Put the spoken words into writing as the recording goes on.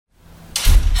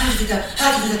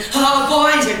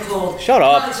Oh, boys are cold. Shut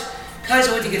up. Guys,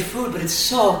 I went to get food, but it's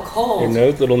so cold.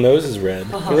 Your little nose is red.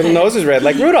 Your little nose is red,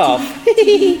 like Rudolph.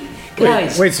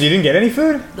 Guys. Wait, so you didn't get any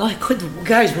food? No, I couldn't.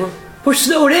 Guys, we're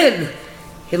snowed in.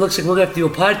 It looks like we're going to have to do a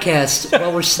podcast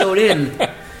while we're snowed in.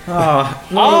 Oh,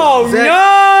 no!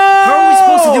 How are we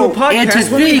supposed to do a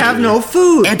podcast when we think- have no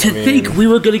food? And to think we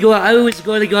were going to go out. I was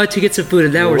going to go out to get some food,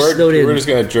 and now we're snowed in. We're just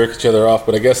going to jerk each other off,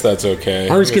 but I guess that's okay.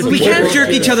 I was gonna We can't jerk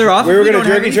each other off. We were if going to don't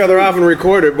jerk have each other off and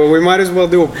record it, but we might as well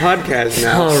do a podcast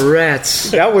now. Oh,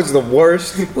 rats. That was the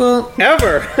worst Well,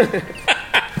 ever.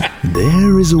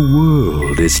 There is a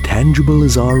world as tangible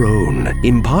as our own,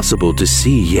 impossible to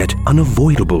see yet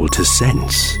unavoidable to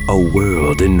sense. A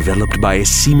world enveloped by a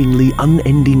seemingly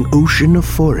unending ocean of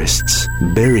forests.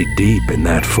 Buried deep in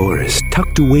that forest,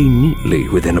 tucked away neatly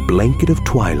within a blanket of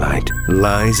twilight,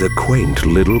 lies a quaint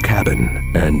little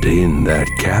cabin. And in that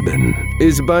cabin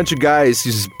is a bunch of guys,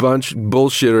 just a bunch of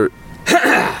bullshitter.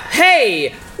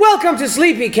 Hey, welcome to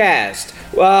Sleepycast.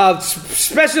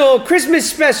 Special Christmas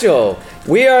special.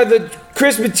 We are the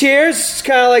Christmateers. It's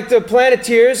kind of like the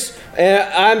Planeteers.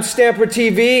 I'm Stamper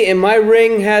TV, and my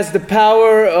ring has the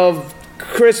power of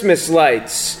Christmas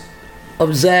lights.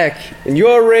 I'm Zach. And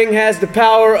your ring has the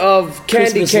power of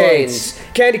candy Christmas canes. lights.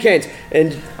 Candy canes.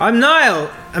 And I'm Niall,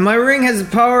 and my ring has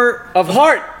the power of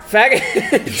heart,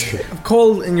 faggot. of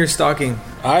coal in your stocking.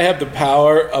 I have the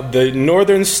power of the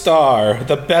Northern Star,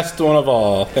 the best one of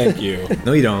all. Thank you.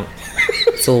 No, you don't.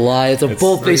 It's a lie. It's a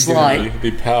bold-faced lie.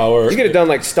 The power. You could have done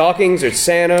like stockings or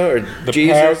Santa or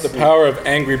Jesus. The power of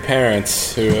angry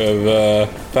parents who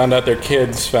have found out their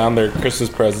kids found their Christmas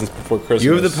presents before Christmas.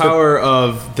 You have the power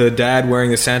of the dad wearing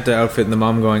the Santa outfit and the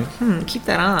mom going, keep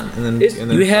that on. And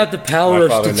then, You have the power My of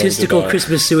father named statistical it that.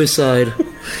 Christmas suicide.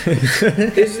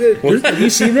 Is it? Have you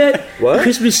seen that? What?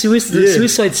 Christmas suicide. The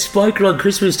suicide spike around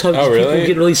Christmas time. Oh, really? People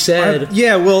get really sad.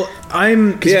 yeah, well,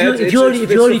 I'm... if you're already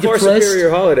the far depressed- superior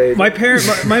holiday.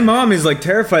 My mom is like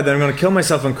terrified that I'm going to kill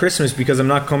myself on Christmas because I'm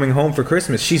not coming home for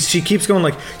Christmas. She keeps going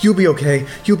like, "You'll be okay.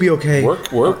 You'll be okay."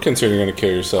 We're considering going to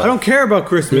kill yourself. I don't care about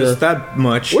Christmas Yeah. that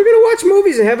much. We're gonna watch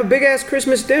movies and have a big ass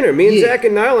Christmas dinner. Me and Yeah. Zach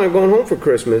and Niall are going home for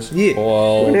Christmas. Yeah. We're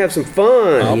Well, gonna have some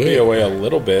fun. I'll be Yeah. away a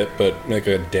little bit, but like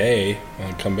a day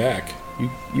and come back.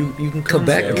 You can Come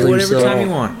back and kill whatever yourself. time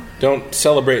you want. Don't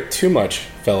celebrate too much,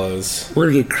 fellas. We're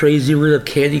gonna get crazy. We're gonna have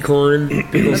candy corn,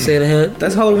 big old Santa hat,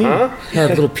 That's Halloween. Huh? have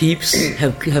little peeps,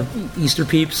 have Easter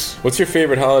peeps. What's your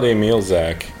favorite holiday meal,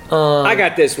 Zach? I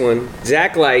got this one.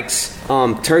 Zach likes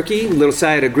turkey, little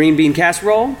side of green bean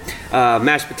casserole,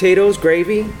 mashed potatoes,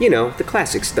 gravy. You know, the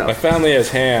classic My stuff. family has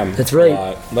ham. That's right. A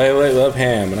lot. I love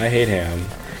ham, and I hate ham.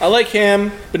 I like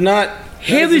ham, but not.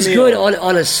 Ham as a is meal. good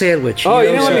on a sandwich. Oh,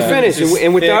 you know, let me Yeah, finish. just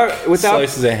And with thick our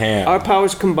slices of ham. our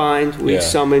powers combined, we Yeah.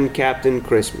 summon Captain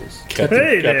Christmas.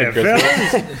 Captain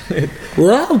Christmas.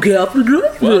 Well, Captain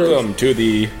Christmas. Welcome to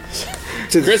the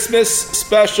Christmas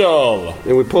special.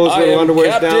 And we pull his I little am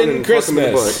underwears down Captain and fuck him in the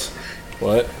Christmas.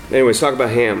 What? Anyways, talk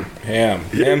about ham. Ham.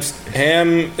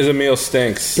 Ham is a meal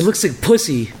stinks. It looks like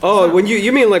pussy. Oh, when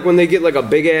you mean like when they get like a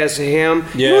big ass ham?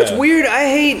 You know what's Yeah. weird? I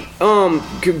hate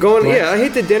going. Yeah, I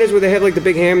hate the dinners where they have like the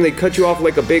big ham. They cut you off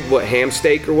like a big ham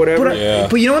steak or whatever. But, Yeah.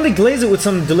 but you know when they glaze it with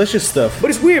some delicious stuff.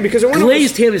 But it's weird because I went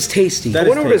Glazed ham is tasty. That I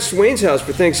went over to Swain's house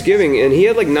for Thanksgiving and he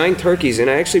had like 9 turkeys and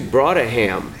I actually brought a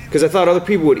ham because I thought other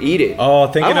people would eat it. Oh,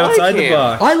 thinking I like outside the ham.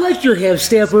 box. I like your ham,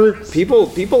 Stamper.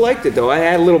 People liked it though. I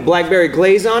had a little blackberry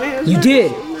glaze on it. You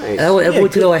did. Nice. I want everyone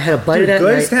to know I had a bite of that.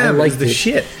 Glazed And I ham is liked the it.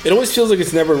 shit. It always feels like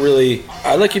it's never really.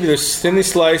 I like it either thinly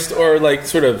sliced or like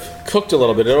sort of cooked a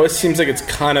little bit. It always seems like it's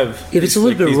kind of. If it's a little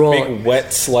like bit these raw. big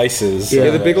wet slices. Yeah. Yeah,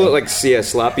 the big like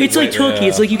sloppy. It's like turkey.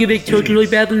 It's like you can make turkey really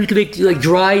bad, but you can make like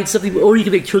dry and something, or you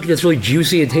can make turkey that's really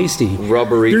juicy and tasty.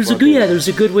 Rubbery. There's a fucking- good, there's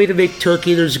a good way to make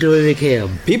turkey. There's a good way to make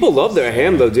ham. People love their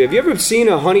ham though. Dude. Have you ever seen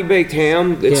a honey baked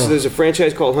ham? Yeah. There's a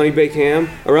franchise called Honey Baked Ham.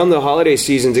 Around the holiday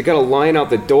seasons, it got a line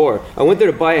out the door. I went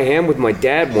there to buy a ham with my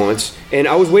dad once, and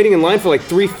I was waiting in line for like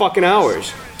 3 fucking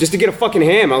hours just to get a fucking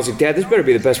ham. I was like, Dad, this better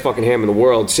be the best fucking ham in the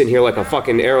world. Sitting here like a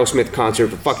fucking Aerosmith concert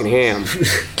for fucking ham.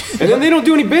 And then they don't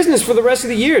do any business for the rest of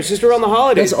the year. It's just around the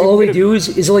holidays. That's all they do is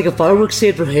it like a fireworks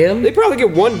stand for ham? They probably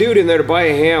get one dude in there to buy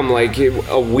a ham like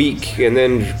a week, and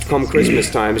then come Christmas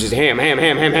time, it's just ham.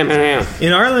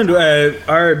 In Ireland,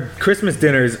 our Christmas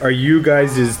dinners are you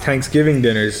guys' Thanksgiving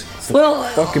dinners. Well,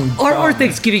 fucking our bomb.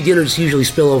 Thanksgiving dinners usually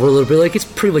spill over a little bit. Like it's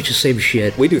pretty much the same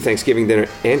shit. We do Thanksgiving dinner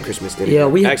and Christmas dinner. Yeah,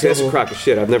 we have actually that's a double. crock of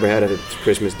shit. I've never had a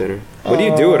Christmas dinner. What do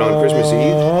you do it on Christmas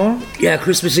Eve? Yeah,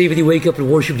 Christmas Eve, and you wake up and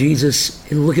worship Jesus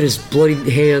and look at his bloody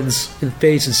hands and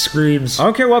face and screams. I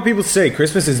don't care what people say.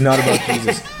 Christmas is not about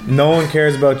Jesus. No one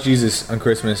cares about Jesus on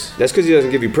Christmas. That's because he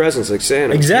doesn't give you presents like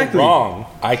Santa. Exactly. Wrong.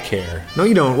 I care. No,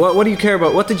 you don't. What do you care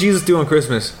about? What did Jesus do on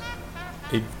Christmas?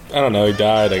 I don't know. He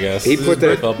died, I guess. He put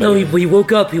that- No, he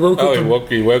woke up. He woke up.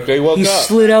 He woke He up.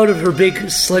 slid out of her big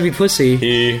slimy pussy.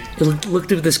 He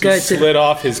Looked at the sky and said, slid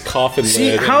off his coffin See,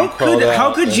 lid. and how he crawled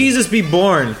could out. Jesus be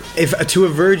born to a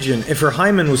virgin if her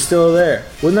hymen was still there?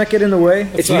 Wouldn't that get in the way?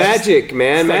 It's magic,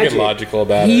 man. It's not Magic. logical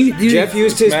about He- it. dude, Jeff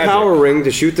used his Magic. power ring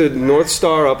to shoot the North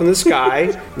Star up in the sky.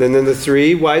 then the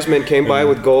three wise men came by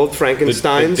with gold,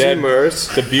 Frankensteins, dead- and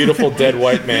myrrhs. The beautiful dead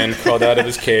white man crawled out of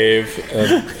his cave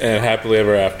and happily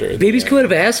ever after. babies come out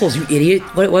of assholes, you idiot.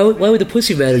 Why would the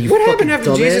pussy matter, you What fucking happened after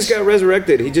dumbass? Jesus got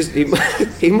resurrected?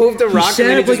 He moved the rock sat and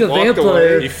then he up like just a walked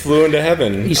vampire. away. He flew into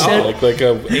heaven. He said- like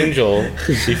an angel.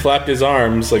 He flapped his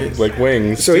arms like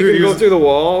wings. So he could go through the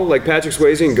wall like Patrick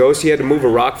Swayze in Ghost. He had to move a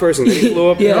rock first and then he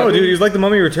flew up. Yeah. No, dude, he was like the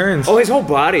Mummy Returns. Oh, his whole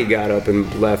body got up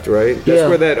and left, right? That's Yeah.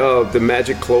 where that the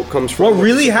magic cloak comes from. What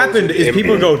really It's supposed happened to is be-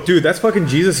 people go, dude, that's fucking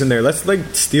Jesus in there. Let's like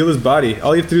steal his body.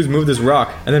 All you have to do is move this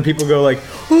rock, and then people go like,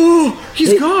 oh,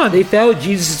 he's gone. They found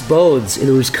Jesus' bones and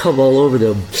there was cum all over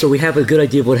them, so we have a good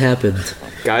idea of what happened.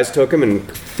 Guys took him and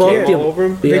Fuck came all over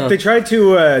him. Yeah. They tried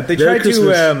to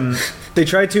Christmas. they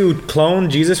tried to clone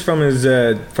Jesus from his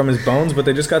bones, but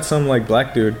they just got some like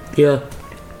black dude. Yeah.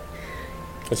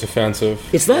 That's offensive.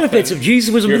 It's not offensive.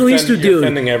 Jesus was a You're Middle Eastern You're dude.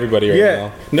 offending everybody right Yeah.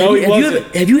 now. No, he have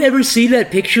wasn't. have you ever seen that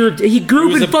picture? He grew He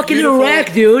up was in a fucking beautiful-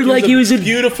 Iraq, dude. Like he was a in.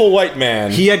 beautiful white man.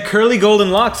 He had curly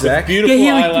golden locks, Zach. Beautiful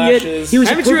eyelashes. he was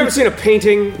a Haven't you ever perfect- seen a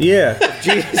painting? Yeah,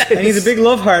 Jesus. and he's a big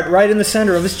love heart right in the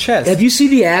center of his chest. Have you seen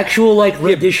the actual like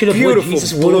rendition of what beautiful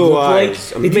Jesus would have blue looked like? eyes.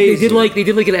 They Amazing.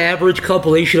 did like an average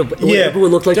compilation of what Yeah.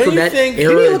 everyone looked like Don't from you that think- era.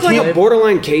 Didn't he and look like a time.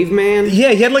 borderline caveman? Yeah,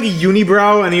 he had like a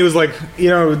unibrow, and he was like, you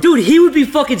know, Dude, he would be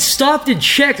fucking stopped and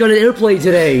checked on an airplane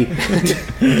today.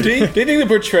 Do you think the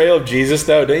portrayal of Jesus,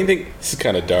 though, don't you think, this is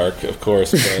kind of dark, of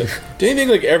course, but don't you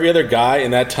think, like, every other guy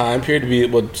in that time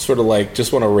period would sort of, like,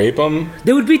 just want to rape him?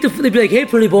 They'd be like, "Hey,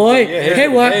 pretty boy. Hey,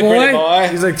 white hey, boy. pretty boy.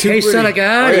 he's like too Hey, pretty. son of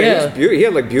God." Oh, yeah. he, was he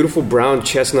had like beautiful brown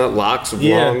chestnut locks of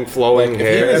Yeah. long flowing Like, if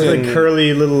he hair. He has was like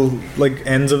curly little like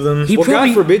ends of them. He Well, probably.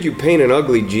 God forbid you paint an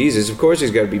ugly Jesus. Of course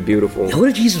he's got to be beautiful. What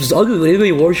if Jesus was ugly? Would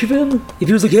anybody worship him? If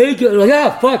he was like, "Hey,"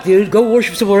 like, fuck, dude, go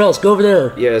worship somewhere else. Go over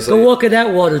there. Yeah, it's go like- walk in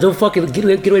that water. Don't fucking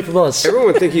get away from us. Everyone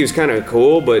would think he was kind of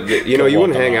cool, but you know, you walk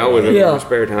wouldn't on hang that out with him Yeah. in your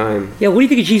spare time. Yeah, what do you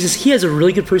think of Jesus? He has a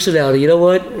really good personality. You know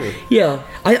what? Yeah,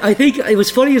 I think it was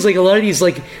funny is like a lot of these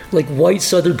like white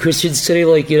Southern Christians today,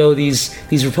 like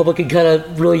these Republican kind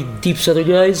of really deep Southern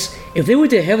guys. If they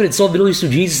went to heaven and saw Middle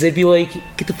Eastern Jesus, they'd be like,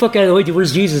 "Get the fuck out of the way, dude.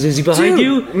 Where's Jesus? Is he behind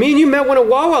you?" Dude, me and you met one at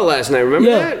Wawa last night. Remember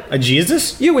Yeah. that? A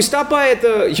Jesus? Yeah, we stopped by at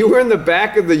the. You were in the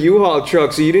back of the U-Haul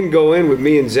truck, so you didn't go in with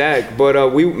me and Zach. But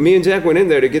me and Zach went in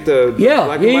there to get the Yeah,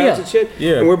 black yeah, and whites yeah. and shit.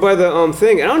 Yeah. And we're by the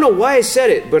thing. And I don't know why I said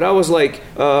it, but I was like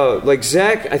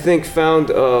Zach, I think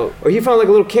found or he found like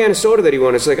a little can of soda that he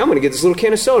wanted. It's like, I'm gonna get this little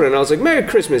can of soda, and I was like, "Merry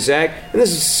Christmas, Zach." And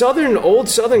this old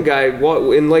Southern guy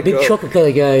in like Big trucker kind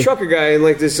of guy. trucker guy in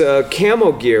like this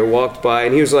camo gear walked by,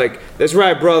 and he was like, "That's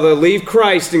right, brother. Leave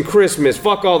Christ and Christmas.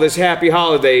 Fuck all this happy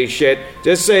holiday shit.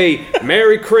 Just say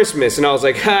Merry Christmas." And I was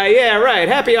like, "Ah, yeah, right.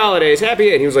 Happy holidays,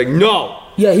 happy." And he was like, "No.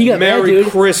 Yeah, he got mad, Merry dude.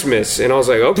 Christmas." And I was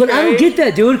like, "Okay." But I don't get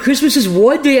that, dude. Christmas is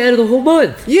one day out of the whole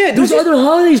month. Yeah, there's don't you- other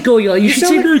holidays going on. You should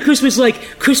sound say like- Merry Christmas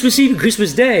like Christmas Eve and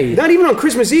Christmas Day. Not even on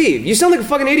Christmas Eve. You sound like a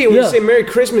fucking idiot when Yeah. you say Merry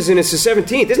Christmas and it's the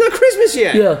 17th. It's not Christmas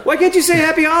yet. Yeah. Why can't you say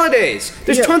Happy Holidays?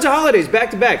 There's tons of holidays back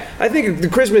to back. I think the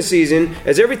Christmas season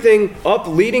has everything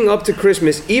leading up to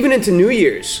Christmas, even into New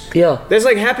Year's. Yeah. That's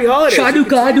like Happy Holidays. You can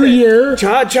Chanukah, say New that. Year.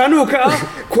 Chanukah,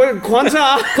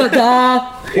 Kwanzaa.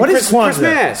 Kada. What is Kwanzaa?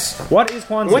 Christmas. What is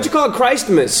Kwanzaa? Why don't you call it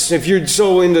Christmas if you're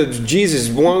so into Jesus?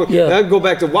 Yeah. I'd go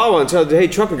back to Wawa and tell, "Hey,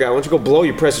 trucker guy, why don't you go blow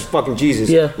your precious fucking Jesus?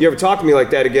 Yeah. You ever talk to me like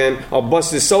that again, I'll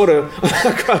bust this soda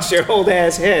across your old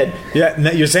ass head."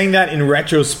 Yeah, you're saying that in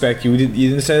retrospect. You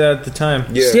didn't say that at the time.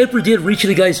 Yeah. Stamper did reach in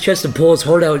the guy's chest and pull his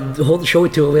heart out and show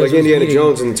it to him. as Like he was Indiana bleeding.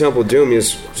 Jones in the Temple of Doom, he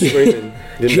was screaming.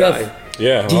 Didn't Jeff, die.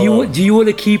 Yeah. Do you want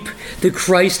to keep the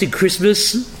Christ in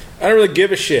Christmas? I don't really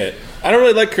give a shit. I don't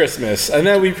really like Christmas. I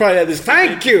know we probably had this.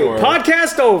 Thank you. before.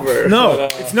 Podcast over. No,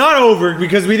 it's not over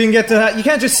because we didn't get to that. You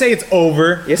can't just say it's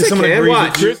over. Yes, if I someone can. agrees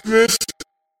Watch. with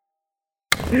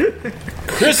you.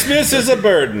 Christmas is a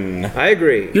burden. I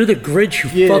agree. You're the Grinch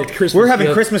who Yeah, fucked Christmas. we're having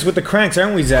Jeff. Christmas with the cranks,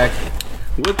 aren't we, Zach?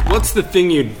 What's the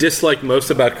thing you dislike most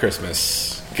about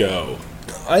Christmas? Go.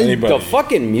 Anybody. The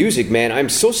fucking music, man. I'm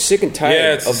so sick and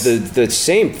tired of the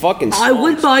same fucking songs. I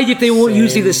wouldn't mind if they weren't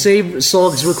using the same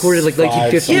songs recorded like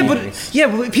 1950.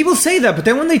 Yeah, but people say that. But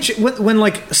then when when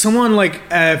like someone like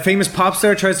a famous pop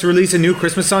star tries to release a new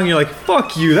Christmas song, you're like,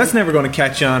 fuck you. That's never going to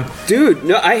catch on. Dude,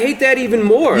 no, I hate that even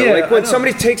more. Yeah, like when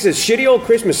somebody takes a shitty old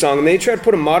Christmas song and they try to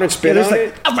put a modern spin on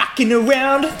it. I'm rocking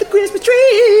around the Christmas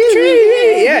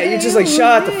tree. Yeah, you're just like,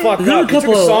 shut the fuck up. You took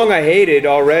a song I hated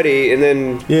already and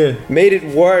then made it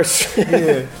worse.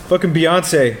 Yeah, fucking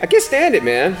Beyonce. I can't stand it,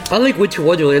 man. I like Winter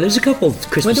Wonderland. There's a couple of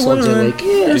Christmas songs I like.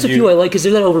 Yeah, there's a Did few you- I like because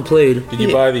they're not overplayed. Did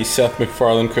you buy the Seth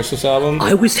MacFarlane Christmas album?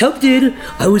 I was tempted.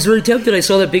 I was very tempted. I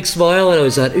saw that big smile and I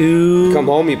was like, ooh. Come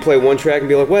home, you play one track and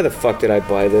be like, why the fuck did I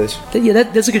buy this? Yeah,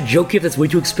 that's like a joke gift that's way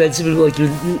too expensive. And like,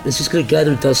 it's just going to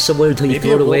gather dust somewhere until you Maybe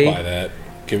throw I it will away. buy that.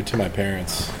 Give it to my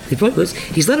parents. He probably was.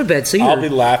 He's not a bad singer. I'll be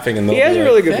laughing and they'll He has be a like,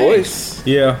 really good "Thanks." voice.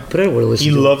 Yeah, but I don't want to listen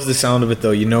he to loves the sound of it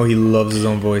though. You know, he loves his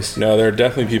own voice. No, there are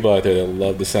definitely people out there that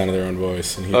love the sound of their own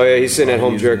voice. And Oh yeah, he's sitting at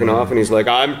home jerking off and he's like,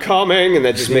 I'm coming, and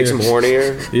that just makes him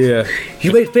hornier. Yeah.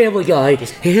 You made Family Guy.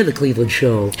 Hey, the Cleveland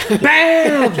Show.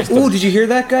 Bam! Oh, did you hear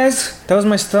that, guys? That was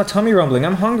my tummy rumbling.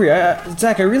 I'm hungry.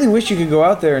 Zach, I really wish you could go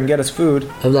out there and get us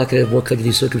food. I'm not going to work under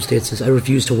these circumstances. I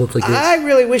refuse to work like this. I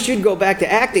really wish you'd go back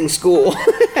to acting school.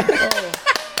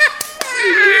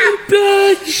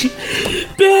 Bitch!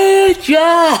 Bitch!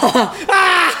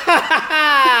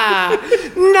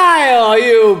 Niall,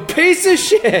 you piece of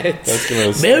shit! That's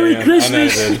gonna Merry stay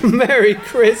Christmas. unedited. Merry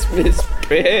Christmas,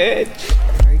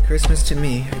 bitch! Merry Christmas to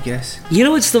me, I guess. You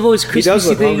know what's the most He Christmassy does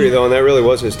look thing? hungry though, and that really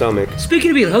was his stomach.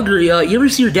 Speaking of being hungry, you ever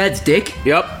see your dad's dick?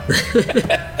 Yep.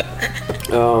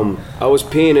 I was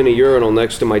peeing in a urinal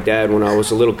next to my dad when I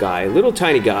was a little guy, little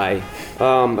tiny guy.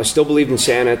 I still believed in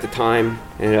Santa at the time,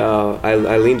 and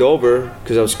I leaned over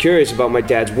because I was curious about my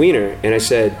dad's wiener, and I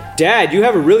said, Dad, you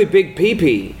have a really big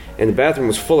pee-pee. And the bathroom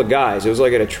was full of guys. It was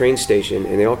like at a train station,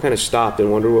 and they all kind of stopped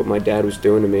and wondered what my dad was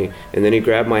doing to me. And then he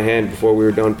grabbed my hand before we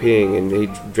were done peeing, and he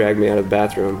dragged me out of the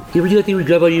bathroom. You ever do that thing where you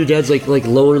grab onto your dad's like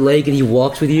lower leg and he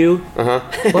walks with you?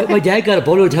 My dad got a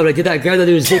boner one time and I did that. I grabbed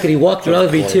onto his dick and he walked around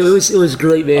with me too. It was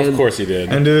great, man. Of course he did.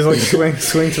 And it was like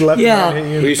swing to the left. Yeah. And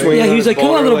right, Were you swinging Yeah, he on was his like, "Come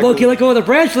on, boner little like monkey, a- let go of the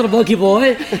branch, little monkey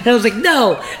boy." And I was like,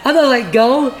 "No, I'm not letting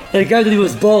go." And I grabbed into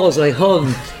his balls and I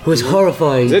hung. It was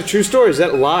horrifying. Is that true story? Or is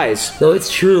that lies? No,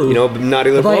 it's true. You know, naughty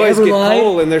have little I boys ever get lied?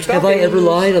 coal in their Have I ever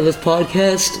lied on this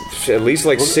podcast? At least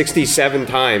like 67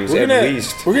 times, We're at gonna,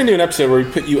 least. we're gonna do an episode where we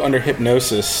put you under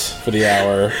hypnosis for the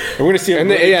hour. And we're gonna see if And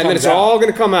it then, really and then comes it's all out.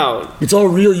 going to come out. It's all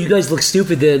real. You guys look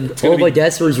stupid then. All be- my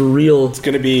dad's stories were real. It's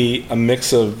gonna be a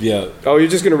mix of Oh, you're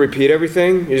just going to repeat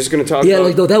everything? You're just going to talk Yeah, about...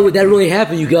 like no, that really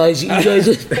happened, you guys. You guys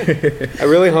I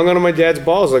really hung onto my dad's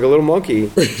balls like a little monkey.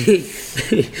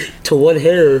 to one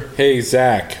hair. Hey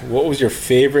Zach, what was your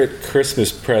favorite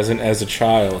Christmas present as a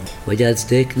child? My dad's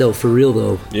dick. No, for real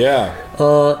though. Yeah.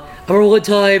 I remember one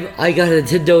time I got a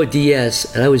Nintendo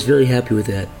DS and I was very happy with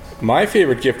that. My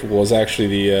favorite gift was actually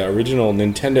the original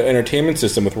Nintendo Entertainment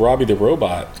System with Robbie the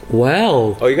Robot.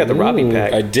 Wow. Oh, you got the Robbie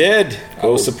pack. I did. I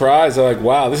was surprised. I'm like,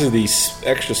 wow, this is the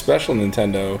extra special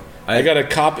Nintendo. I got a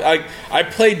copy. I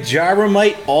played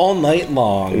Gyromite all night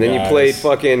long. And then you played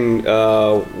fucking,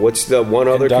 what's the one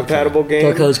other Duck compatible game?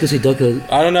 Duck, I was gonna say Duck Hunt.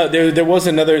 I don't know. There was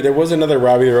another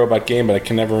Robbie the Robot game, but I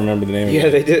can never remember the name Yeah,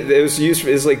 of it. they did. It was used for,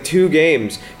 it was like 2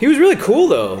 games. He was really cool,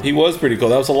 though. He was pretty cool.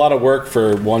 That was a lot of work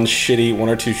for one or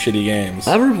two shitty games.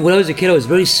 I remember when I was a kid, I was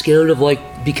very scared of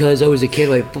because I was a kid,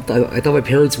 I thought my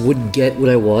parents wouldn't get what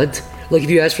I want. Like if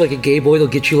you ask for like a Game Boy, they'll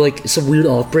get you like some weird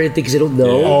off-brand thing because they don't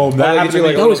know. Oh, that They happened get you, to me.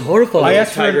 like, That was horrifying. I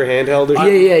asked for Tiger handheld or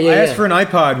Yeah, I asked yeah. for an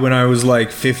iPod when I was like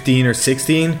 15 or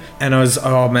 16, and I was,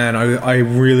 oh man, I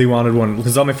really wanted one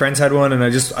because all my friends had one, and I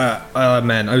just,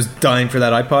 man, I was dying for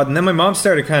that iPod. And then my mom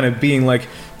started kind of being like,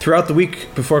 throughout the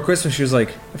week before Christmas, she was like,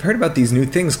 I've heard about these new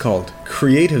things called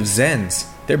Creative Zens.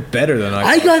 They're better than iPods.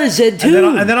 I got a Zen too.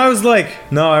 And then I was like,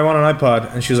 no, I want an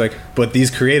iPod. And she was like, but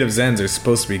these Creative Zens are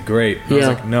supposed to be great. And I was Yeah.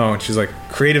 like, no. And she's like,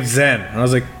 Creative Zen. And I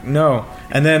was like, no.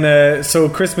 And then, so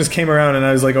Christmas came around and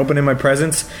I was like opening my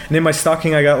presents. And in my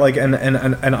stocking, I got like an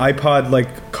iPod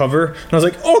like cover. And I was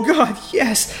like, oh God,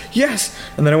 yes, yes.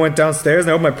 And then I went downstairs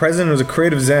and I opened my present and it was a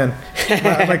Creative Zen.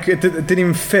 I'm like, it didn't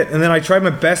even fit. And then I tried my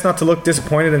best not to look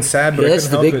disappointed and sad, but Yeah, I that's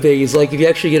couldn't the help big it. thing. Is like if you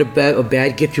actually get a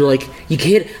bad gift, you're like, you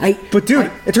can't. But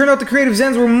dude, it turned out the Creative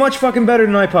Zens were much fucking better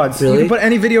than iPods. You Really? could put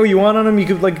any video you want on them. You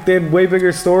could they had way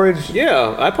bigger storage.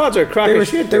 Yeah, iPods are a crock They of were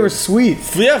shit. they were dude. sweet.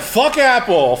 Yeah, fuck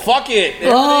Apple. Fuck it.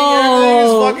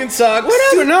 Oh. fucking sucks.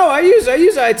 Whatever. No, I use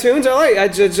iTunes. I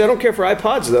don't care for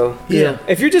iPods though. Yeah.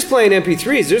 If you're just playing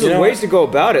MP3s, there's know ways to go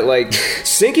about it. Like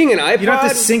syncing an iPod. You don't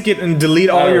have to sync it and delete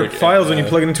all your files when you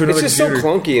plug it into another It's just computer. so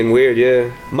clunky and weird.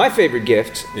 Yeah. My favorite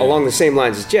gift, along the same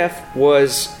lines as Jeff,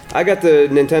 was I got the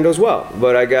Nintendo as well,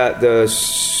 but I got the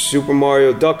Super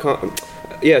Mario Duck Hunt.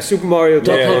 Yeah, Super Mario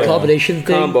Duck Duck Hunt Hunt combination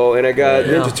thing. combo, and I got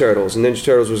Yeah. Ninja Turtles, and Ninja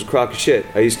Turtles was a crock of shit.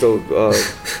 I used to,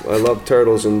 I loved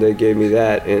Turtles, and they gave me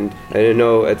that, and I didn't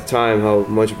know at the time how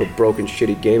much of a broken,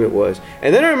 shitty game it was.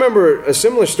 And then I remember a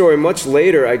similar story much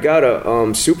later. I got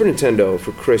a Super Nintendo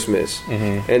for Christmas,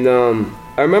 and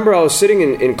I remember I was sitting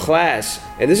in class,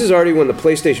 and this is already when the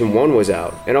PlayStation 1 was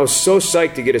out, and I was so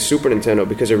psyched to get a Super Nintendo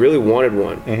because I really wanted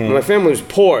one. My family was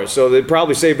poor, so they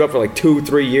probably saved up for like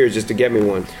 2-3 years just to get me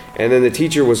one. And then the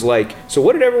teacher was like, so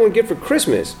what did everyone get for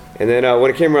Christmas? And then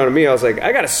when it came around to me, I was like,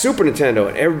 I got a Super Nintendo.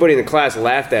 And everybody in the class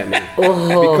laughed at me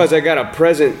because I got a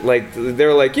present. Like, they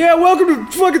were like, yeah, welcome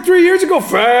to fucking 3 years ago,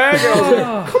 fag. And I was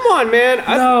like, come on, man.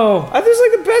 I this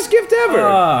is like the best gift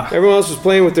ever. Everyone else was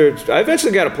playing with their... I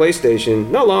eventually got a PlayStation,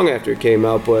 not long after it came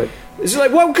out, but... It's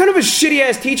like, what kind of a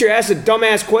shitty-ass teacher asks a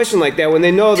dumbass question like that when they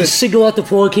know To that... single out the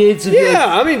poor kids. And be like,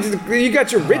 Yeah, I mean, you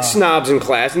got your rich snobs in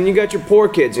class, and you got your poor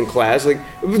kids in class. Like,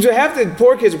 half the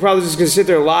poor kids are probably just gonna sit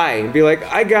there and lie and be like,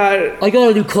 I got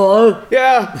a new car.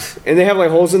 yeah, and they have like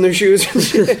holes in their shoes.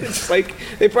 It's like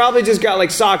they probably just got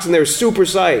like socks, and they're super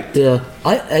psyched. Yeah,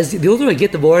 as the older I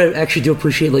get, the more I actually do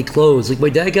appreciate like clothes. Like my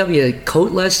dad got me a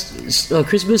coat last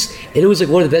Christmas, and it was like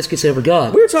one of the best gifts I ever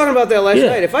got. We were talking about that last Yeah.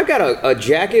 night. If I got a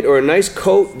jacket or a nice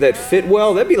coat that fit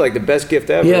well, that'd be like the best gift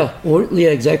ever. Yeah,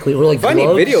 exactly. Or like If I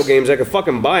gloves. need video games, I could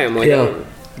fucking buy them. Like, Yeah.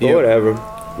 whatever.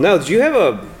 Now, did you have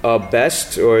a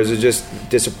best, or is it just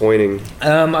disappointing?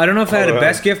 I don't know if I had a Alright.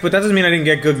 best gift, but that doesn't mean I didn't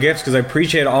get good gifts because I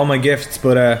appreciate all my gifts.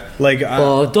 But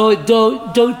Oh,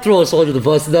 don't throw us all under the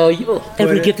bus. No,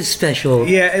 every But- gift is special.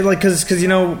 yeah, like because you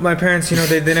know my parents, you know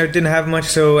they never didn't have much,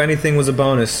 so anything was a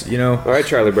bonus. You know. All right,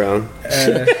 Charlie Brown.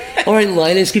 All right,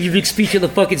 Linus, give your big speech on the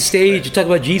fucking stage. You talk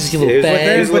about Jesus, you little Here's, bag.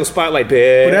 here's a little spotlight,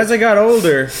 bitch. But as I got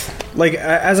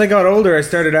older, I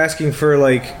started asking for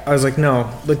I was like, no,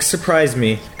 surprise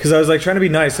me, because I was like trying to be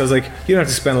nice. I was like, you don't have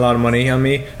to spend a lot of money on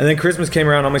me. And then Christmas came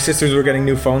around, all my sisters were getting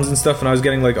new phones and stuff, and I was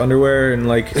getting like underwear and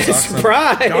like socks.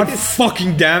 Surprise! God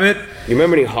fucking damn it! You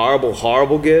remember any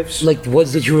horrible gifts? Like the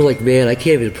ones that you were like, man, I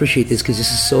can't even appreciate this because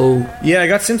this is so. Yeah, I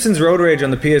got Simpsons Road Rage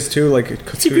on the PS2 like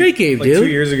It's a great game, like dude. 2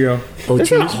 years ago. Oh, That's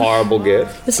geez. not a horrible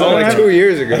gift. That's Oh, not like a- 2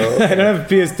 years ago. I don't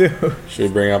have a PS2. Should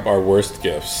we bring up our worst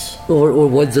gifts? or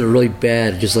ones that are really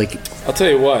bad, just like I'll tell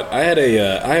you what. I had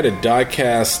a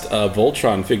die-cast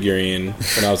Voltron figurine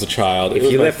when I was a child. It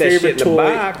was you my left that favorite shit in the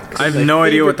toy. box. I have no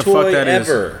idea what the fuck Toy that is.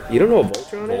 ever. You don't know what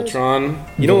Voltron is?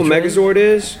 Voltron. You know what Megazord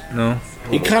is? No.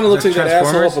 He kind of looks like that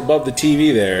asshole Transformers? up above the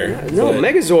TV there. No, But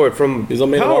Megazord from he's all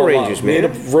made of Power all Rangers, made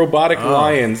man. of robotic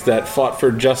lions that fought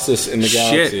for justice in the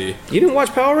Shit. galaxy. You didn't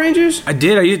watch Power Rangers? I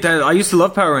did. I used to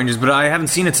love Power Rangers, but I haven't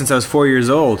seen it since I was 4 years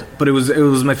old. But it was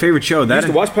my favorite show. You That used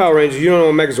to watch Power Rangers. You don't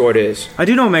know what Megazord is. I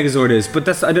do know what Megazord is, but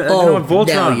I didn't know what Voltron.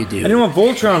 now you do. I didn't know what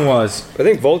Voltron was. I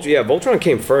think Voltron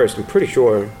came first. I'm pretty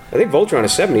sure. I think Voltron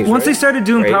is 70s. Once right? they started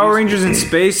doing Or 80s. Power Rangers in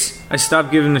space, I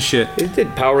stopped giving a shit. They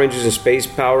did Power Rangers in space,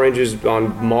 Power Rangers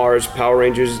on Mars, Power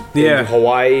Rangers Yeah. in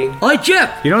Hawaii. all right,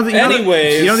 Jeff. You know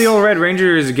Anyways. the old Red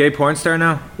Ranger is a gay porn star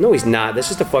now. No, he's not. That's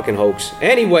just a fucking hoax.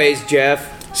 Anyways, Jeff.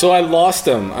 So I lost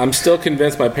them. I'm still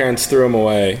convinced my parents threw them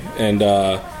away, and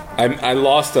I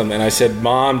lost them. And I said,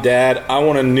 "Mom, Dad, I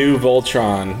want a new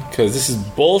Voltron because this is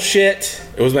bullshit.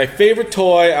 It was my favorite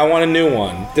toy. I want a new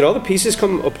one." Did all the pieces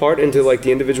come apart into like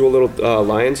the individual little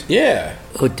lions? Yeah.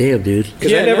 Oh damn, dude.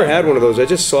 Because I Yeah, never no. had one of those. I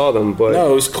just saw them, but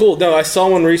No, it was cool. No, I saw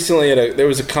one recently there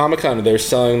was a Comic-Con. They were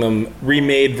selling them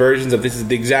remade versions of this. Is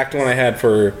the exact one I had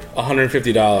for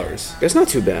 $150. it's not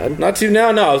too bad. Not too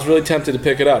now. No, I was really tempted to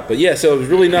pick it up, but yeah. So it was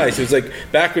really nice. It was like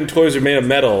back when toys were made of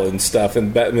metal and stuff,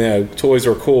 and toys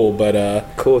were cool. But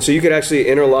Cool. So you could actually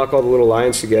interlock all the little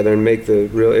lions together and make the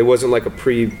real. It wasn't like a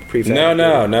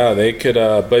prefab. no, they could.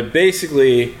 But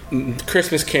basically,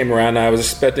 Christmas came around, and I was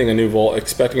expecting a new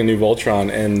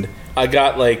Voltron, and I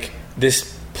got like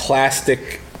this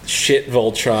plastic shit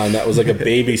Voltron that was like a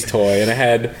baby's toy, and it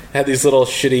had these little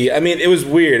shitty. I mean, it was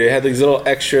weird. It had these little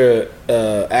extra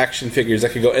action figures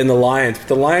that could go in the lions, but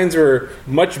the lions were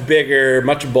much bigger,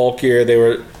 much bulkier. They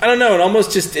were, I don't know, and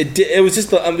almost just it was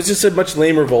just a much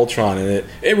lamer Voltron, and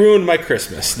it ruined my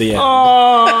Christmas. The end.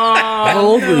 How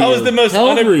old were you? I was the most. How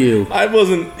old were you? I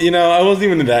wasn't. I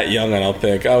wasn't even that young. I don't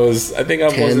think. I 10,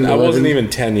 wasn't. I wasn't 11. even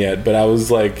 10 yet. But I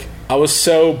was like. I was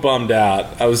so bummed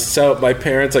out. My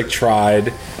parents like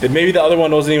tried. And maybe the other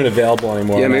one wasn't even available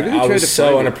anymore. Yeah, maybe they I tried was to so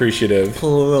find it. unappreciative.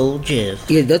 Poor old Jeff.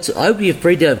 Yeah, I would be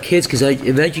afraid to have kids because I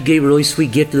imagine you gave a really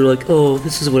sweet gift and they're like, oh,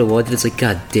 this is what I wanted. It's like,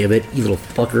 God damn it, you little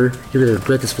fucker. You're going to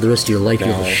regret this for the rest of your life. You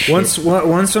little shit.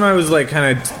 Once when I was like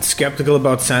kind of skeptical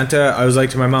about Santa, I was like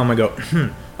to my mom, I go,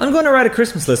 I'm going to write a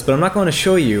Christmas list, but I'm not going to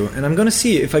show you, and I'm going to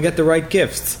see if I get the right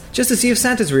gifts, just to see if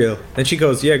Santa's real. And she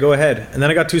goes, yeah, go ahead. And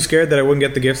then I got too scared that I wouldn't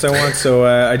get the gifts I want, so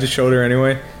I just showed her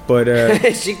anyway.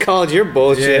 But She called your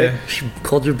bullshit. yeah, She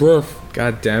called your bluff.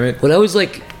 God damn it. When I was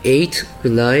like 8 or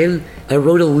 9, I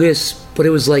wrote a list, but I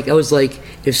was like,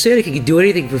 if Santa can do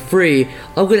anything for free,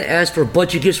 I'm going to ask for a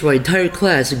bunch of gifts for my entire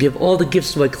class and give all the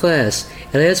gifts to my class.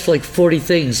 And I asked for like 40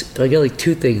 things, and I got like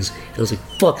 2 things. And I was like,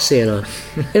 fuck Santa.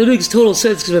 And it makes total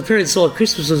sense because my parents saw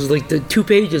Christmas was like the 2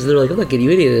 pages, and they're like, I'm not getting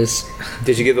you any of this.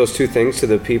 Did you give those 2 things to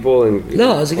the people? And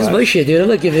No, I was like, this is my shit, dude. I'm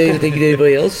not giving anything to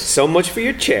anybody else. So much for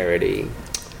your charity.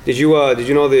 Did you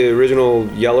know the original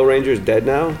Yellow Ranger is dead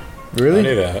now? I knew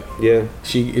Really? that. Yeah.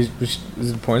 She is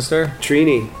it a porn star?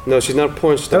 Trini. No, she's not a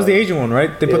porn That star. was the Asian one,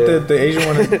 right? They Yeah. put the Asian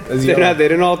one as They yellow.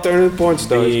 didn't all turn into porn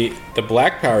stars. The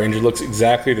Black Power Ranger looks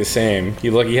exactly the same.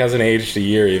 He hasn't aged a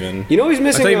year even. You know he's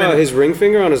missing thought you meant- his ring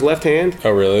finger on his left hand?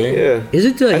 Oh really? Yeah.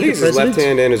 Isn't I think he it's the his left president?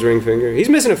 hand and his ring finger. He's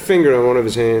missing a finger on one of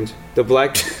his hands. The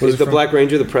Black is the from? Black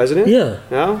Ranger the president? Yeah.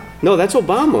 No? No, that's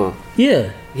Obama. Yeah.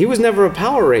 He was never a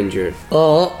Power Ranger.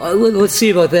 Oh, let's see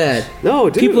about that. No,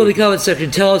 dude. People in the comment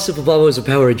section, tell us if Obama was a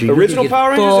Power Ranger. You're Original gonna get Power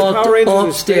Rangers or fucked Power Rangers up,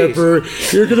 in space?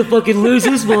 Stamper. You're gonna fucking lose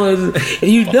this one,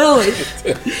 and you know it.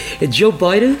 And Joe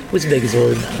Biden was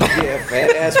Megazord. Yeah,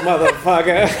 fat ass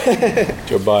motherfucker.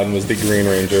 Joe Biden was the Green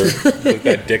Ranger. Like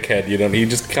that dickhead. He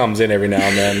just comes in every now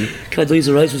and then.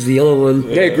 Condoleezza Rice was the yellow one.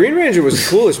 Yeah, Green Ranger was the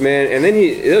coolest, man. And then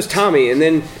it was Tommy, and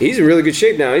then he's in really good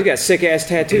shape now. He's got sick ass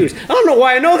tattoos. I don't know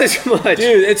why I know this much.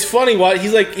 Dude, it's funny. Why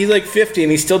he's like 50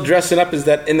 and he's still dressing up as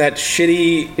in that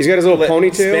shitty. He's got his little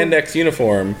ponytail. spandex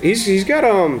uniform. He's got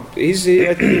I think he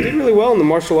did really well in the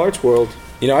martial arts world.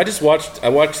 I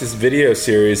watched this video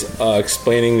series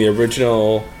explaining the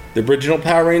original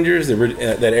Power Rangers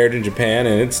that aired in Japan,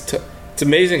 and it's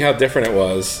amazing how different it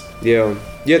was. Yeah.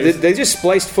 They just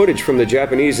spliced footage from the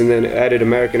Japanese and then added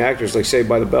American actors like Saved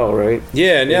by the Bell, right?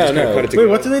 Yeah, They just kinda cut it Wait, together.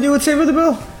 what did they do with Saved by the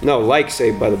Bell? No, like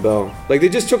Saved by the Bell. Like they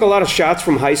just took a lot of shots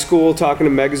from high school talking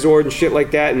to Megazord and shit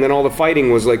like that, and then all the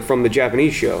fighting was like from the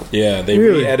Japanese show. Yeah, they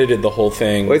Really? re-edited the whole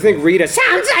thing. Well, I think Rita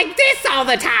sounds like this all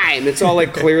the time. It's all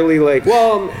like clearly like,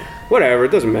 well, whatever, it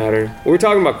doesn't matter. We're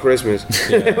talking about Christmas.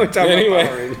 We're talking Anyway. about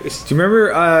Power Rangers. Do you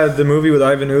remember the movie with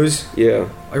Ivan Ooze? Yeah,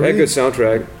 they had a good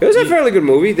soundtrack. It was a fairly good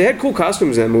movie. They had cool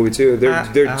costumes in that movie too.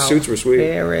 Their suits were sweet.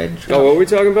 Oh, what were we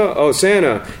talking about? Oh,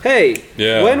 Santa. Hey,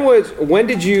 Yeah. when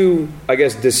did you, I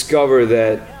guess, discover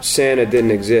that Santa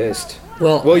didn't exist?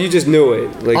 Well, you just knew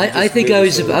it. Like, I think I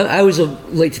was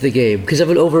late to the game because I'm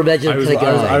an over-imaginative kind of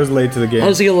guy. I was late to the game. I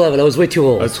was like 11. I was way too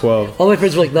old. I was 12. All my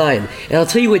friends were like 9. And I'll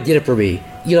tell you what did it for me.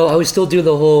 I was still doing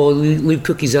the whole leave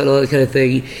cookies out and all that kind of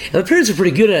thing. And my parents were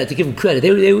pretty good at it, to give them credit.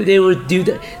 They would do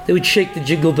that. They would shake the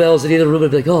jingle bells in the other room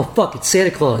and be like, oh, fuck, it's Santa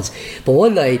Claus. But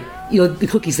one night, the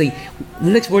cookies thing, the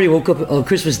next morning I woke up on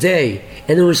Christmas Day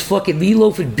and there was fucking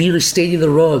meatloaf and beer staining the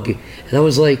rug. And I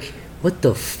was like, what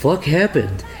the fuck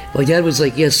happened? My dad was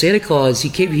like, yeah, Santa Claus, he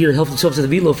came here and helped himself to the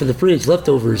meatloaf in the fridge,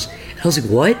 leftovers. And I was like,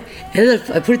 what? And then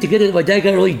I put it together and my dad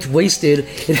got really wasted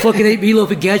and fucking ate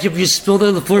meatloaf and ketchup and just spilled it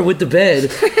on the floor and went to bed.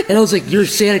 And I was like, you're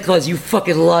Santa Claus, you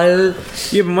fucking liar.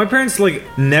 Yeah, but my parents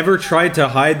never tried to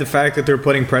hide the fact that they're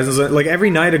putting presents on. Like every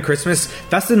night at Christmas,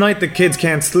 that's the night the kids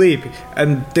can't sleep,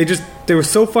 and they were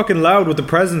so fucking loud with the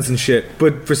presents and shit.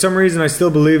 But for some reason, I still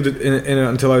believed in it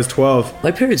until I was 12.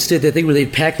 My parents did that thing where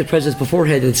they'd pack the presents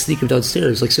beforehand and sneak them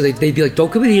downstairs. Like, so they'd be like,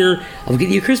 don't come in here, I'm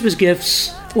getting you Christmas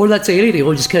gifts. Or not say anything,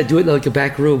 or just kind of do it in like a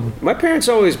back room. My parents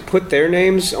always put their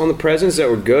names on the presents that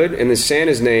were good and then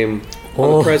Santa's name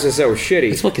on the presents that were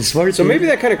shitty. It's fucking smart. So dude. maybe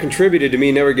that kind of contributed to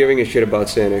me never giving a shit about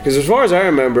Santa. Because as far as I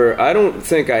remember, I don't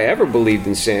think I ever believed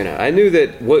in Santa. I knew that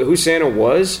who Santa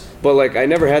was, but like I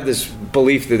never had this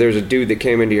belief that there's a dude that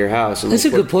came into your house and That's a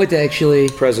put good point, actually.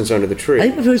 presents under the tree. I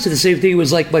think my parents did the same thing. It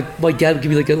was like my dad would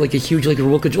give me like a huge like a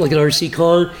remote control, like an RC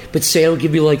car, but Santa would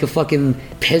give me like a fucking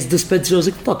Pez dispenser. I was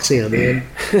like, fuck Santa, man.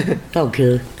 I don't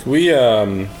care.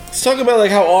 Let's talk about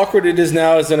like how awkward it is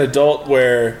now as an adult,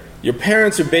 where your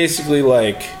parents are basically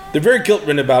like, they're very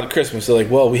guilt-ridden about Christmas. They're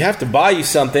like, well, we have to buy you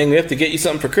something, we have to get you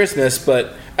something for Christmas,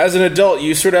 but as an adult,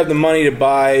 you sort of have the money to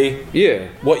buy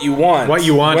what you want. What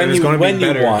you want, and it's going to be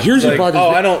better. Here's like, what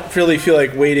bothers me. I don't really feel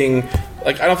like waiting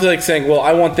like I don't feel like saying, well,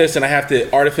 I want this, and I have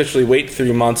to artificially wait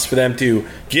 3 months for them to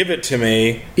give it to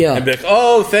me. Yeah. And be like,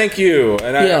 oh, thank you,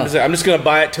 and Yeah. I'm just gonna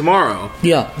buy it tomorrow.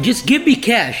 Yeah, just give me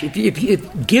cash.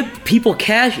 If give people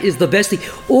cash is the best thing,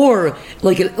 or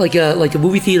like a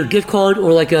movie theater gift card,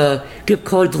 or like a gift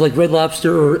card to like Red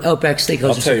Lobster or Outback Steakhouse.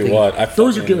 I'll or tell you something. what,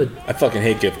 those are good. I fucking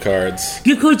hate gift cards.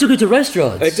 Gift cards are good to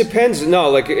restaurants. It depends. No,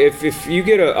 like if you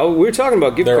get a, we were talking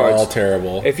about gift They're cards. all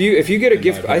terrible. If you get a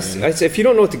gift, I say if you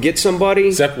don't know what to get somebody,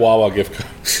 Except Wawa gift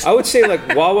cards. I would say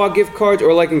like Wawa gift cards,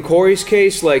 or like in Corey's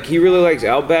case, like he really likes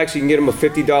Outback, so you can get him a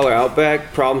 $50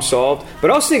 Outback, problem solved. But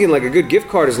I was thinking like a good gift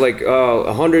card is like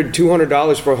 $100,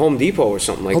 $200 for Home Depot or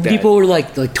something like Home that. Depot or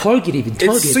like Target even.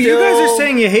 Target. So you guys are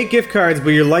saying you hate gift cards, but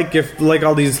you like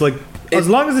all these like. As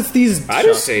long as it's these. I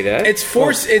didn't say that. It's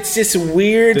force. It's this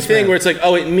weird This thing man. where it's like,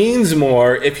 oh, it means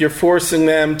more if you're forcing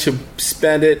them to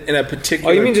spend it in a particular.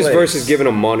 Oh, you mean just place. versus giving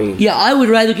them money? Yeah, I would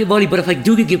rather get money, but if I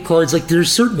do get gift cards, like there's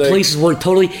certain Like- places where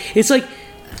totally, it's like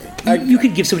you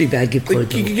could give somebody a bad gift card.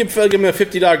 Like, you though. could give them a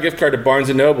 $50 gift card to Barnes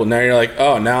and Noble. Now you're like,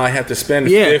 oh, now I have to spend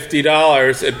Yeah.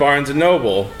 $50 at Barnes and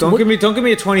Noble. Don't give me a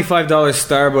 $25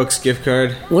 Starbucks gift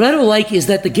card. What I don't like is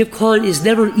that the gift card is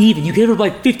never even. You can never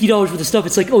buy $50 worth of stuff.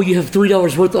 It's like, oh, you have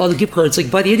 $3 worth on the gift card. It's like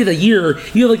by the end of the year,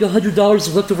 you have like $100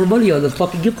 of leftover money on the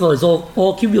fucking gift cards, all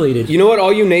accumulated. You know what?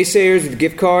 All you naysayers with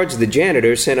gift cards, the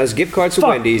janitors sent us gift cards to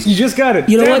Wendy's. You just got it.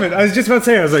 You know Damn what? it! I was just about to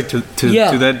say. I was like to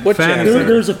Yeah. that What fan. janitor?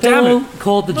 There's a Damn fellow it.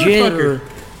 called the janitor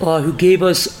who gave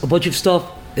us a bunch of stuff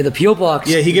in the PO box.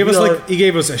 Yeah, he gave We us are- he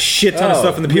gave us a shit ton of Oh.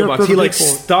 stuff in the You're PO box. He like perfectly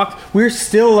cool. stocked. We're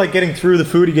still like getting through the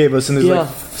food he gave us, and there's Yeah. like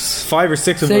 5 or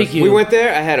 6 of Thank us. you. We went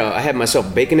there. I had myself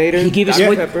Baconator. He gave us Dr.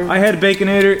 what- Pepper. I had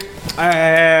Baconator. I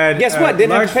had. Guess what?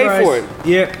 Didn't have large to pay fries. for it.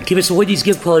 Yeah. Give us a Wendy's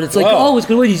gift card. It's like, Whoa. oh, it's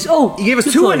good Wendy's. Oh, He gave us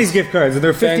gift 2 cards. Wendy's gift cards, and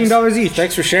they're $15 each.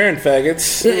 Thanks for sharing,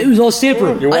 faggots. It was all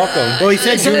Stamper. You're welcome. Well, he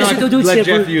said I do said, not don't do it, let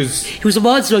Stamper. Jeff use. He was a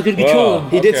monster. I couldn't control him.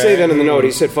 He did Okay. say that in the note.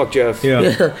 He said, "Fuck Jeff."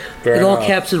 Yeah. Fair in all enough.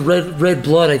 caps and red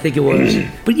blood, I think it was.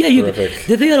 But yeah, Terrific.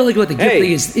 the thing I don't like about the gift Hey.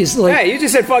 thing is like Hey, you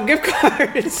just said fuck gift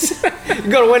cards.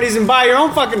 You go to Wendy's and buy your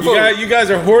own fucking food. You guys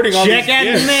are hoarding all these Check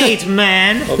gifts. and mate,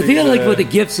 man. the thing I like about the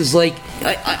gifts is like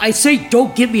I say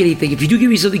don't give me anything. If you do give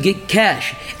me something, get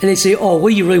cash. And they say, oh, what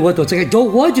do you really want though? It's like I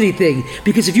don't want anything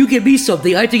because if you give me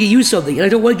something, I have to get you something, and I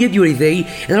don't want to give you anything,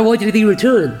 and I don't want anything in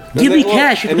return. Give me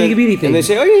cash if you're gonna give me anything. And they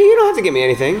say, "Oh, you don't have to give me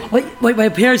anything." Like my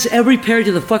parents, every parent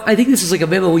in the fuck. I think this is like a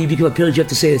memo when you become a parent. You have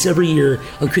to say this every year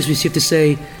on Christmas. You have to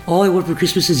say, "All I want for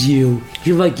Christmas is you.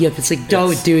 You're my gift." It's like,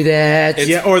 don't do that.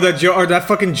 Yeah, or that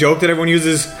fucking joke that everyone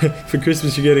uses for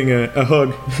Christmas. You're getting a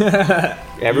hug.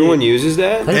 Everyone uses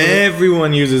that.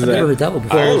 Everyone uses I've never heard that. that one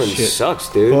before. Ireland Bullshit. sucks,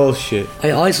 dude. Bullshit. I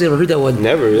honestly never heard that one.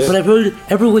 Never, yeah. But I've heard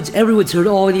everyone's heard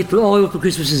all I want for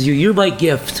Christmas is you. You're my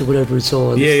gift, or whatever it's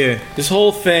on. Yeah, yeah. This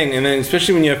whole thing, and then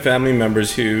especially when you have family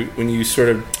members do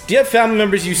you have family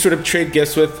members you sort of trade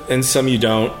gifts with, and some you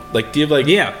don't? Like, do you have like,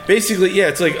 Yeah. basically, yeah,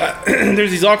 it's like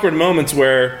there's these awkward moments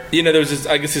where there was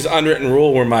this unwritten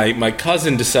rule where my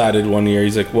cousin decided one year,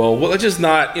 he's like, well, let's just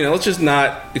not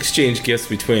exchange gifts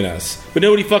between us. But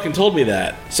nobody fucking told me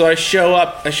that, so I show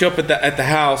up at the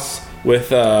house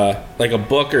with like a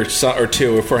book or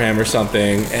two for him or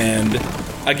something, and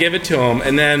I give it to him,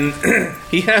 and then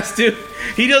he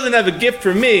doesn't have a gift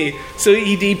for me, so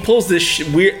he pulls this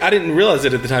weird. I didn't realize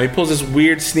it at the time. He pulls this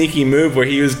weird sneaky move where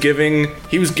he was giving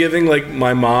like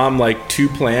my mom like 2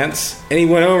 plants, and he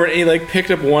went over and he like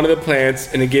picked up one of the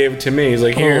plants and he gave it to me. He's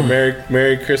like, here,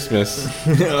 Merry Christmas.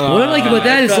 What I like about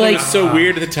that I is thought like it was so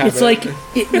weird at the time. it's like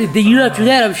the year after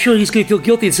that, I'm sure he's gonna feel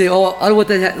guilty and say, "Oh, I don't want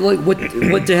that.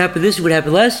 What to happen this year? What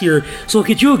happened last year? So I'll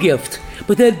get you a gift."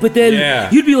 But then Yeah.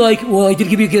 you'd be like, "Well, I didn't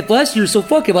give you a gift last year, so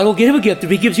fuck him. I don't get him a gift. If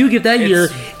he gives you a gift that year,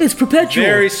 it's perpetual."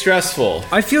 very stressful.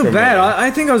 I feel for bad. me. I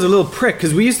think I was a little prick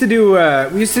because we used to do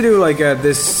like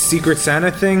this Secret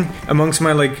Santa thing amongst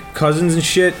my like cousins and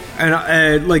shit,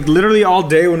 and like literally all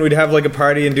day when we'd have like a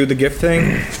party and do the gift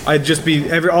thing, I'd just be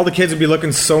all the kids would be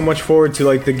looking so much forward to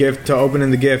like the gift, to opening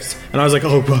the gifts, and I was like,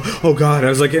 oh god, I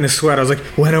was like in a sweat. I was like,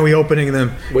 when are we opening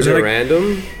them? Was it And, like,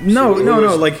 random? No, So no. who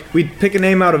was- Like we'd pick a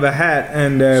name out of a hat,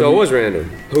 and So it was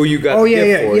random. Who you got? Oh the yeah,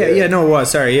 gift for, yeah. No, it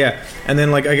was. Sorry, yeah. And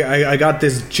then like I got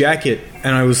this jacket,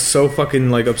 and I was so fucking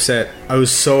like upset. I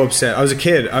was so upset. I was a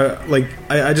kid.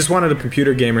 I just wanted a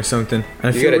computer game or something. And I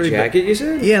You feel got a really jacket? You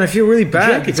said? Yeah, and I feel really bad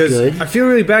Jacket's because good. I feel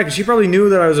really bad because she probably knew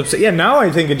that I was upset. Yeah, now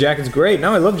I think a jacket's great.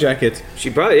 Now I love jackets. She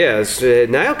probably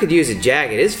Niall could use a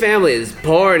jacket. His family is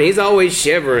poor and he's always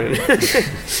shivering.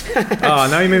 Oh,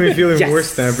 now you made me feel even Yes.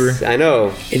 worse, Stamper. I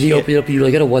know. And you open it up, and you're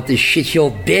like, "I don't want this shit, show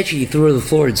bitch," and you threw it on the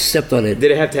floor and stepped on it.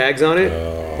 Did it have tags on it,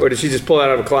 or did she just pull it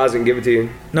out of a closet and give it to you?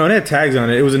 No, it had tags on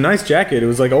it. It was a nice jacket. It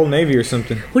was like Old Navy or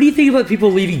something. What do you think about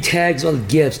people leaving tags on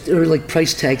gifts or like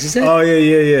price tags. Is that? Oh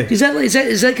yeah. Is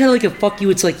that kind of like a fuck you?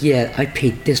 It's like, yeah, I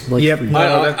paid this much Yep. for you.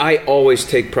 I always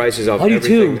take prices off I do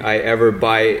everything too. I ever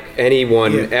buy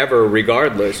anyone ever,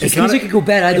 regardless. It seems like it could go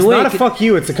bad either It's way. not a It could- fuck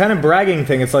you. It's a kind of bragging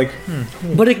thing. It's like,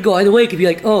 But it could go either way. It could be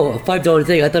like, oh, a $5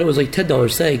 thing. I thought it was like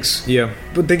 $10. Thanks. yeah.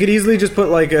 But they could easily just put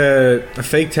like a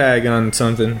fake tag on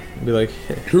something. Be like,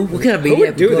 hey, What kind of Who maniac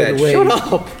would do go that? either way? Shut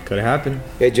up. could have happened.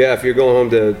 Hey Jeff, you're going home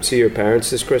to see your parents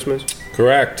this Christmas.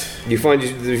 Correct. You find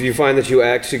that you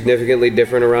act significantly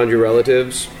different around your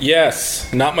relatives?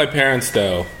 Yes, not my parents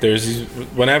though. There's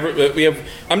whenever we have.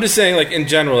 I'm just saying, like in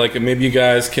general, like maybe you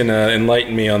guys can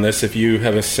enlighten me on this if you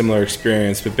have a similar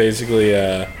experience. But basically,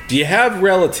 do you have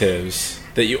relatives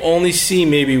that you only see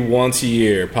maybe once a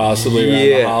year, possibly around the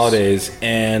Yes. holidays,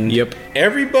 and Yep.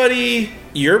 everybody?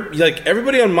 You're like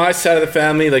everybody on my side of the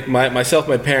family, like myself,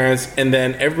 my parents, and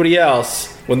then everybody else.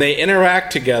 When they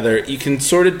interact together, you can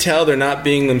sort of tell they're not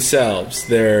being themselves.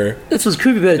 They're That's what's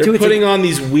creepy about it too. It's putting like, on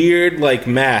these weird like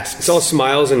masks. It's all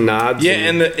smiles and nods. Yeah,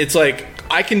 and it's like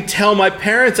I can tell my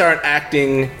parents aren't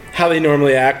acting how they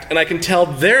normally act, and I can tell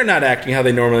they're not acting how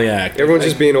they normally act. everyone's Like,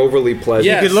 just being overly pleasant.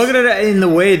 Yeah. You could look at it in the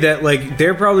way that like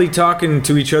they're probably talking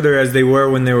to each other as they were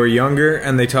when they were younger,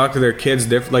 and they talk to their kids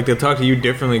different. Like they'll talk to you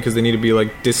differently because they need to be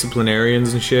like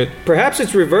disciplinarians and shit. Perhaps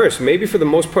it's reversed. Maybe for the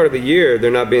most part of the year, they're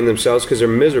not being themselves because they're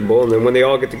miserable, and then when they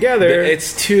all get together,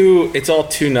 it's all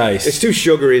too nice. it's too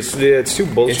sugary. It's too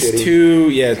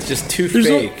bullshitty. It's just too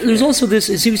fake. There's also this.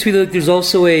 It seems to me like there's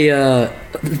also a.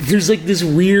 There's like this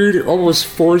weird, almost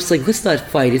forced. Like, let's not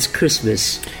fight. It's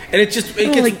Christmas. And it just I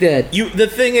don't like that. The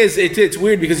thing is, it's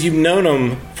weird because you've known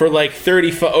them for like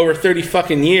over 30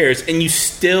 fucking years, and you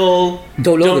still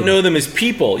Don't know them. as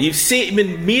people.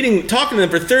 Been talking to them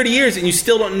for 30 years, and you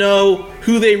still don't know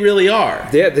who they really are.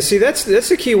 Yeah, that's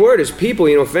the key word is people.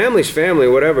 You know, family's family,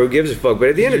 whatever. Who gives a fuck? But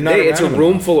at the end of the You're not day, it's a around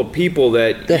room them. full of people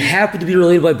that. That happen to be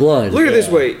related by blood. Look at it this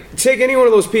way: take any one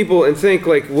of those people and think,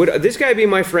 like, would this guy be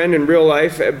my friend in real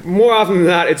life? More often than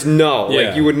not, it's no. Yeah.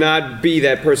 Like, you would not be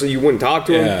that person. You wouldn't talk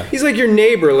to him. Yeah. He's like your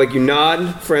neighbor. Like, you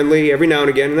nod, friendly every now and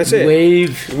again, and that's it.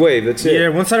 Wave. That's it. Yeah,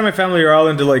 one side of my family are all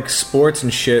into like sports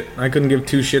and shit. I couldn't give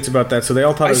two shits about that, so they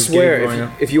all thought I it was swear, gay growing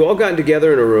up. if you all gotten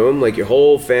together in a room, like your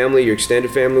whole family, your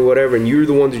extended family, whatever, and you're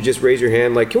the ones who just raise your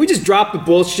hand, like, can we just drop the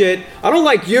bullshit? I don't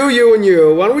like you, and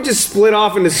you. Why don't we just split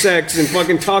off into sex and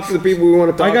fucking talk to the people we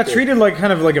want to talk to? I got treated like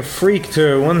kind of like a freak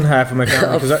to one half of my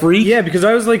family. A 'cause freak? Yeah, because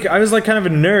I was like kind of a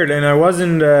nerd, and I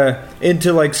wasn't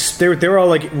into like they were all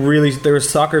like really they were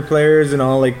soccer players and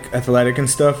all like athletic and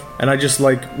stuff, and I just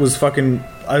like was fucking.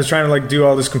 I was trying to like do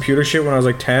all this computer shit when I was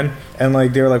like 10, and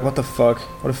like they were like, "What the fuck?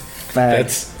 What a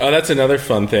fag." That's another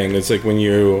fun thing. It's like when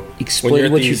you're Explain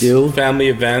at what you these do. family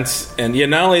events, and yeah,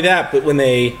 not only that, but when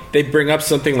they bring up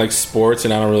something like sports,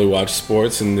 and I don't really watch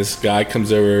sports, and this guy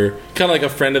comes over, kind of like a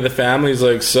friend of the family. He's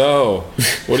like, "So,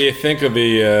 what do you think of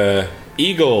the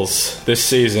Eagles this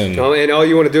season?" Oh, and all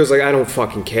you want to do is like, I don't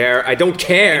fucking care. I don't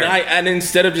care. And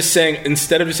instead of just saying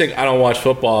I don't watch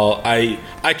football,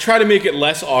 I try to make it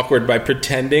less awkward by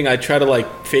pretending. I try to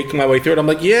like fake my way through it. I'm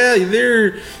like, they're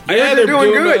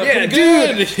doing good. Yeah, pretty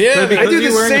dude. good. Yeah, I Because do you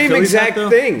the were in the same Phillies exact hat, though?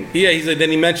 thing. yeah. He's like, then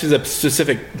he mentions a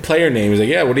specific player name. He's like,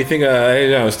 yeah, what do you think?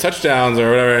 His touchdowns or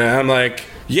whatever. And I'm like,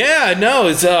 yeah, no,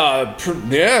 it's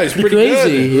he's pretty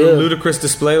crazy. good. Yeah. Ludicrous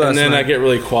display last And then night. I get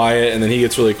really quiet, and then he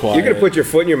gets really quiet. You're gonna put your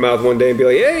foot in your mouth one day and be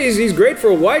like, "Hey, he's great for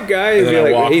a white guy." And then be I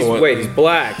like, walk away. he's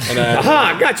black."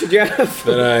 Aha, gotcha, Jeff.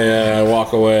 Then I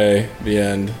walk away. The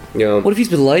end. You know, What if he's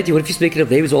been lying to you? What if he's making up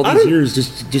names all I these don't- years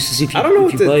just to see if you, I don't know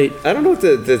if what you bite? I don't know what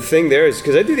the thing there is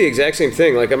because I do the exact same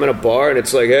thing. Like I'm in a bar and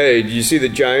it's like, "Hey, do you see the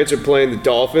Giants are playing the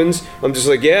Dolphins?" I'm just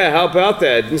like, "Yeah, how about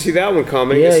that?" Didn't see that one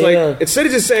coming. Yeah, it's like yeah. instead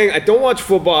of just saying, "I don't watch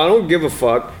football. I don't give a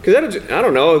fuck," because I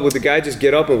don't know. Would the guy just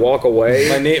get up and walk away?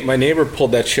 My neighbor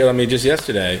pulled that shit on me just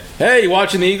yesterday. Hey, you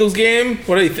watching the Eagles game?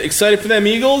 What are you excited for them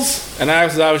Eagles? And I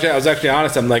was actually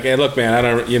honest. I'm like, hey, look, man, I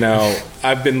don't,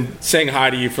 I've been saying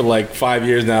hi to you for like 5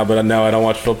 years now, but no, I don't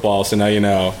watch football, so now you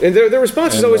know. And their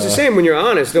response is always the same when you're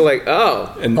honest. They're like,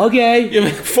 "Oh, And Okay.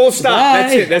 full stop. Bye.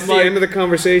 That's it. That's the end of the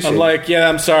conversation." I'm like, yeah,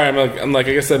 I'm sorry. I'm like,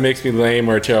 I guess that makes me lame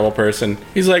or a terrible person.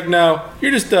 He's like, no,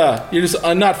 you're just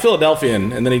not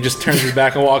Philadelphian. And then he just turns his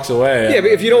back and walks away. yeah,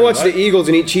 but if you don't watch the Eagles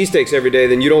and eat cheesesteaks every day,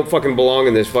 then you don't fucking belong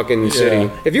in this fucking city. Yeah.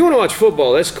 If you want to watch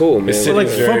football, that's cool, man. city- So like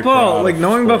Very football, proud like of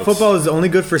knowing about sports. football is only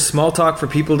good for small talk for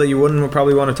people that you wouldn't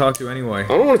probably want to talk to anyway. I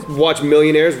don't want to watch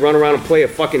millionaires run around and play a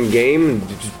fucking game and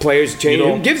just players change. You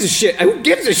don't- Who gives a shit? Who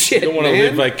gives a shit, You don't want to man?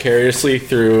 live vicariously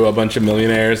through a bunch of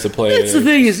millionaires to play. That's the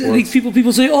thing is, these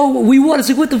people say, "Oh, we won." It's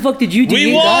like, what the fuck did you do? We You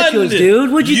ate won, nachos,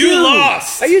 dude. What'd you do?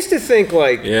 lost. I used to think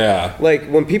like Yeah.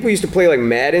 when people used to play like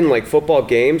Madden, like football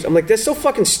games. I'm like, that's so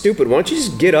fucking stupid. Why don't you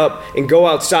just get up and go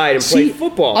outside and play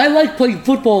football? I like playing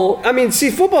football. I mean,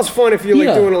 football's fun if you're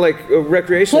like doing it like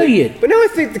recreationally. Play it. But now I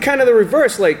think the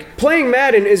reverse. Like playing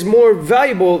Madden is more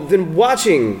valuable than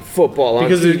watching football on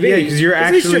because TV. Because you're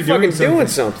at least actually you're fucking doing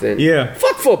something. Yeah.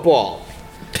 Fuck football.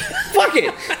 Fuck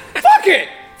it. Fuck it.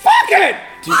 Fuck it.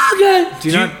 Do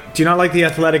you not like the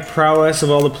athletic prowess of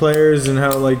all the players and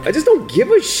how like I just don't give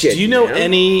a shit. Do you know man.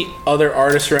 any other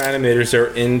artists or animators that are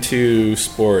into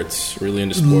sports? Really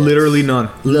into sports? literally none.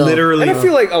 No. Literally And I none.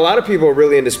 feel like a lot of people are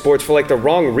really into sports for like the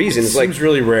wrong reasons. It Like seems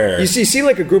really rare. you see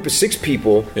like a group of 6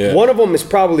 people. Yeah. One of them is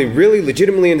probably really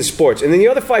legitimately into sports, and then the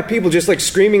other 5 people just like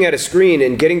screaming at a screen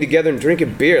and getting together and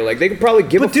drinking beer. Like they could probably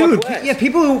give But a dude, fuck less. yeah,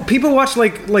 people watch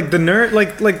like the nerd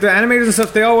like the animators and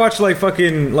stuff. They all watch like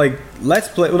fucking like Let's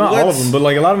Play. Well, not all of them, but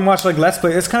like a lot of them watch like Let's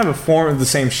Play. It's kind of a form of the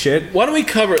same shit. Why don't we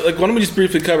just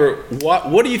briefly cover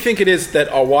what do you think it is that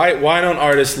why don't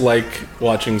artists like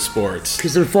watching sports?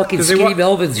 Because they're fucking 'Cause they skinny wa-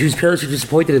 Melvins whose parents are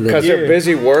disappointed in them. Because they're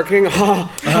busy working.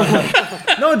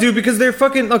 No, dude, because they're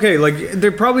fucking okay. Like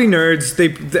they're probably nerds.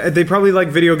 They probably like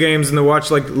video games and they watch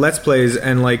like Let's Plays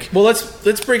and like Well,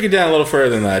 let's break it down a little further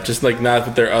than that. Just like not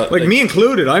that they're like me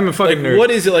included. I'm a fucking nerd.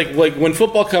 What is it like when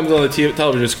football comes on the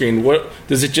television screen? What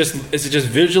does it just is it just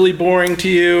visually boring to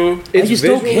you? It's just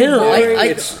don't visually care. boring.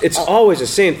 It's always the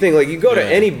same thing. Like you go to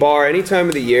any bar any time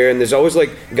of the year, and there's always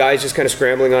like guys just kind of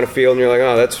scrambling on a field, and you're like,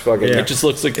 oh, that's fucking. Yeah. It just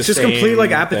looks like It's just complete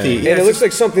like apathy. And it looks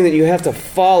like something that you have to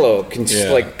follow,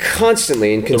 like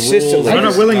constantly and consistently. I'm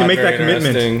not willing to make that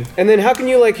commitment. And then how can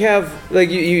you like have like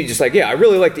you just like I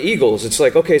really like the Eagles. It's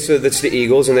like okay, so that's the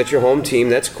Eagles and that's your home team.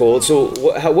 That's cool. So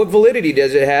what validity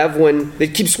does it have when they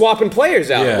keep swapping players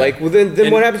out? Yeah. Like well,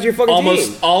 then what happens to your fucking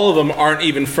almost team? all of them aren't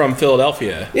even from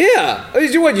Philadelphia. Yeah, I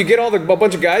mean, what you get a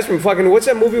bunch of guys from fucking what's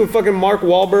that movie with fucking Mark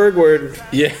Wahlberg where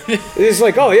Yeah. it's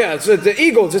like oh yeah it's the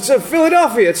Eagles, it's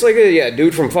Philadelphia, it's like a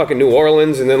dude from fucking New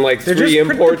Orleans and then like They're 3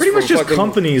 just imports pretty much from just fucking,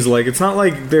 companies. Like it's not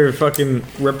like they're fucking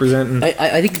representing.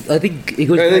 I think it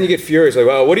goes and then back- you get furious like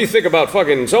well what do you think about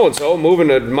fucking so and so moving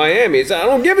to Miami? It's, I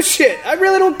don't give a shit. I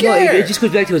really don't No, care. it just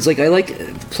goes back to it's like I like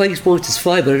playing sports is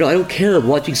fine, but I don't care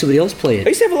watching somebody else play I it.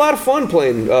 used to have a lot of fun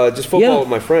playing just football Yeah. with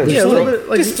my friends. Yeah, just, a little bit,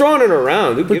 like- just throwing it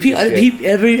around. Who But gives a shit?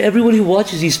 everyone who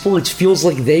watches these sports feels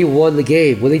like they won the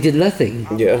game when they did nothing.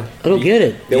 Yeah. I don't get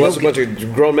it. They watch a bunch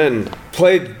of grown men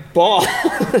play ball.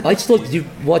 I just love to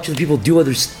watch other people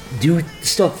do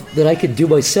stuff that I could do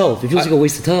myself. It feels like a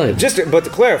waste of time. But to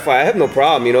clarify, I have no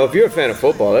problem. You know, if you're a fan of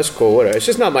football, that's cool. Whatever. It's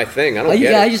just not my thing. I don't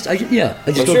get it. I just don't I'm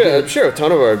get it. sure a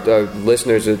ton of our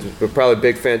listeners are probably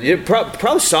big fans. Yeah,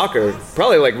 probably soccer,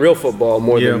 probably like real football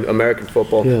more than American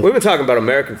football. Yeah. We've been talking about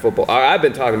American football. I've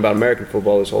been talking about American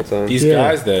football this whole time. These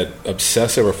guys that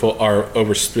obsess over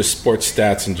sports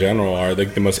stats in general are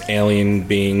like the most alien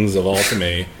beings of all to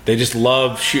me. They just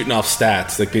love shooting off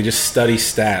stats. Like they just study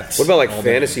stats. What about like all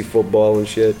fantasy football and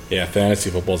shit? Yeah, fantasy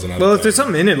football's another. Well, if thing. there's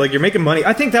something in it, like you're making money,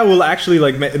 I think that will actually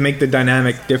like make the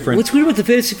dynamic different. What's weird about the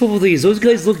fantasy football thing is those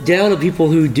guys look down on people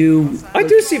who do. I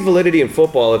do see validity in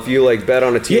football if you like bet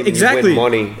on a team Yeah, exactly. and you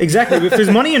win money. Exactly. If there's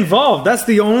money involved, that's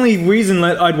the only reason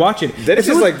that I'd watch it. Then If it's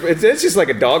it just was- like it's just like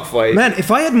a dogfight. Man,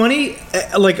 if I had money,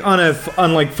 like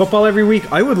on like football every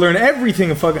week, I would learn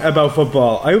everything about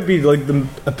football. I would be like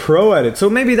a pro at it. So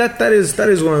maybe that is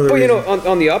one of the. Well, you reasons.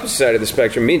 know, on the opposite side of the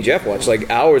spectrum, me and Jeff watch like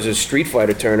hours of Street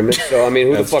Fighter tournaments. So I mean,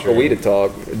 who the That's fuck true. are we to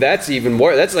talk? That's even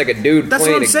more. That's like a dude That's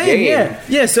playing what I'm a saying. game.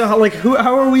 Yeah. So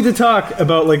how are we to talk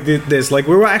about like this? Like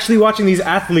we're actually watching these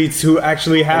athletes who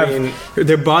actually have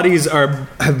their bodies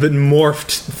have been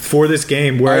morphed for this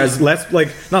game, whereas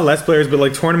not less players, but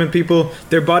like tournament people,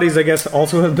 their bodies I guess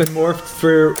also have been morphed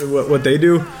for what they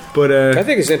do. But I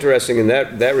think it's interesting in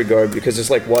that regard because it's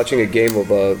like watching a game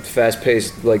of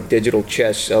fast-paced like digital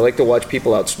chess. I like to watch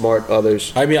people outsmart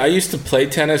others. I mean, I used to play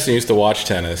tennis and used to watch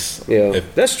tennis. Yeah,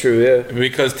 that's true. Yeah,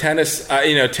 Because tennis,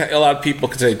 a lot of people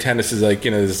could say tennis is like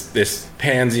this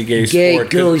pansy gay sport.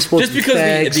 girly sport Just with because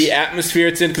fags. the atmosphere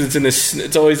it's in, because it's in this,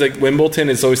 it's always like Wimbledon.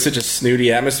 It's always such a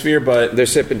snooty atmosphere, but they're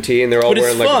sipping tea and they're all but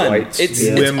it's wearing fun. like whites. It's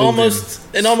Wimbledon.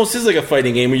 almost is like a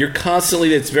fighting game where you're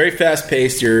constantly. It's very fast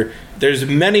paced. There's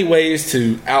many ways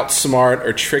to outsmart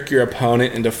or trick your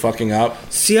opponent into fucking up.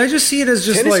 see, I just see it as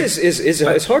just Tennis like is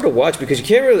it's hard to watch because you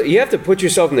can't really. You have to put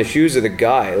yourself in the shoes of the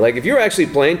guy. Like if you're actually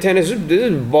playing tennis,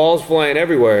 there's balls flying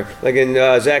everywhere, like in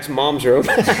Zach's mom's room.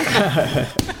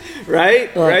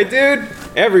 Right, dude,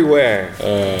 everywhere.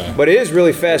 But it is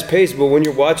really fast paced. But when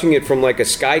you're watching it from like a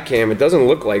sky cam, it doesn't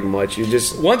look like much. You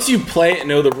just Once you play it and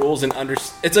know the rules and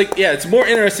it's like it's more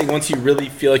interesting once you really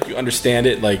feel like you understand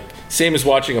it. Like same as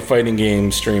watching a fighting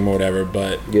game stream or whatever,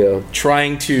 but Yeah.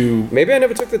 trying to. Maybe I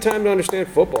never took the time to understand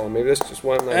football. Maybe that's just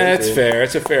why I'm not That's into it. fair.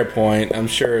 It's a fair point. I'm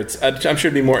sure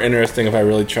it'd be more interesting if I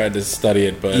really tried to study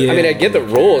it. But I mean, I get the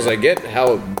rules. I get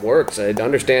how it works. I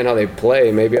understand how they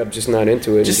play. Maybe I'm just not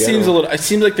into it. It just in seems a general. little. It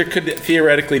seems like there could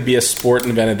theoretically be a sport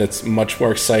invented that's much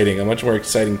more exciting, a much more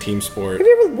exciting team sport. Have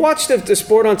you ever watched the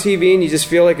sport on TV and you just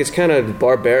feel like it's kind of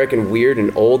barbaric and weird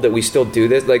and old that we still do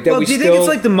this? Like that Well, we do you still. think it's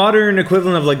like the modern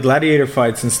equivalent of like gladiator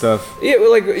fights and stuff? Yeah,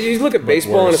 well, like you look at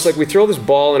baseball and worse. it's like we throw this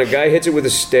ball and a guy hits it with a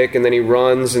stick and then he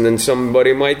runs and then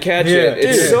somebody might catch Yeah, it.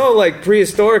 It's dude. so like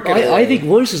prehistoric. in a I way. think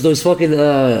worse is those fucking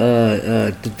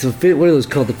what are those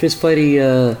called? The fist fighting.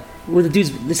 Where the dudes?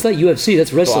 It's not UFC.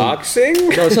 That's wrestling. boxing.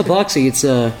 No, it's not boxing. It's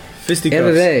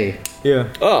Fisticuffs. MMA. Yeah.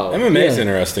 Oh, MMA is Yeah.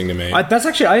 interesting to me. That's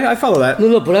actually I follow that.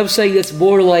 No, but I'm saying that's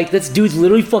more like that's dudes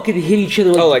literally fucking hit each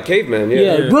other. oh, like cavemen.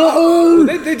 yeah, Yeah, bro.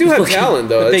 They do have Fucking- talent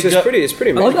though. They It's just go- pretty. It's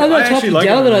pretty. I'm amazing. not I actually talking like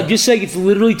down it, that. man. I'm just saying it's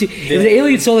literally. If the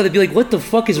aliens saw that, they'd be like, "What the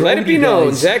fuck is wrong Let with it be you known,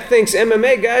 guys?" Zach thinks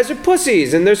MMA guys are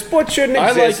pussies and their sport shouldn't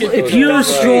I like exist. it. If you're a Right,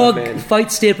 strong man.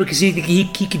 fight stamper, because he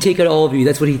can take out all of you.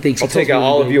 That's what he thinks. I'll He tells take out me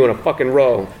all of everything. you in a fucking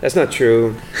row. That's not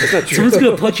true. That's not true. Someone's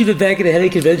gonna punch you in the back of the head at a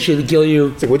convention and kill you.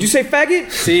 It's like, would you say faggot?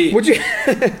 See, Would you?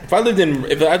 if I lived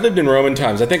in Roman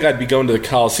times, I think I'd be going to the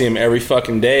Coliseum every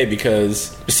fucking day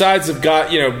because besides of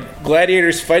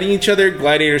gladiators fighting each other,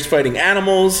 gladiators fighting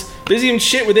animals. There's even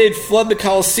shit where they'd flood the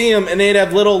Coliseum and they'd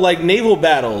have little like naval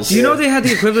battles. Do you know they had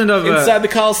the equivalent of inside the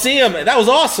Coliseum? That was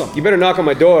awesome. You better knock on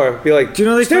my door. Be like, Do you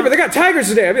know they Stamper, found- they got tigers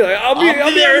today. I'll be like, I'll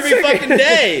I'll be there in a every second. fucking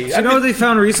day. Do you know they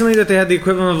found recently that they had the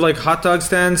equivalent of like hot dog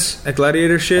stands at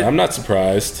gladiator shit I'm not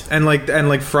surprised. and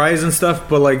like fries and stuff,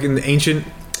 but like in the ancient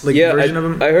like Yeah, version of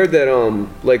them. I heard that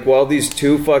like while these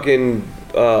two fucking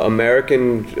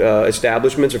American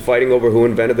establishments are fighting over who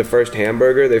invented the first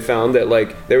hamburger, they found that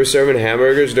like they were serving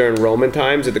hamburgers during Roman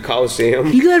times at the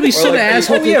Coliseum. You gotta be some like-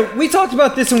 asshole. Oh yeah, we talked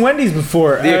about this in Wendy's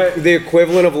before. The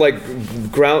equivalent of like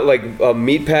ground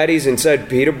meat patties inside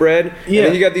pita bread. Yeah. And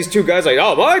then you got these two guys like,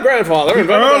 oh, my grandfather the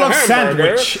invented Earl the of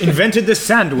hamburger. Sandwich invented the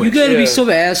sandwich. You gotta Yeah. be some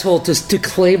asshole to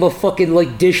claim a fucking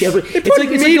like dish ever. It's put like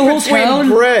meat the whole between town.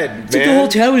 bread, It's like the man. whole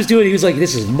town was doing. He was like,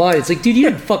 "This is mine." It's like, dude, you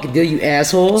didn't fucking do it, you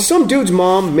asshole. Some dude's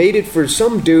mom made it for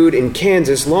some dude in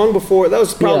Kansas long before. That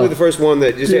was probably Yeah. the first one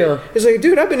that just. Yeah. It's like,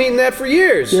 dude, I've been eating that for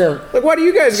years. Yeah. Like, why do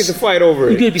you guys get to fight over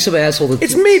You it? gotta be some asshole.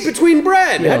 It's meat between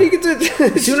bread. Yeah. How do you get to?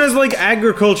 As soon as like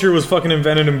agriculture was fucking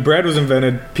invented and bread was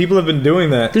invented, people have been doing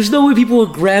that. There's no way people were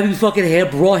grabbing fucking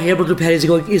raw hamburger patties and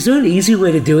going, "Is there an easy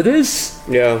way to do this?"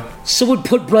 Yeah. Someone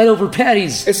put bread over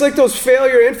patties. It's like those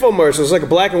failure infomercials, like a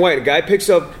black and white. A guy picks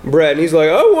up bread and he's like,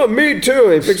 I want meat too.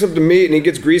 And he picks up the meat and he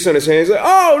gets grease on his hands. He's like,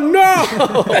 oh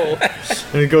no!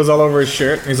 And it goes all over his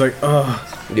shirt. And he's like, oh.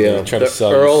 Yeah, try to the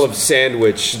sell Earl this. of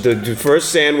Sandwich. The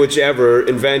first sandwich ever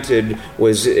invented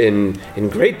was in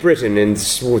Great Britain in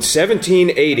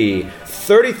 1780.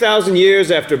 30,000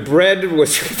 years after bread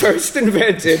was first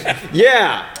invented.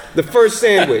 Yeah, the first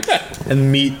sandwich.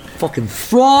 And meat. Fucking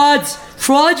frauds,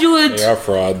 fraudulent. They are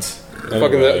frauds. Fucking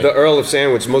Anyway. the Earl of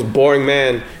Sandwich, the most boring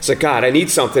man. It's like, God, I need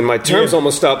something. My term's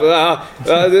almost up.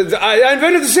 I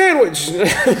invented the sandwich.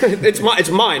 It's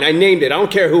mine. I named it. I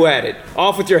don't care who had it.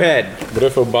 Off with your head. What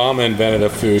if Obama invented a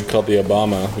food called the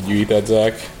Obama? Would you eat that,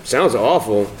 Zach? Sounds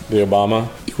awful. The Obama?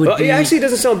 It would Well, be- it actually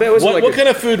doesn't sound bad. Was it like What a- kind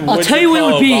of food would I'll tell you what it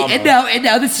call would be. Obama? And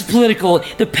now this is political.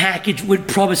 The package would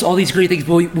promise all these great things,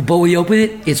 but when you open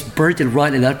it, it's burnt and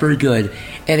rotten and not very good.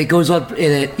 And it goes on.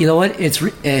 And you know what?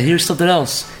 Here's something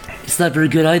else. It's not very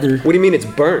good either. What do you mean it's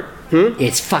burnt?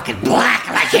 It's fucking black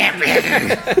like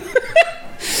everything.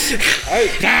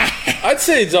 I'd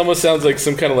say it almost sounds like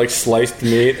some kind of like sliced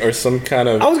meat or some kind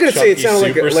of I was gonna say it chunky sounded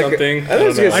like soup a, or like something. I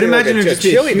was gonna I'd say imagine like it'd a just be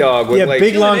a chili dog with yeah, like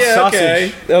big long yeah, sausage.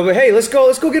 okay. But hey, let's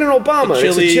go get an Obama. It's a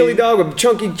Chili- chili dog with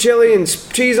chunky chili and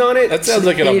cheese on it. That sounds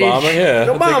like an 8-inch. Obama, yeah.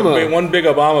 I'll take Obama. one big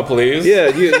Obama, please. Yeah,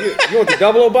 you want the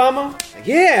double Obama?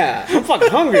 Yeah, I'm fucking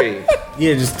hungry.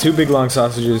 Yeah, just two big long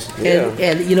sausages.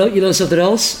 And you know something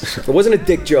else? It wasn't a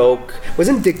dick joke.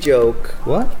 Wasn't a dick joke.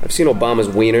 What? I've seen Obama's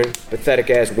wiener, pathetic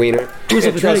ass wiener. was Can't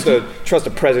a pathetic- trust a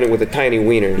president with a tiny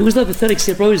wiener. He was not pathetic,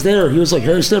 Stepper. I was there. He was like,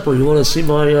 "Hey, Stepper, you want to see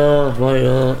my wiener?"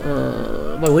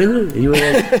 And you were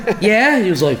like, "Yeah." And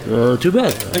he was like, "Too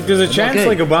bad." Like, there's a chance Okay.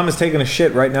 like Obama's taking a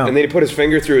shit right now. And then he put his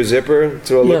finger through his zipper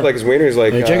so it Yeah. looked like his wiener. He's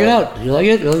like, Hey, check it out. You like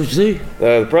it? Let me see.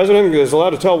 The president is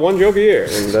allowed to tell one joke a year,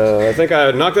 and I think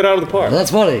I knocked it out of the park.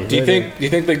 That's funny. Do you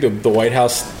think like the White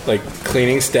House like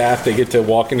cleaning staff, they get to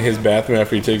walk into his bathroom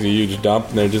after he takes a huge dump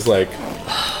and they're just like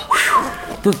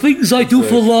The things I do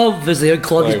for love, as they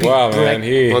unclog his Like, big wow, brack. man,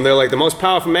 he. When they're like the most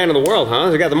powerful man in the world, huh?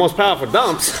 They got the most powerful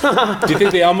dumps. Do you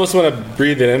think they almost want to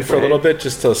breathe it in for a little bit,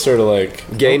 just to sort of like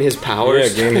Gain his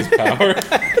powers. Yeah, gain his power.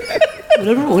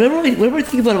 Whenever I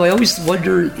think about him, I always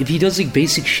wonder if he does like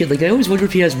basic shit. Like I always wonder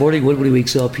if he has morning wood when he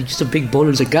wakes up. He's just a big boner.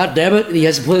 He's like, God damn it! And he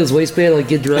has to put his waistband like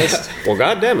get dressed. Well,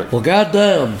 goddamn it. Well,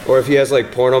 goddamn. Or if he has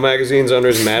like porno magazines under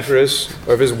his mattress,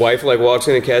 or if his wife like walks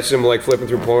in and catches him like flipping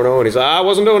through porno, and he's like, I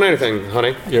wasn't doing anything,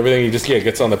 honey. Everything he just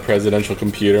gets on the presidential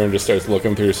computer and just starts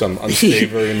looking through some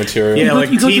unsavory material. Yeah, go- like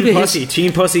you go teen through the pussy,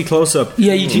 teen pussy close up.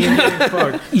 Yeah, you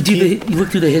look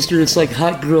through the history. It's like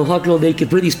hot girl naked,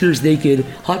 Britney Spears naked,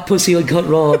 hot pussy uncut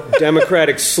raw.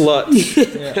 Democratic slut.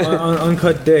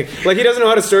 Uncut dick. Like he doesn't know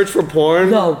how to search for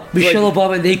porn. No, Michelle Like,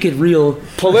 Obama naked real.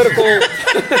 political.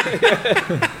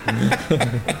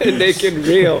 Naked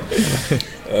real.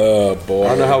 Oh boy. I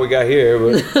don't know how we got here,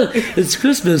 but It's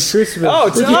Christmas. oh,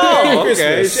 okay,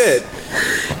 Christmas.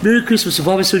 shit. Merry Christmas.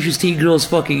 Obama searches teen girls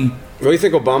fucking What do you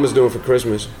think Obama's doing for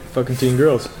Christmas? Fucking teen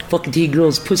girls. teen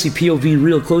girls pussy POV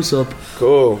real close up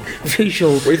Cool.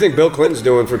 facial. What do you think Bill Clinton's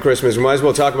doing for Christmas? We might as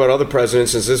well talk about other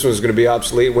presidents since this one's going to be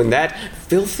obsolete. When that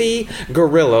filthy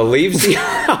gorilla leaves the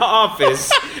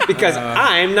office because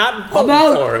I'm not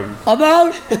voting for him. I'm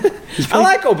out. I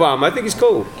like Obama. I think he's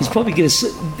cool. He's probably gonna.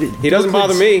 He doesn't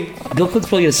bother me. Bill Clinton's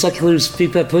probably gonna suck Hillary's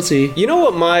big fat pussy. You know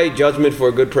what my judgment for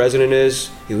a good president is?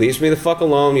 He leaves me the fuck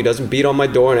alone. He doesn't beat on my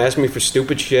door and ask me for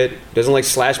stupid shit. He doesn't like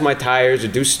slash my tires or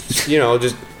do, just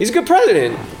he's a good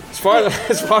president. As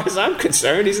far as I'm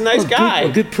concerned, he's a nice guy.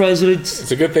 A good president.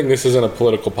 It's a good thing this isn't a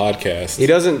political podcast. He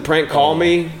doesn't prank call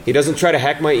me. He doesn't try to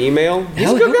hack my email. He's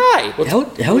a good guy.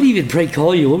 How would he even prank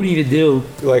call you? What would he even do?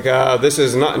 Like, this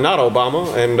is not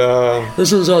Obama, and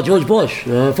This is George Bush.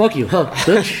 Fuck you, huh,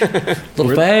 bitch?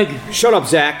 Little fag. shut up,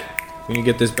 Zach. We can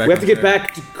get this back. We have to get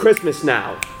back to Christmas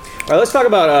now. All right, let's talk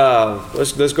about.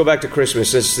 Let's go back to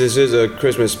Christmas. This is a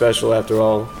Christmas special after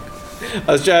all.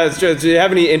 Do you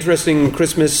have any interesting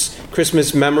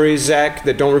Christmas memories, Zach,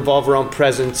 that don't revolve around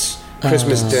presents,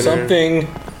 Christmas dinner? Something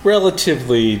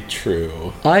relatively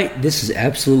true. This is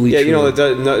absolutely Yeah, true. you know, it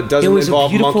doesn't It was a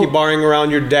involve beautiful- monkey barring around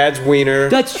your dad's wiener.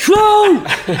 That's true.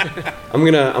 I'm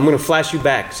gonna flash you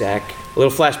back, Zach. A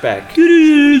little flashback.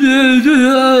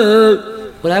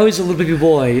 When I was a little baby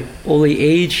boy, only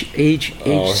age here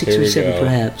 6 or we 7 go.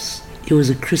 perhaps. It was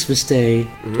a Christmas day.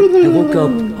 Mm-hmm.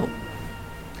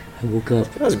 I woke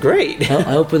up. That was great.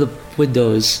 I opened the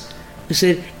windows. I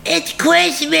said, "It's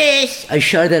Christmas!" I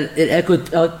shouted that. It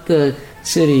echoed out the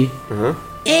city.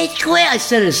 It's Christmas! I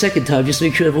said it a second time just to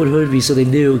make sure everyone heard me so they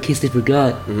knew in case they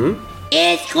forgot.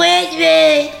 It's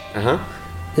Christmas!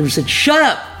 Then we said, "Shut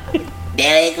up!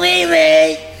 Merry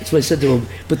Christmas!" That's what I said to him.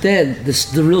 But then,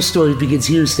 the real story begins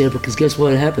here, Stamper, because guess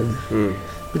what happened? Went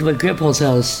to my grandpa's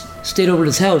house. Stayed over at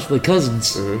his house with my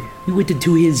cousins. We went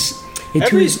into his...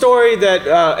 Every story that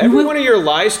every went- one of your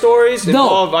lie stories No.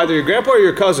 involve either your grandpa or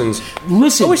your cousins.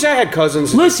 Listen. I wish I had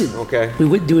cousins. Listen. Okay. We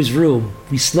went into his room.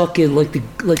 We snuck in like the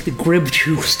Grinch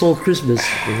who stole Christmas.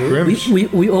 Grinch.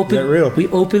 We opened. That real? We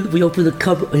opened the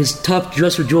cupboard, his top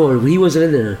dresser drawer. He wasn't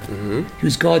in there. He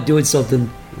was gone doing something.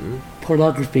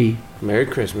 Pornography. Merry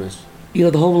Christmas. You know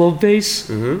the Home Alone face.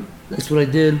 That's what I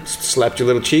did. Slapped your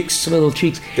little cheeks. Some of my little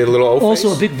cheeks. Did a little O Also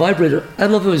a face. big vibrator. I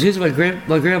don't know if it was his or my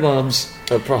grandmom's.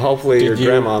 Hopefully your you-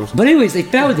 grandmom's. But anyways, they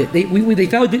found it. They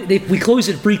found it. We closed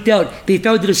it, freaked out. They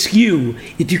found it askew,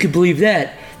 if you can believe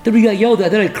that. Then we got yelled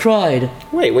at. Then I cried.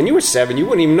 Wait, when you were 7, you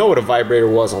wouldn't even know what a vibrator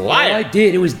was. A liar. I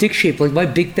did. It was dick shaped, like my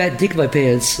big fat dick in my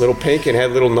pants, Little pink and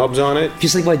had little nubs on it.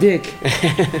 just like my dick.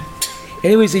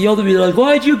 Anyways, they yelled at me. They're like,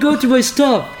 "Why'd you go through my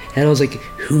stuff?" And I was like,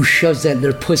 "Who shoves that in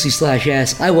their pussy /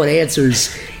 ass? I want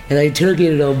answers." And I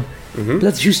interrogated them. But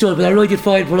that's a true story. But I really did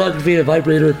find pornography and a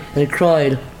vibrator, and I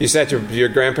cried. You sat your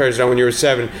grandparents down when you were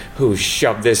 7. Who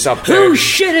shoved this up there? Whose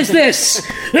shit is this?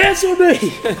 Answer me!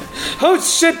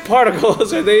 Whose shit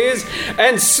particles are these?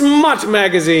 And smut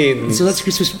magazines. So that's a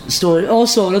Christmas story.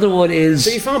 Also, another one is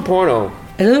So you found porno.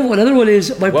 another one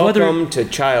is my brother. Welcome to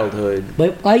childhood.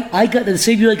 I got the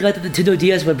same year I got the Nintendo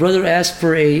DS. My brother asked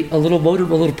for a little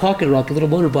pocket rock, a little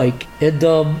motorbike,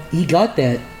 and he got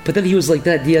that. But then he was like,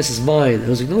 "That DS is mine." I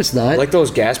was like, "No, it's not." Like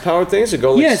those gas powered things that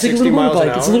go like yeah, it's like a 60 little miles an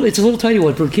motorbike. hour. It's a little tiny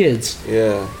one for kids.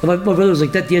 Yeah. And my brother was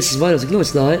like, "That DS is mine." I was like, "No,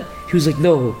 it's not." He was like,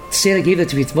 "No, Santa gave that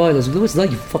to me. It's mine." I was like, "No, it's not.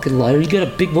 You fucking liar. You got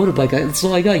a big motorbike. That's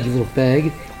all I got. You little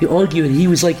fag." We argued, and he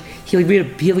was like, he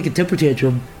had like a temper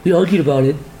tantrum. We argued about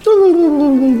it.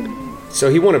 So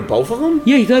he wanted both of them?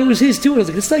 Yeah, he thought it was his too. And I was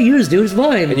like, "It's not yours, dude. It's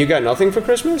mine." And you got nothing for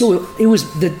Christmas? No, it was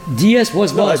the DS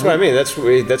was No, mine. that's what I mean.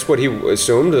 That's what he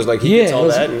assumed. Is like he Yeah, gets all it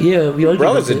was- that. And yeah, we argued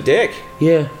brother's about a it. dick.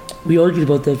 Yeah, we argued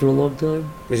about that for a long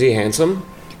time. Is he handsome?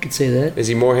 could say that. Is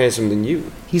he more handsome than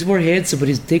you? He's more handsome, but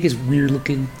his dick is weird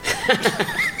looking.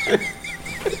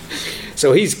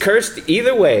 So he's cursed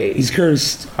either way. He's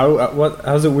cursed.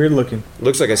 How's it weird looking?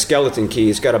 Looks like a skeleton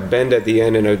key. It's got a bend at the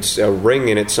end and a ring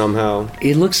in it somehow.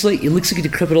 It looks like a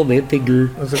decrepit old man finger.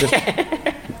 Looks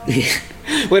like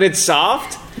When it's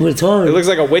soft, When it's hard. it looks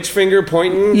like a witch finger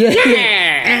pointing.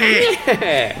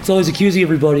 Yeah. It's always accusing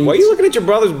everybody. What are you looking at your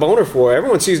brother's boner for?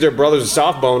 Everyone sees their brother's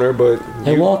soft boner, but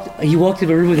He walked in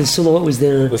my room with his silhouette was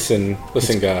there. Listen,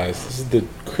 guys. This is the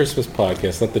Christmas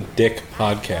podcast, not the Dick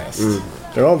podcast.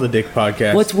 they're all the dick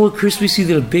podcasts. What's more Christmassy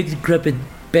than a big decrepit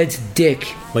bent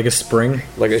dick? Like a spring?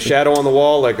 like a shadow on the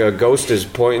wall, like a ghost is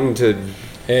pointing to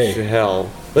hell.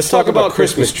 Let's talk about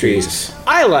Christmas trees.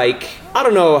 I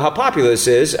don't know how popular this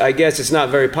is. I guess it's not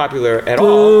very popular at all.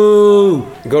 Ooh.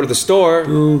 Go to the store,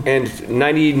 and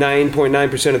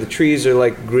 99.9% of the trees are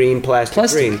like green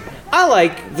plastic green. I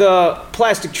like the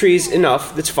plastic trees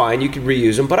enough. That's fine. You can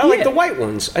reuse them. But I like the white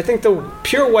ones. I think the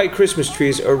pure white Christmas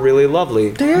trees are really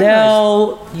lovely.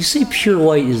 Now, you say pure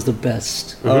white is the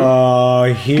best. Oh,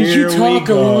 here Could you talk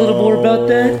a little more about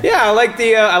that? Yeah, I like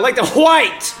the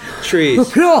white trees.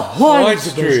 The pure white White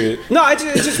is the best. Street. No, I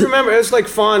just remember, it's like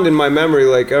fond in my memory.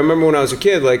 Like, I remember when I was a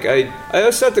kid, like, I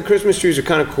always thought the Christmas trees were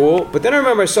kind of cool, but then I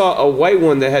remember I saw a white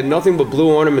one that had nothing but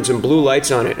blue ornaments and blue lights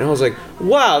on it, and I was like,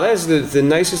 wow, that's the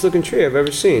nicest looking tree I've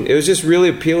ever seen. It was just really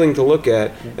appealing to look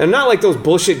at. And not like those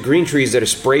bullshit green trees that are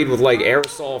sprayed with, like,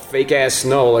 aerosol, fake-ass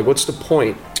snow. Like, what's the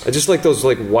point? I just like those,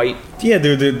 like, white... Yeah,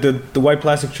 the white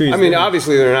plastic trees. I mean,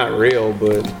 obviously they're not real,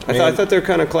 but I thought they're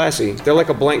kind of classy. They're like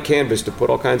a blank canvas to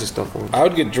put all kinds of stuff on. I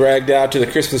would get dragged out to the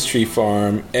Christmas tree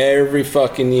farm every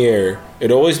fucking year.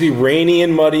 It'd always be rainy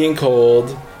and muddy and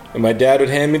cold, and my dad would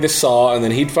hand me the saw, and then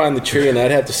he'd find the tree, and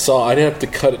I'd have to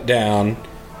cut it down,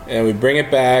 and we'd bring it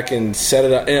back and set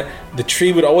it up. And the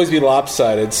tree would always be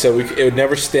lopsided, so it would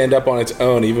never stand up on its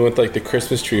own, even with like the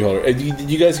Christmas tree holder. Did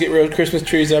you guys get real Christmas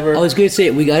trees ever? I was going to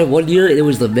say, we got it one year, and it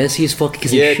was the messiest fucking...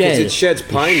 Because it sheds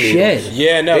pine needles.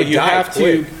 Yeah, no, They you die have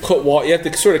to put water. You have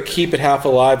to sort of keep it half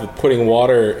alive with putting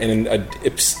water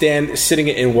sitting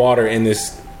it in water in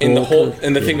this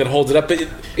the thing that holds it up. But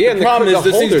the problem is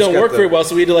those things don't work very well.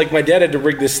 So we had to my dad had to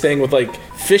rig this thing with like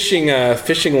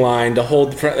fishing line to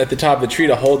hold at the top of the tree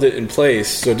to hold it in place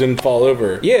so it didn't fall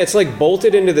over. Yeah, it's like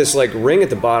bolted into this like ring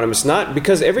at the bottom. It's not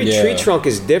because every tree trunk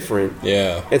is different.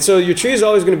 Yeah, and so your tree is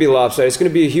always going to be lopsided. It's going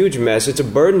to be a huge mess. It's a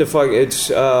burden to fuck. It's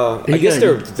I guess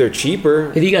they're cheaper.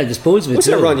 And you got to dispose of it. What's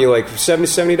that run you like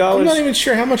 $70? I'm not even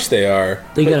sure how much they are.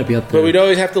 They got to be up there. But we'd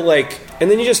always have to and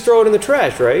then you just throw it in the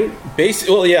trash, right?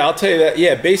 Yeah, I'll tell you that.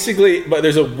 Yeah, basically, but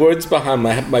there's a woods behind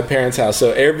my parents' house,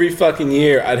 so every fucking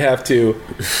year I'd have to,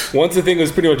 once the thing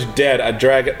was pretty much dead, I'd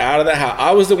drag it out of the house.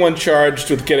 I was the one charged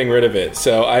with getting rid of it,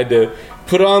 so I had to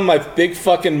put on my big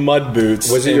fucking mud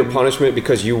boots. Was it your punishment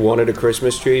because you wanted a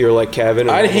Christmas tree? You're like Kevin.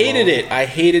 I hated it. I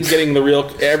hated getting the real.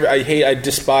 I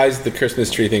despised the Christmas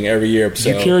tree thing every year.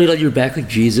 So. Did you carry it on your back like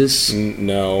Jesus?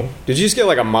 No. Did you just get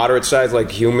like a moderate size,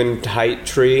 like human height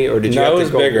tree, or did you? No, have it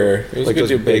was bigger. It was like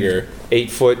those bigger. 8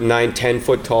 foot, 9, 10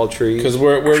 foot tall trees. Because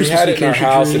where we had it in our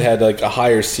house, tree. it had like a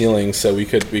higher ceiling, so we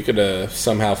could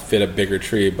somehow fit a bigger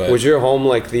tree. But was your home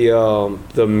like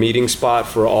the meeting spot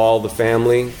for all the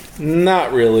family?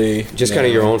 Not really. Just kind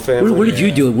of your own family. Where did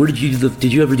you do it? Where did you do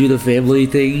did you ever do the family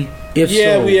thing? If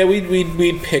so,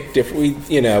 we'd pick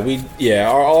different.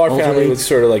 Our family would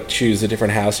sort of like choose a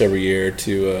different house every year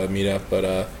to meet up.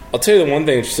 But I'll tell you the one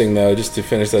thing interesting though, just to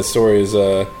finish that story, is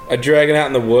I drag it out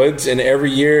in the woods, and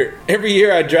every year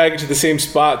I drag it to the same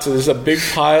spot. So there's a big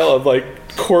pile of like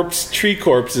tree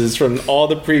corpses from all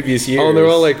the previous years. Oh, and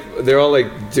they're all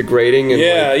like degrading. And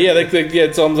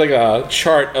it's almost like a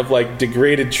chart of like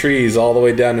degraded trees all the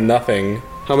way down to nothing.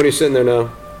 How many are sitting there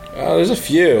now? There's a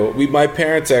few. My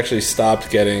parents actually stopped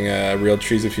getting real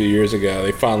trees a few years ago.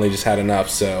 They finally just had enough.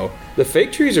 So the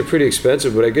fake trees are pretty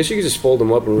expensive, but I guess you can just fold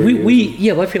them up and reuse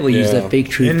them. my family used that fake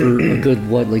tree for a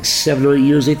good 7 or 8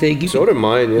 years, I think. So did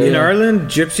mine. Yeah. In Ireland,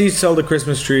 gypsies sell the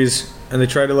Christmas trees, and they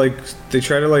try to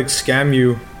scam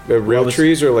you. They're real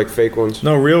trees or like fake ones?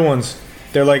 No, real ones.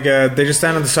 They're like they just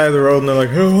stand on the side of the road and they're like,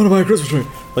 "Hey, I want to buy a Christmas tree."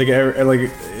 Why are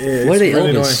they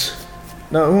really Elvis?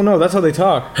 No, that's how they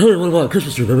talk. Hey, what about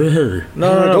Christmas tree, baby? Hey.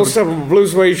 No. Don't step on blue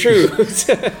suede shoes.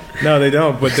 No, they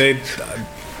don't. But they,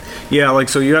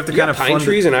 so you have to kind of pine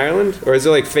trees in Ireland, or is it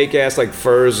like fake ass like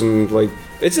firs and like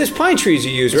it's just pine trees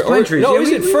you use? Pine trees. No, is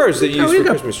it firs that you use for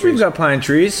Christmas trees? We've got pine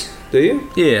trees. Do you?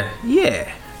 Yeah.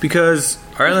 Because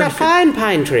Ireland. We got fine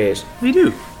pine trees. We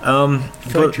do. Fine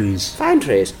But, trees. Fine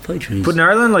trees. Fine trees. but in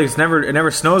Ireland, like it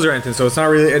never snows or anything, so it's not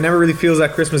really. It never really feels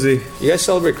that Christmassy. You guys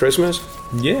celebrate Christmas?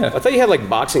 Yeah. I thought you had like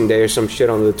Boxing Day or some shit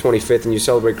on the 25th, and you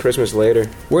celebrate Christmas later.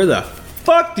 Where the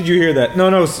fuck did you hear that? No.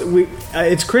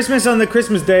 It's Christmas on the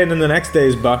Christmas day, and then the next day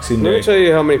is Boxing Let me Day. tell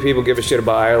you how many people give a shit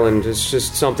about Ireland. It's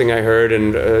just something I heard,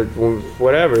 and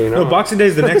whatever, you know. No, Boxing Day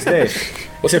is the next day.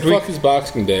 What the Except we- fuck is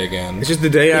Boxing Day again? It's just the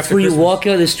day It's after where you Christmas. walk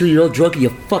out the street, you're all drunk, and you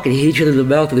fucking hate each other in the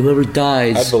mouth, and whoever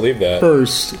dies I believe that.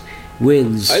 first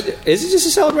wins. Is it just a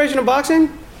celebration of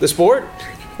boxing, the sport,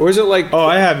 or is it like, Oh,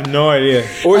 I have no idea.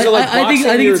 or is it like I think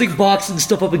boxing it's your- like boxing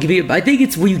stuff up and giving it. I think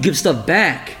it's where you give stuff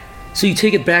back, so you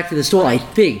take it back to the store. I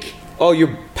think. Oh,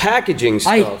 you're packaging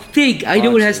stuff. I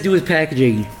know it has to do with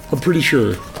packaging. I'm pretty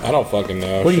sure. I don't fucking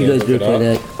know. What are you Should I guys look doing it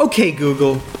by up? that? Okay,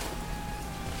 Google.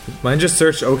 Mine just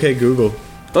searched OK Google.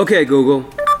 Okay, Google.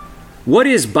 What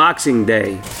is Boxing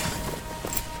Day?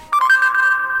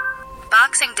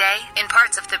 Boxing Day, in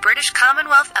parts of the British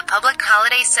Commonwealth, a public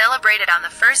holiday celebrated on the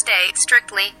first day,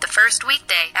 strictly the first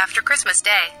weekday after Christmas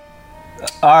Day.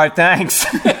 All right, thanks.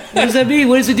 What does that mean?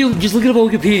 What does it do? Just look it up on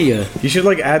Wikipedia. You should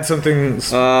like add something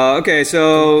Okay,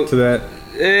 so to that.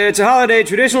 it's a holiday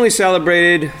traditionally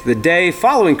celebrated the day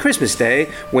following Christmas Day,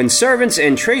 when servants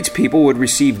and tradespeople would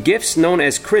receive gifts known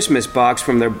as Christmas box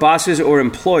from their bosses or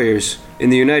employers in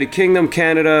the United Kingdom,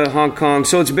 Canada, Hong Kong.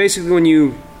 So it's basically when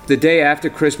the day after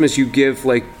Christmas, you give,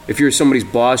 like, if you're somebody's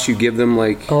boss, you give them,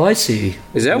 like, Oh, I see.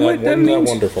 is that what that Isn't that means?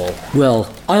 wonderful?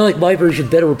 Well, I like my version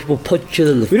better where people punch each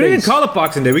other in the We face. don't even call it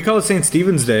Boxing Day. We call it St.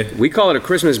 Stephen's Day. We call it a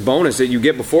Christmas bonus that you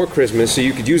get before Christmas, so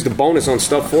you could use the bonus on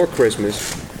stuff for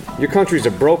Christmas. Your countries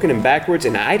are broken and backwards,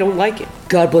 and I don't like it.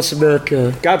 God bless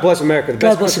America. God bless America, the God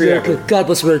best bless country America. ever. God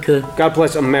bless America. God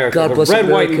bless America, God the bless red,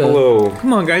 white, and America. blue.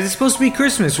 Come on, guys. It's supposed to be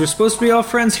Christmas. We're supposed to be all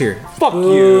friends here. Fuck you.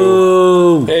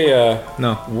 Ooh. Hey,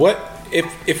 No. what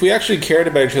if we actually cared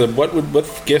about each other?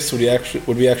 What gifts would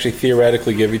we actually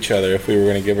theoretically give each other if we were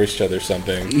going to give each other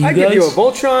something? You I'd give you a guys-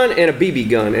 Voltron and a BB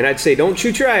gun, and I'd say, don't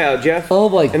shoot your eye out, Jeff. Oh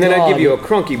my And then I'd God. give you a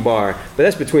Crunky bar. But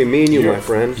that's between me and you, my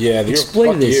friend. Yeah,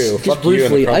 Explain fuck this you. just Fuck you and the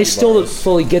briefly. I Crunky still don't bars.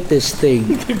 fully get this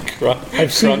thing.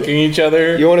 I've seen- Crunking each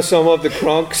other. You want to sum up the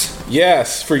Crunks?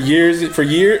 Yes, for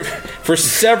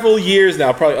several years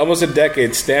now, probably almost a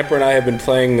decade, Stamper and I have been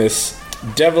playing this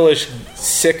devilish,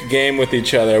 sick game with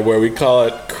each other where we call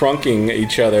it crunking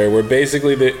each other. Where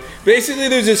basically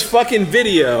there's this fucking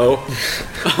video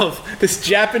of this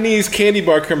Japanese candy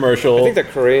bar commercial. I think they're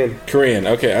Korean. Korean.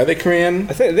 Okay, are they Korean?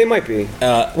 I think they might be.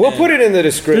 We'll put it in the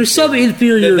description. There's some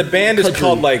inferior. The band is country.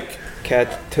 called like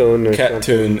Cat Tune or Cat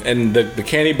something. Tune, and the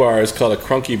candy bar is called a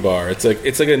Crunky bar.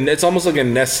 It's almost like a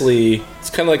Nestle. It's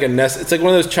kind of like a Nestle. It's like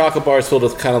one of those chocolate bars filled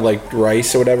with kind of like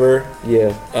rice or whatever.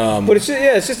 Yeah. But it's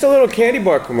just a little candy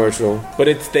bar commercial.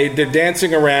 But they're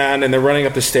dancing around and they're running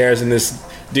up the stairs, and this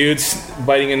dude's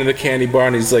biting into the candy bar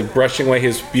and he's like brushing away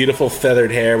his beautiful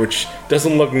feathered hair, which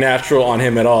doesn't look natural on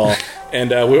him at all. And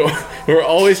we were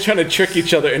always trying to trick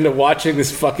each other into watching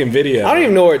this fucking video. I don't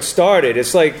even know where it started.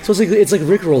 It's like, So it's like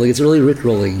Rickrolling. It's really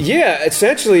Rickrolling. yeah,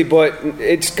 essentially, but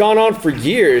it's gone on for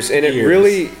years, and it Years.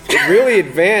 really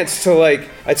advanced to, like,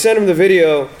 I'd send him the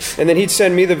video, and then he'd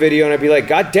send me the video, and I'd be like,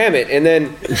 God damn it, and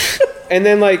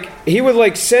then like he would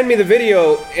like send me the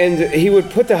video, and he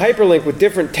would put the hyperlink with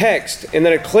different text, and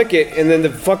then I'd click it, and then the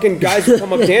fucking guys would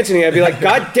come up dancing, and I'd be like,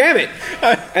 God damn it,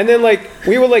 and then like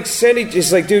we would like send each,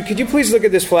 just like, dude, could you please look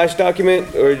at this Flash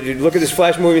document, or look at this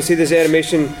Flash movie and see this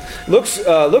animation looks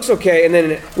okay, and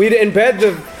then we'd embed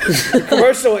the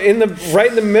commercial right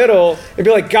in the middle, and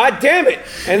be like, God damn it,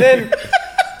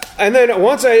 and then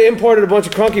once I imported a bunch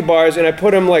of Crunky bars and I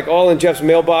put them like all in Jeff's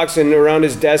mailbox and around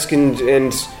his desk, and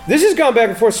this has gone back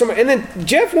and forth so much. And then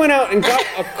Jeff went out and got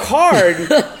a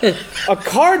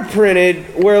card printed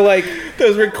where like,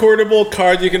 Those recordable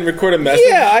cards you can record a message.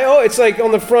 yeah, it's like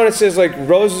on the front it says like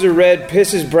roses are red,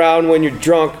 piss is brown when you're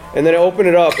drunk, and then I open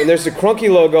it up and there's the Crunky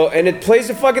logo and it plays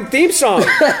the fucking theme song.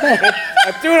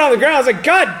 I threw it on the ground. I was like,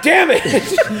 God damn it!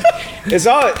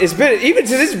 It's been even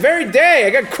to this very day. I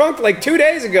got crunked like 2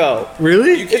 days ago.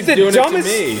 Really? You keep It's the doing it to dumbest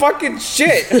me. fucking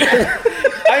shit.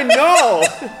 I know.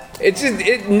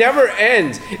 It never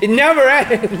ends. It never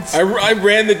ends. I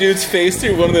ran the dude's face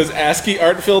through one of those ASCII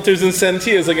art filters and sent it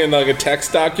to you as like a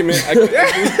text document.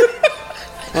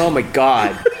 Oh my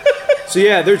god. So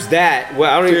yeah, there's that.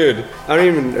 Well, I don't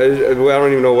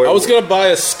even know where. I was gonna buy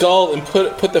a skull and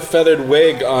put the feathered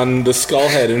wig on the skull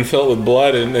head and fill it with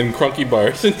blood and Crunky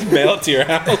bars and mail it to your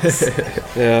house.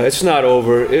 Yeah, it's not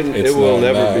over. It will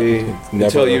not- never be it's never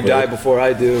until you over. die before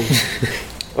I do.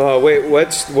 Wait,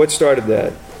 what started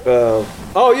that?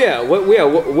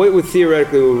 What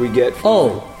theoretically would we get?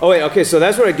 Oh. Wait. Okay, so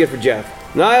that's what I get for Jeff.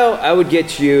 Niall, I'd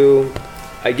get you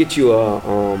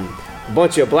a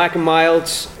bunch of Black and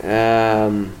Milds. I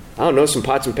don't know, some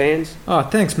pots and pans. Oh,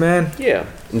 thanks, man. Yeah.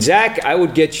 And Zach, I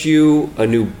would get you a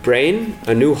new brain,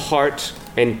 a new heart,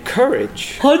 and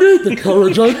courage. I need the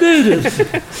courage I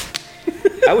needed.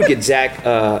 I would get Zach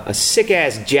a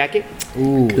sick-ass jacket.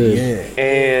 Ooh, good.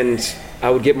 And I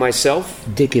would get myself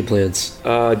Dick implants.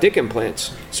 dick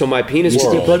implants. So my penis is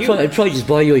I'd huge. probably just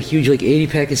buy you a huge, like,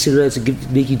 80-pack of cigarettes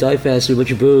and make you die faster, a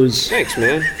bunch of booze. Thanks,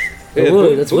 man. I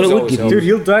would. That's what I would give you. Dude,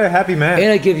 he'll die a happy man.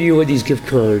 And I give you a Wendy's gift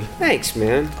card. Thanks,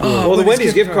 man. Oh, well, the Wendy's Wendy's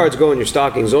gift gift cards go in your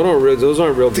stockings. Those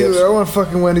aren't real Dude, gifts. I want a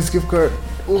fucking Wendy's gift card.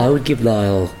 I would give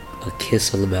Niall a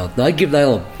kiss on the mouth. No, I'd give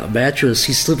Niall a mattress.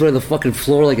 He's sleeping on the fucking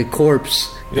floor like a corpse.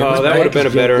 Oh, that would have been a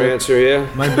better answer, yeah.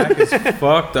 My back is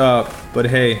fucked up, but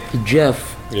hey.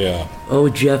 Jeff. Yeah. Oh,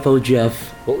 Jeff.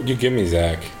 What would you give me,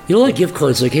 Zach? You don't like gift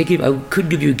cards. Like, hey, I couldn't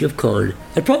give you a gift card.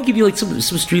 I'd probably give you, like, some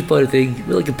Street Fighter thing.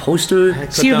 Like a poster.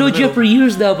 See, I've known Jeff for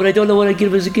years now, but I don't know what I'd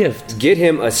give him as a gift. Get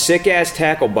him a sick-ass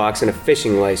tackle box and a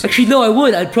fishing license. Actually, no, I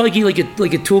would. I'd probably give you,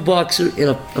 like a toolbox and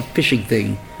a fishing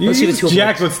thing. You Let's see the just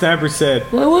jacked what Stamper said.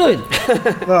 Well, I would.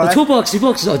 A toolbox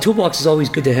is always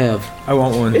good to have. I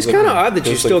want one. It's kind of odd that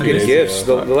you Just still like 3 get days gifts.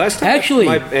 ago. The last time Actually-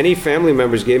 any family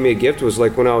members gave me a gift was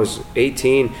like when I was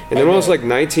 18. And then when I was like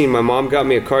 19, my mom got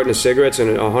me a carton of cigarettes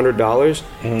and $100.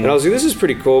 And I was like, this is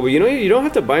pretty cool, but you don't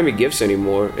have to buy me gifts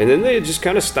anymore. And then they just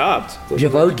kind of stopped.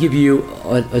 Jeff, I would give you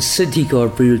a Cinti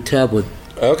card for your tablet.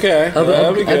 Okay. I've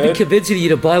that'd be been good. convincing you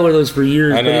to buy one of those for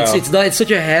years, I but it's know. not. It's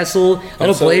such a hassle. I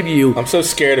don't blame you. I'm so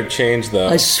scared of change, though.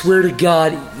 I swear to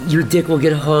God, your dick will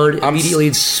get hard immediately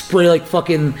and spray like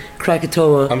fucking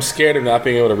Krakatoa. I'm scared of not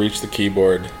being able to reach the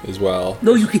keyboard as well.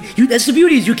 No, that's the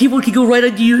beauty. Is your keyboard can go right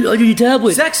under your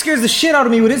tablet. Zach scares the shit out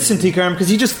of me with his Cintiq arm because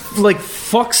he just like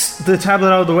fucks the tablet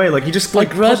out of the way. Like he just I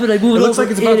grab it, I move it looks over.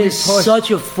 like it's about It to be is pushed. such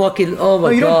a fucking oh my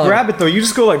No, you God. don't grab it though. You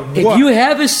just go like. If what? you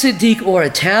have a Cintiq or a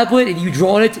tablet and you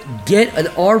draw on it, get an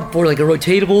arm board, like a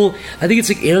rotatable. I think it's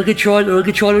like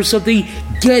Ergotron or something.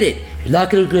 Get it. You're not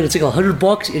gonna regret it. It's like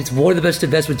 $100. It's one of the best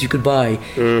investments you could buy.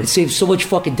 It saves so much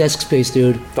fucking desk space,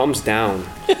 dude. Thumbs down.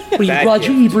 What are you, Bad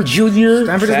Roger gift. Ebert Jr.?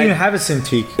 Stanford doesn't even have a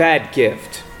Cintiq. Bad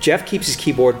gift. Jeff keeps his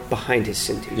keyboard behind his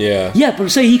Cintiq. Yeah. Yeah, but I'm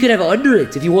saying he could have it under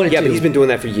it if you wanted Yeah, to. but he's been doing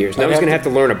that for years. Now I'd he's have going to have to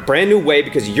learn a brand new way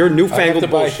because of your newfangled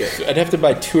bullshit. I'd have to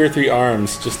buy 2 or 3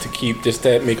 arms just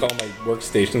to make all my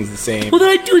workstations the same. Well, then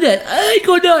I'd do that. I'd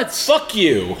go nuts. Fuck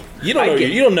you. You don't know.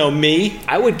 You don't know me.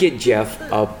 I would get Jeff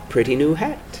a pretty new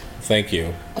hat. Thank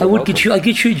you. I would get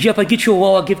you, Jeff, I'd get you a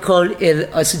Wawa gift card and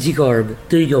a Cintiq arm.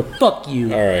 There you go. Fuck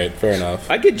you. All right. Fair enough.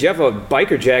 I'd get Jeff a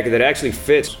biker jacket that actually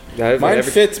fits.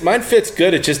 Mine fits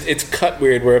good. It's cut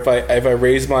weird. Where if I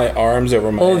raise my arms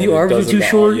over my Oh, head, the it arms are doesn't too go-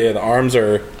 short? Yeah, the arms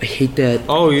are. I hate that.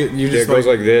 Oh, you Yeah, just it goes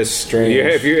like this. Strange. Yeah,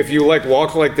 if you like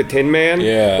walk like the Tin Man,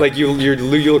 Yeah. like you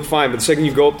look fine. But the second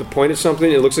you go up to point at something,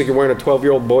 it looks like you're wearing a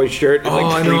 12-year-old boy's shirt. It Oh, like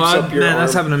I creeps know. up your Man, arm.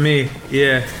 that's happened to me.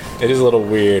 Yeah. It is a little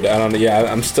weird. I don't know.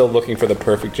 Yeah, I'm still looking for the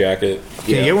perfect jacket. Can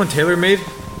you get one tailor made?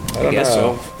 I don't guess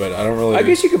know, so. but I don't really. I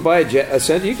guess you could buy a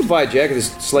jacket. You could buy a jacket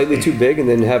that's slightly too big and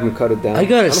then have them cut it down. I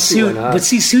got a don't see why suit, not. but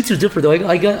see, suits are different though.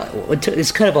 I got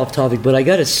it's kind of off topic, but I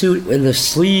got a suit and the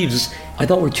sleeves I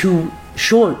thought were too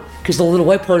short because the little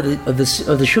white part of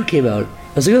the shirt came out.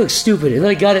 I was like, that looks stupid, and then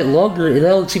I got it longer, and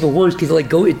that looks even worse because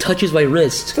it touches my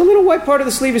wrist. The little white part of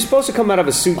the sleeve is supposed to come out of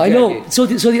a suit I jacket. know. So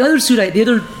the other suit,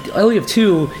 I only have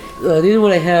 2. The other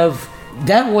one I have,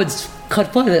 that one's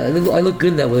cut fine. I look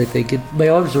good in that one. I think my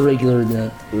arms are regular in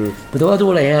that. But the other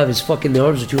one I have is fucking the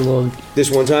arms are too long.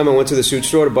 This one time I went to the suit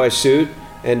store to buy a suit,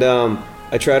 and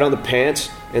I tried on the pants,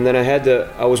 and then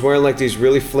I was wearing like these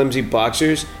really flimsy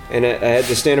boxers, and I had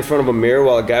to stand in front of a mirror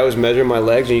while a guy was measuring my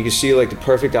legs, and you could see like the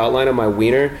perfect outline of my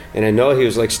wiener, and I know he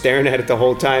was like staring at it the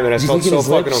whole time, and I Did you felt look at so his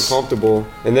fucking lips? uncomfortable.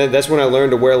 And then that's when I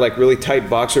learned to wear like really tight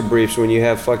boxer briefs when you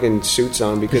have fucking suits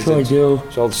on because Sure I do.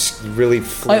 it's all just really.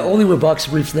 I only wear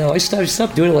boxer briefs now. I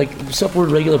stopped doing it. Stopped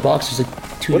wearing regular boxers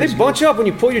like 2 Well, years they ago. bunch up when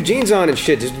you pull your jeans on and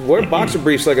shit. Just wear boxer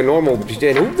briefs like a normal.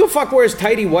 And who the fuck wears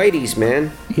tighty whities,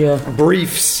 man? Yeah.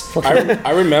 Briefs. I remember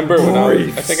I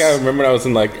remember when I was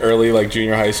in like early like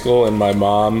junior high school, and my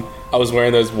mom, I was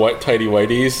wearing those tighty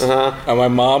whities, and my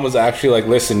mom was actually like,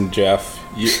 "Listen, Jeff,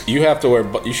 you have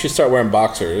to you should start wearing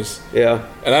boxers." Yeah.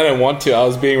 And I didn't want to. I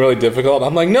was being really difficult.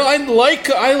 I'm like, no, I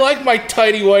like my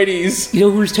tighty whities. You know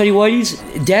who wears tighty whities?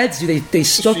 Dads do. They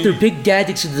stuck their big dad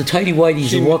dicks into the tighty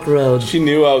whities and walk around. She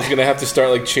knew I was gonna have to start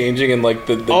like changing and like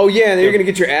the Oh yeah, and then you're gonna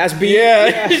get your ass beat.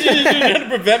 yeah. She's trying to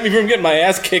prevent me from getting my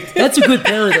ass kicked. That's a good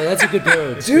parent, though. That's a good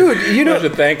parent. Dude, you I know. have to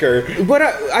thank her. But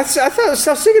I was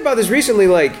thinking about this recently.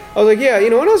 Like, was like, yeah,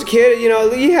 when I was a kid,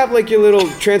 you have like your little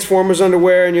Transformers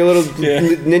underwear and your little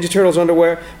Ninja Turtles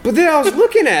underwear. But then I was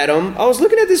looking at him. I was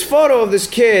looking at this photo of this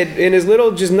kid in his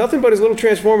little, just nothing but his little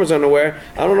Transformers underwear.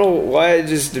 I don't know why I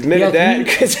just admitted that,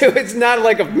 because it's not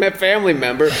like a family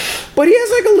member. But he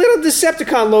has like a little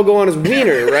Decepticon logo on his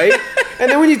wiener, right?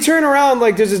 And then when you turn around,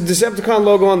 like there's a Decepticon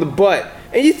logo on the butt.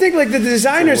 And you think, like, the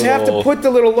designers have to put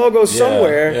the little logo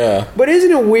somewhere. Yeah. But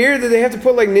isn't it weird that they have to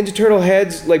put, like, Ninja Turtle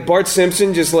heads, like Bart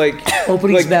Simpson, just, like...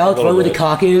 Opening his mouth, right where the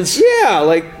cock is.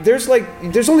 Yeah, there's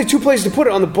only two places to put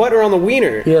it, on the butt or on the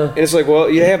wiener. Yeah. And it's like, well,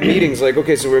 you have meetings, like,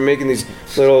 okay, so we're making these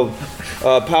little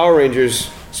Power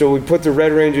Rangers... So we put the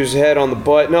Red Ranger's head on the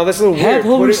butt. No, that's a little weird. Have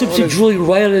Homer Simpson drooling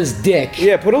right on his dick.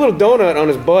 Yeah, put a little donut on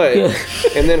his butt. Yeah.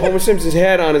 And then Homer Simpson's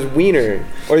head on his wiener.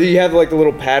 Or you have like the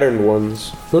little patterned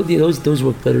ones. Those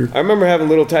work better. I remember having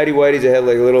little tidy whities that had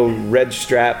like a little red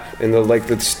strap and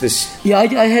this. Yeah,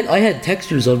 I had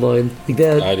textures on mine like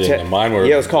that. I didn't. Mine were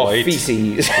it was called white.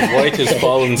 feces. White as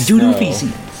fallen Doo-doo snow.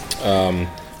 feces.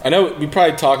 I know we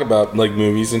probably talk about like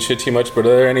movies and shit too much, but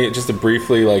are there any, just to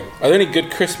briefly, like, are there any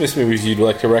good Christmas movies you'd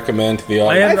like to recommend to the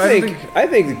audience? I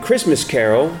think Christmas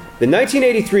Carol, the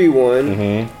 1983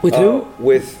 one, with who?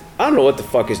 With I don't know what the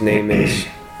fuck his name is.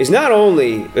 Is not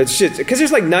only it's shit because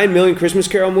there's like 9 million Christmas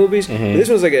Carol movies. But this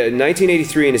one's like a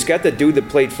 1983, and it's got the dude that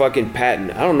played fucking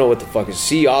Patton. I don't know what the fuck is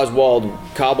C. Oswald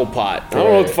Cobblepot. I don't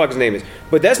know what the fuck his name is.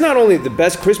 But that's not only the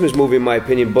best Christmas movie in my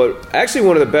opinion, but actually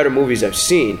one of the better movies I've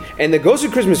seen. And the Ghost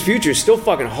of Christmas Future is still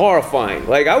fucking horrifying.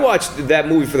 Like I watched that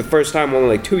movie for the first time only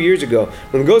like 2 years ago.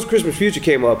 When the Ghost of Christmas Future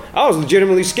came up, I was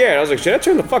legitimately scared. I was like, should I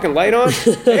turn the fucking light on?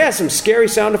 They had some scary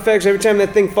sound effects every time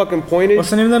that thing fucking pointed.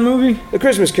 What's the name of that movie? The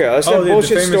Christmas Carol. That's that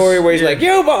bullshit story where he's like,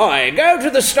 you boy, go to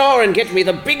the store and get me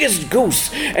the biggest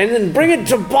goose, and then bring it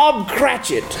to Bob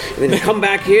Cratchit, and then come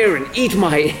back here and eat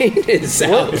my anus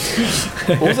out.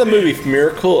 What was that movie?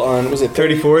 Miracle on, was it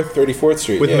 34th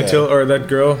Street? With Matilda, or that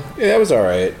girl? Yeah, that was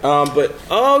alright. But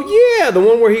oh yeah, the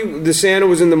one where the Santa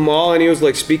was in the mall and he was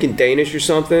like speaking Danish or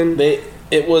something. they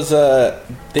had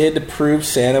to prove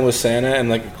Santa was Santa in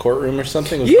like a courtroom or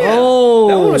something. Yeah, that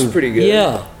one was pretty good.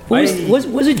 Yeah.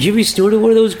 Was it Jimmy Stewart in one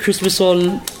of those Christmas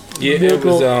on Miracle? It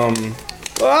was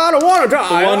I don't want to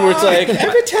die. the one where it's like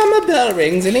every time a bell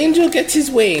rings, an angel gets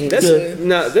his wings.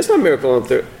 That's not Miracle on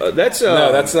Third. That's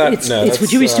no, that's not. It's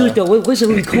with Jimmy Stewart though. What's it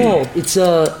really called? It's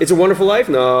It's a Wonderful Life.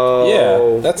 No.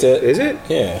 Yeah, that's it. Is it?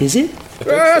 Yeah. Is it?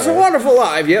 It's a Wonderful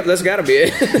Life. Yep, that's got to be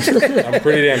it. I'm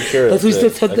pretty damn sure. That's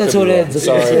what it ends.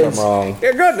 Sorry if I'm wrong.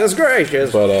 Yeah, goodness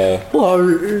gracious. But as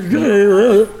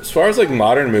far as like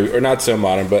modern movie, or not so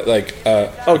modern, but like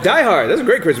Die Hard. That's a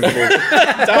great Christmas movie.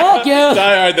 Fuck yeah!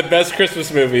 Die Hard, the best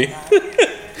Christmas movie.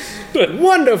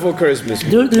 Wonderful Christmas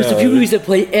movie. There's a few movies that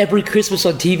play every Christmas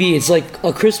on TV. It's like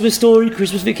A Christmas Story,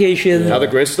 Christmas Vacation, How the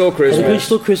Grinch Stole Christmas. The Grinch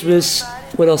Stole Christmas.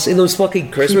 What else? In those fucking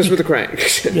Christmas creepy, with the Crank.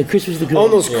 Yeah, Christmas with the Oh,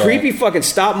 Grinch. those creepy fucking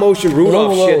stop motion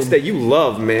Rudolph Home Alone. shits that you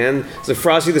love, man. It's the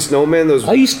Frosty the Snowman. Those.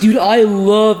 I actually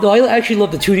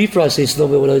loved the 2D Frosty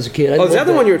Snowman when I was a kid. Oh, is that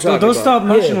the one you were talking Those about? stop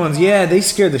motion Yeah. ones, yeah, they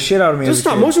scared the shit out of me. Those as a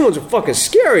stop kid. motion ones are fucking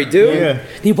scary, dude. Yeah.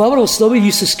 The Abominable Snowman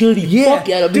used to scare the fuck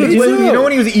out of me. Dude, dude. you know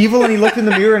when he was evil and he looked in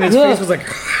the mirror and his Yeah. face was like,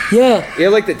 Yeah, Yeah,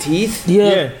 like the teeth.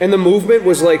 yeah. And the movement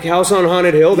was like House on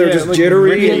Haunted Hill. They're yeah, just like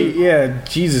jittery. really- yeah,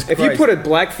 Jesus If Christ. you put a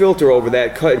black filter over that,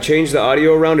 cut and change the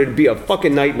audio around, it'd be a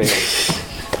fucking nightmare.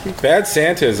 Bad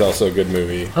Santa is also a good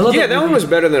movie. I love Yeah, that one was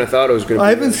better than I thought it was going to be.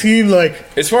 I haven't seen like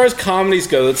As far as comedies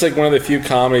go, it's like one of the few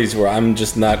comedies where I'm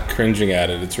just not cringing at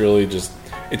it. It's really just,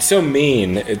 it's so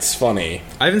mean. It's funny.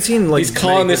 I haven't seen like He's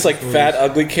calling many this like Christmas fat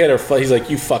ugly kid, he's like,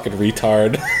 you fucking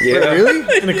retard. Yeah.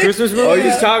 Really? In a Christmas movie? Oh,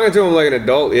 he's talking to him like an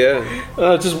adult, yeah.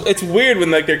 It's weird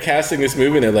when like they're casting this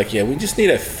movie and they're like, yeah, we just need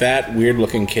a fat, weird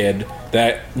looking kid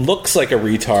that looks like a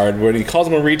retard. When he calls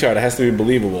him a retard, it has to be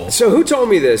believable. So who told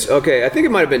me this? Okay, I think it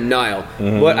might have been Niall.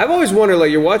 But I've always wondered,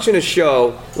 like, you're watching a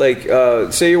show, like,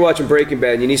 say you're watching Breaking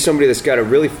Bad, and you need somebody that's got a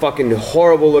really fucking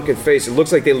horrible looking face. It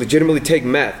looks like they legitimately take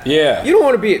meth. Yeah. You don't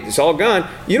want to be, it's all gone.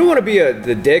 You don't want to be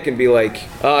the dick and be like,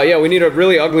 yeah, we need a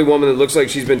really ugly woman that looks like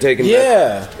she's been taking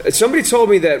meth. Somebody told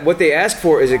me that what they ask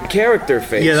for is a character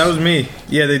face. Yeah, that was me.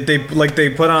 Yeah, they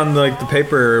put on like the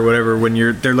paper or whatever when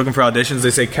they're looking for auditions.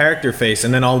 They say character face,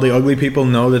 and then all the ugly people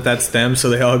know that that's them, so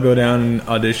they all go down and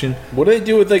audition. What do they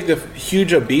do with like the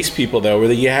huge obese people though, where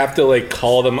you have to like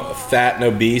call them fat and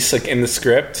obese like in the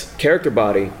script? Character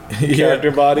body.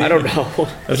 Character body. I don't know.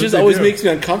 It just always makes me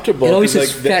uncomfortable. It always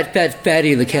 'cause, says like,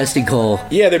 fatty in the casting call.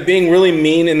 yeah, they're being really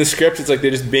mean in the script. It's like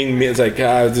they're just being mean. It's like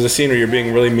there's a scene where you're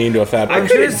being really mean to a fat person. I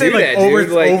couldn't say do like that, over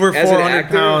dude. Like, over as an 400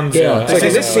 actor, pounds. Yeah. It's like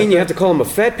in this scene, you have to call him a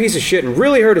fat piece of shit and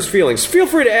really hurt his feelings. Feel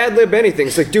free to ad lib anything.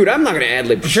 It's like, dude, I'm not going to ad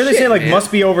lib. I'm sure they say like man.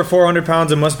 must be over 400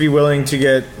 pounds and must be willing to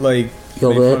get like Yo,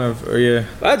 made man. fun of. Or yeah.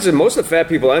 That's most of the fat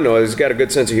people I know has got a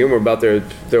good sense of humor about their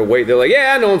weight. They're like,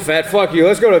 yeah, I know I'm fat. Fuck you.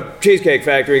 Let's go to Cheesecake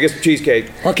Factory. Get some cheesecake.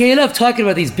 Okay, enough talking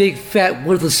about these big, fat,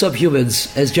 worthless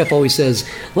subhumans, as Jeff always says.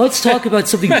 Let's talk about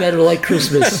something better like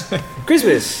Christmas.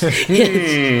 Christmas.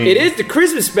 It is the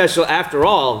Christmas special after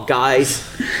all, guys.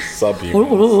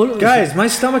 Subhuman. Guys, my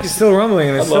stomach is still rumbling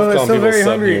and it's I love still, calling very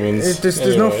people hungry. subhumans. There's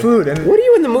no Anyway. food. And What are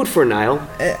you in the mood for, Niall?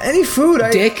 any food.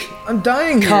 Dick, I'm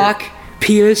dying here. cock,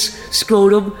 penis,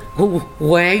 scrotum,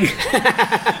 wang,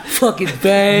 fucking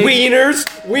bang. Wieners.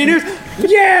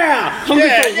 Yeah. Hungry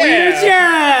for wieners.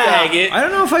 Yeah. I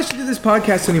don't know if I should do this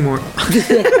podcast anymore.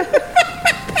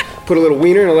 Put a little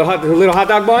wiener in a little hot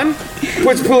dog bun.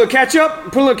 Put a little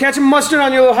ketchup. Mustard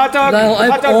on your little hot dog. Now,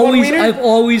 hot dog bun wiener. I've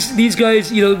always, these guys,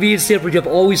 you know, me and Stanford Jeff,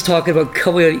 always talking about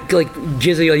coming, like,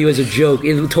 jizzing on you as a joke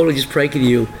and totally just pranking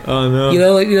you. Oh no. You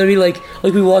know, like, you know what I mean?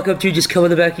 Like we walk up to you, just come in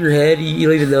the back of your head, you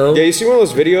don't even know. Yeah, you see one of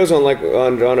those videos on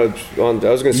I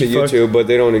was gonna say You fuck- YouTube, but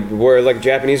they don't. Where like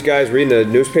Japanese guys reading the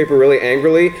newspaper really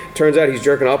angrily. Turns out he's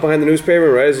jerking off behind the newspaper,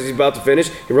 and right as he's about to finish,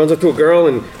 he runs up to a girl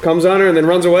and comes on her, and then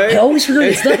runs away. I always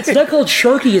forget, it's not called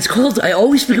Sharky, it's called, I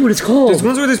always forget what it's called. There's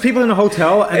ones where there's people in a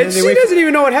hotel and And then she they wait. doesn't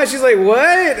even know what has. She's like,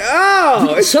 what?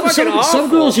 Oh, it's fucking awful. Some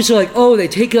girls just are like, oh, they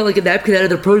take out like a napkin out of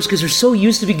their purse because they're so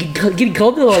used to getting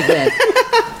come to like that.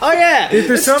 Oh yeah,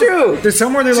 There's that's true. There's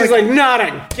somewhere they're She's like, like, not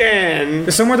again.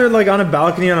 there's somewhere they're like on a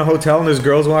balcony on a hotel and there's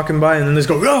girls walking by and then they just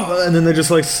go, oh, and then they just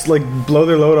like blow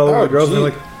their load all over the girls and they're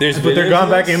like, There's but they're videos gone of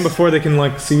back this? in before they can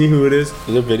like see who it is.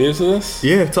 Are there videos of this?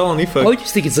 Yeah, it's all on I eFuck. would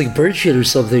just think it's like bird shit or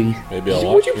something. Maybe I'll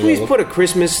watch. Would you it. please put a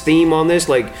Christmas theme on this?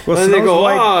 Like, Well, and they Snow's go,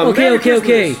 White- oh, Okay, Merry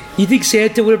okay. Christmas. You think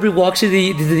Santa, whenever he walks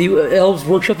into the elves'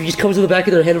 workshop, he just comes in the back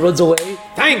of their head and runs away?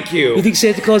 Thank You you. think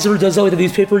Santa Claus ever does that with the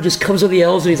newspaper and just comes on the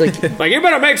elves and he's like, Like, you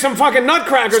better make some fucking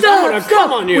nutcrackers. I'm gonna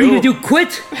come on you. What are you gonna do?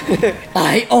 Quit?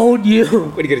 I own you.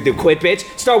 What are you gonna do? Quit,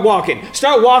 bitch? Start walking.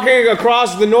 Start walking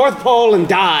across the North Pole and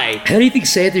die. How do you think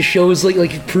Santa shows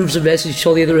like proves a message to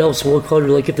all the other elves to work harder?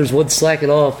 Like if there's one slacking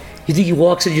off, you think he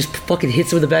walks in and just fucking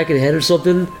hits him in the back of the head or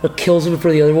something, or kills him in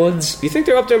front of the other ones? You think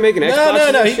they're up there making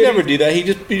Xboxes? No, and he'd shit? never do that. He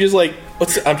just like,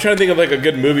 I'm trying to think of like a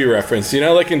good movie reference. You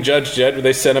know, like in Judge Dredd, where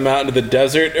they send him out into the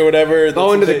desert or whatever.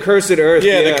 Oh, into the cursed earth.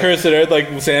 Yeah, the cursed earth.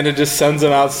 Like Santa just sends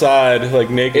him outside,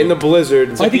 like naked In the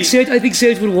blizzard. I think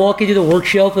Santa would walk into the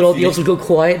workshop and all the elves would go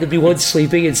quiet. There'd be one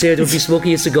sleeping, and Santa would be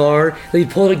smoking a cigar. Then he'd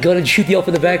pull out a gun and shoot the elf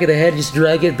in the back of the head, and just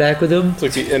drag it back with him. It's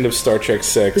like the end of Star Trek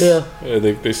 6. Yeah.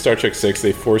 They Star Trek 6,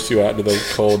 they force you out into the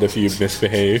cold if you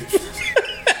misbehave.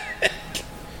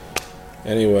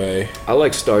 Anyway, I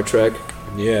like Star Trek.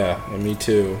 yeah, me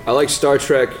too. I like Star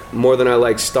Trek more than I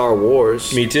like Star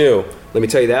Wars. Me too. Let me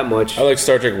tell you that much. I like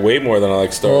Star Trek way more than I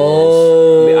like Star Wars.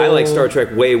 Oh, I mean, I like Star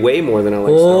Trek way, way more than I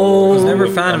like Star I Wars. was never a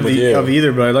I'm fan with you. of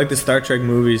either, but I like the Star Trek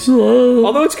movies.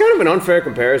 Although it's kind of an unfair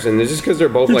comparison. It's just because they're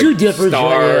both They're like two different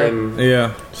Star genres. and... Yeah.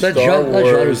 Not Star genres,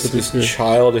 Wars but is it's-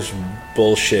 childish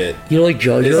bullshit. You don't like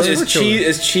Jar Jar? It's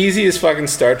as cheesy as fucking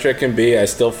Star Trek can be. I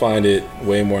still find it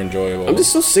way more enjoyable. I'm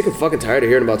just so sick and fucking tired of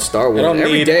hearing about Star Wars I don't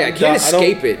every need- day. I can't I don't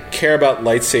escape it. Care about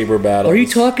lightsaber battles? Are you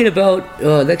talking about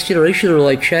Next Generation or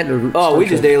like Shatner? Oh, we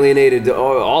just alienated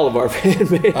all of our fan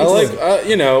base. I like,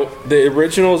 the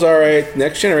original's all right.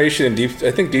 Next Generation and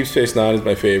I think Deep Space Nine is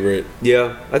my favorite.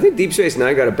 Yeah, I think Deep Space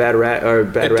Nine got a bad rap.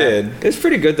 It did. It's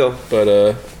pretty good though.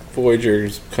 But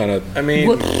Voyager's kind of. I mean,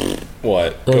 What?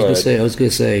 what? I was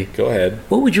gonna say. Go ahead.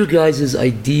 What would your guys'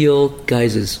 ideal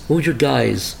guises? What would your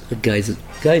guys'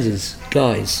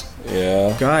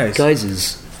 Yeah.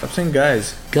 guises? Stop saying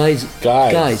guys. Guys.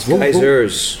 Guys.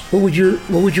 Geysers. What would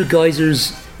your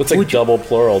guysers? It's like what would you- double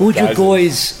plural. What would your guys.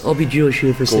 guys? I'll be Jewish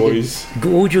here for a second. Goys.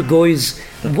 What would your guys?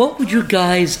 What would your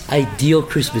guys' ideal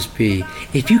Christmas be?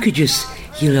 If you could just,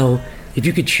 if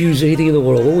you could choose anything in the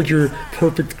world, what would your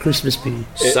perfect Christmas be?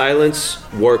 Silence.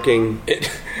 Working.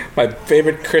 My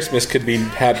favorite Christmas could be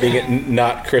having it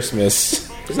not Christmas.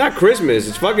 It's not Christmas.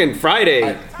 It's fucking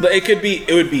Friday. It could be.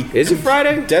 It would be. Is it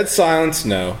Friday? Dead silence?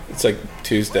 No, it's like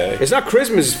Tuesday. It's not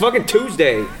Christmas. It's fucking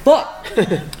Tuesday. But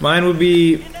Mine would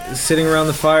be sitting around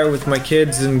the fire with my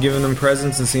kids and giving them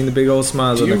presents and seeing the big old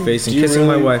smiles on their face and do you kissing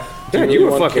my really- wife. Do God, really you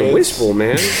were want fucking kids? wistful,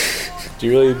 man. Do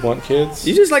you really want kids?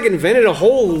 You just like invented a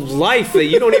whole life that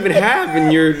you don't even have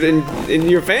in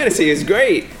your fantasy. It's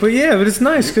great. But yeah, but it's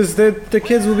nice because the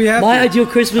kids will be happy. my ideal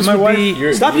Christmas And my would wife-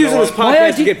 be. Stop You know using this what?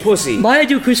 podcast to get pussy. My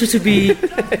ideal Christmas would be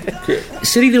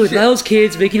sitting there with Niall's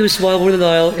kids, making them smile more than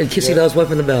Niall, and kissing Niall's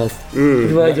wife on the mouth. Would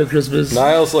be my ideal Christmas.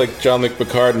 Niall's like John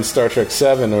McPicard in Star Trek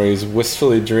 7, where he's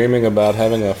wistfully dreaming about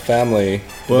having a family,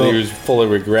 Well- but he was full of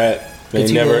regret. That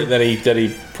he never that he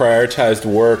prioritized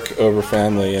work over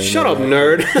family. And Shut up,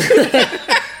 nerd.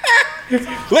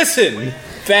 Listen,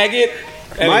 faggot.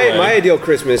 Anyway. My ideal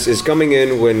Christmas is coming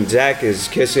in when Zach is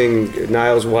kissing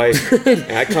Niall's wife, and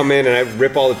I come in and I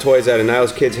rip all the toys out of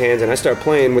Niall's kids' hands, and I start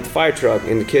playing with the fire truck,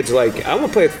 and the kid's like, I want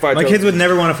to play with the fire truck. My kids would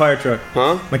never want a fire truck.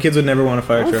 Huh? My kids would never want a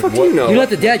fire truck. Fuck you know. You're not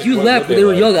the dad. You left when they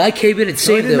were young. I came in and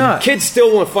saved them. not. Kids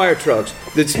still want fire trucks.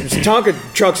 There's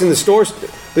Tonka trucks in the stores.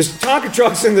 There's Tonka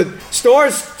trucks in the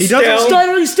stores. He doesn't- still.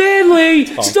 Stuttering Stanley!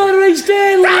 Stuttering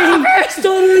Stanley!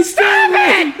 Stuttering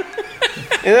Stanley!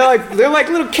 And they're like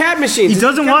little cat machines. He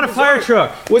doesn't want a fire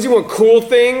truck. What does he want? Cool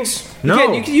things?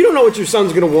 No. You don't know what your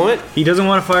son's gonna want. He doesn't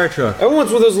want a fire truck.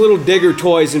 Everyone's with those little digger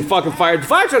toys and fucking fire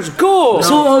trucks are cool.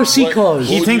 So RC cars.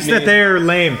 He thinks that they're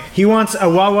lame. He wants a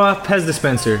Wawa Pez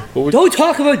dispenser. Don't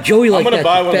talk about Joey I'm like gonna that,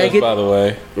 buy one of faggot. those, by the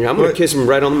way. Yeah, I'm gonna kiss him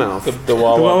right on the mouth. The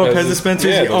Wawa Pez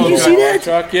dispensers? Yeah, Oh, Did you see that?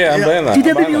 Truck. Yeah, I'm buying that. Dude, that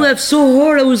I'm made buying me that. laugh so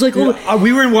hard. I was like, oh,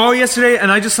 We were in Wawa yesterday,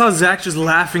 and I just saw Zach just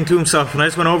laughing to himself, and I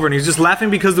just went over, and he was just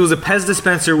laughing because there was a Pez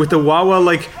dispenser with the Wawa,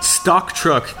 like, stock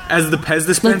truck as the Pez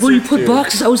dispenser. like where you put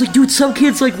boxes. I was like, dude, some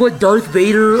kids like what Darth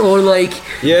Vader or like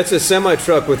Yeah, it's a semi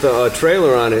truck with a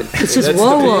trailer on it. it says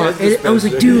Wawa, and I was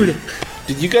like, dude,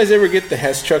 Did you guys ever get the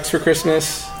Hess trucks for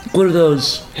Christmas? what are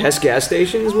those? Hess gas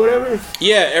stations, whatever.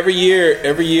 Yeah, every year,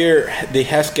 the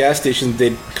Hess gas stations,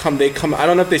 they come. I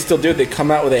don't know if they still do it. They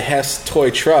come out with a Hess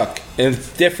toy truck, and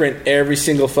it's different every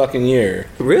single fucking year.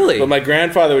 Really? But my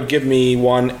grandfather would give me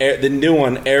the new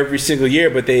one every single year.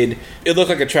 But it looked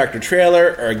like a tractor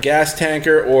trailer or a gas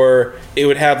tanker, or it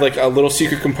would have like a little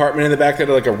secret compartment in the back that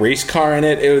had like a race car in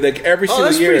it. It would like every single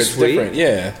that's year pretty it's sweet. different.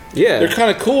 Yeah, Yeah. they're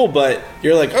kind of cool, but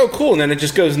you're like, oh, cool, and then it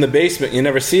just goes in the basement. You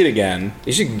never see it again.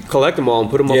 You should collect them all and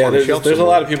put them up Yeah, on the shelf. there's a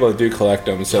lot of people that do collect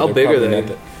them. So How they're big are probably they? not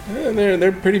that-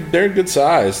 they're they're good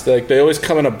size. Like they always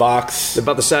come in a box.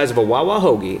 About the size of a Wawa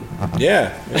hoagie.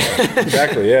 Yeah,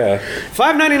 exactly. Yeah.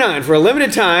 $5.99 for a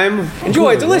limited time.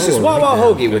 Enjoy a delicious Wawa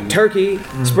hoagie with turkey,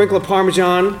 sprinkle of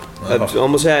Parmesan. I've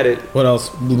almost had it. What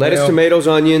else? Lettuce, Mayo? tomatoes,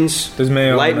 onions. There's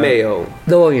mayo Light on that. mayo.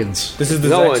 No onions. This is the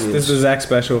No Zach, onions. this is the Zach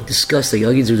special. Disgusting.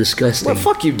 Onions are disgusting. Well,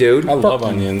 fuck you, dude. I love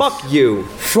onions. Fuck you.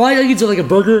 Fried onions are like a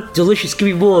burger. Delicious. Give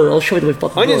me more. I'll show you my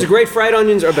fucking Onions are mug. great. Fried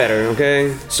onions are better, okay?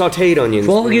 Sauteed onions.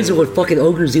 Raw onions are what fucking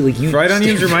ogres eat. Like you. Fried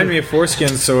onions remind me of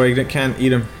foreskins, so I can't eat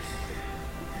them.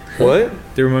 What?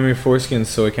 They remind me of foreskins,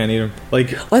 so I can't eat them.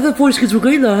 Like, I thought foreskins were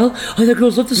great now. I thought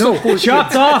girls love to no, stuff foreskins.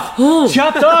 chopped off! Oh.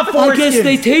 Chopped off foreskins! I guess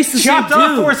they taste the chopped same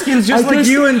off too. foreskins, just I like guess-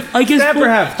 you and I guess Snapper for-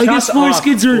 have. I guess Chopped off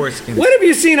foreskins are- foreskins. When have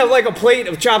you seen a plate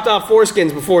of chopped off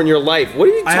foreskins before in your life? What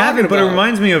are you I talking haven't, about? but it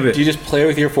reminds me of it. Do you just play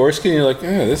with your foreskin? You're like,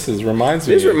 this reminds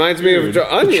me. This reminds me of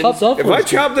onions. chopped off If I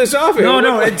foreskin. chop this off, No, it'll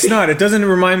no, look like- it's not. It doesn't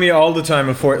remind me all the time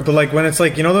of but like when it's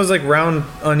like, you know those like round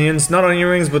onions, not onion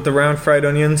rings, but the round fried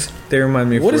onions, they remind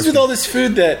me of What is foreskin. with all this food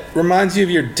that reminds you of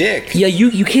your dick? Yeah,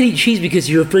 you can't eat cheese because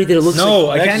you're afraid that it looks No,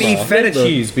 like I can't eat Smegma. feta Smegma.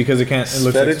 cheese because it can't. It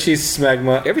looks Feta like, cheese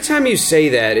smegma. Every time you say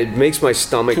that, it makes my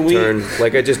stomach Can we- turn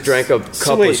like I just drank a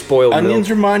cup wait, of spoiled onions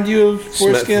milk. remind you of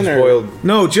foreskin, or Spoiled.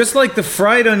 no, just like the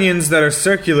fried onions that are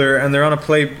circular and they're on a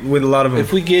plate with a lot of them.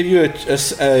 if we gave you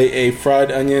a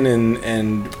fried onion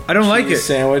and I don't like cheese it.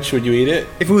 sandwich, would you eat it?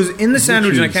 If it was in the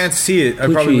sandwich and I cheese. can't see it, I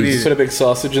Blue probably would cheese. eat Put it. a big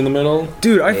sausage in the middle.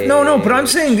 Dude, no, but I'm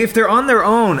saying if they're on their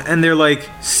own and they're like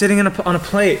sitting on a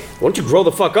plate, Why don't you grow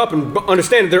the fuck up and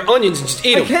understand that they're onions and just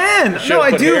eat I them? can. Should've No,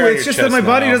 I put do. hair on It's your just that chest my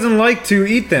body now. doesn't like to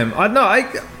eat them. I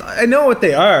know what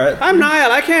they are. I'm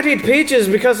Niall. I can't eat peaches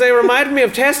because they remind me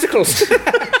of testicles.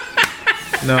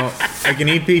 No, I can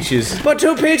eat peaches. But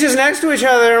two peaches next to each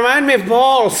other remind me of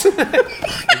balls.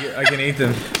 I can eat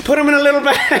them. Put them in a little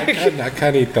bag. I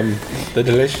can't eat them. They're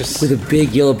delicious. with a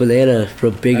big yellow banana for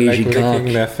a big I like Asian cock.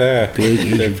 licking their fur. Big They're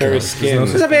Asian very cock. skin.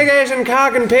 There's a big Asian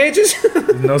cock in peaches.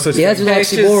 No such Yeah, that's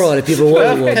thing. an oxymoron if people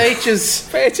wanted one. Peaches.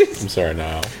 Peaches. I'm sorry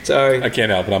now. Sorry. I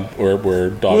can't help it. We're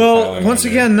dog Well, piling once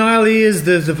on you. again, Niall E is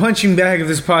the punching bag of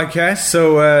this podcast.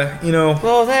 So you know,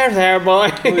 Oh, there,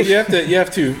 boy. Well, you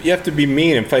have to be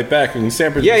mean and fight back. When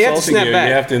Stamper's Yeah, you have to insulting snap you, back.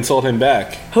 you have to insult him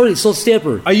back. Holy Salt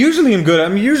Stamper. I usually am good.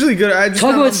 I'm usually good. I just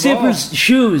Talk not about involved. Stamper's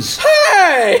shoes.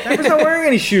 Hey! Stamper's not wearing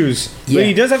any shoes. Yeah. But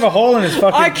he does have a hole in his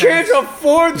fucking. I can't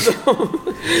afford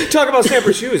them. Talk about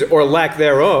Stamper shoes or lack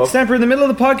thereof. Stamper, in the middle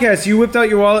of the podcast, you whipped out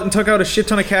your wallet and took out a shit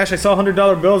ton of cash. I saw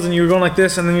 $100 bills, and you were going like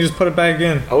this, and then you just put it back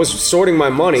in. I was sorting my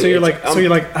money. So you're It's-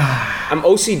 like, I'm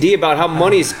OCD about how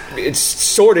money's it's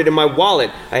sorted in my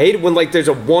wallet. I hate it when like there's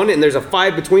a 1 and there's a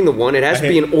 5 between the 1. It has to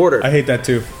be in order. I hate that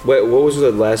too. Wait, what was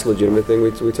the last legitimate thing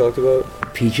we talked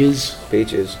about? Peaches.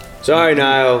 Peaches. Sorry,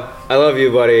 Niall. I love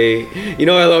you, buddy. You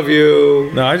know I love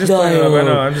you. No, I just I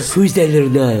know. I'm just. Who's that little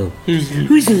Niall? Who's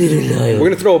the little Niall? We're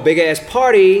gonna throw a big ass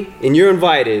party, and you're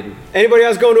invited. Anybody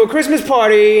else going to a Christmas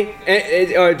party?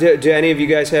 Or do any of you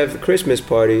guys have Christmas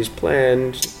parties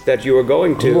planned that you are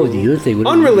going to? Oh, your thing.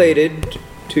 Unrelated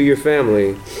to your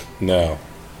family. No.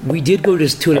 We did go to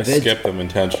an I event. skipped them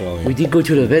intentionally. We did go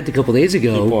to an event a couple days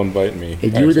ago. People invite me.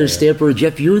 And you were there, Stamper.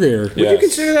 Jeff, you were there. Would you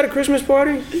consider that a Christmas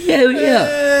party? Yeah.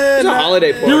 It's a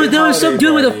holiday party. There was some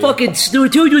dude with a fucking. There were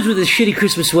two dudes with the shitty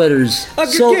Christmas sweaters.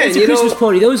 So again, it's a Christmas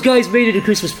party. Those guys made it a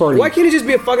Christmas party. Why can't it just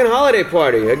be a fucking holiday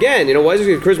party? Again, why is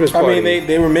it a Christmas party? I mean,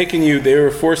 they were making you. They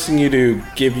were forcing you to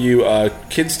give you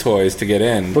kids' toys to get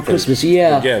in for Christmas.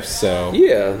 Yeah. For gifts. So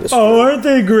yeah. That's Oh, true. aren't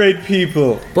they great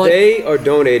people? But they are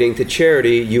donating to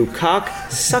charity. You cock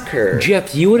sucker.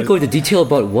 Jeff, do you want to go into detail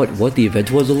about what the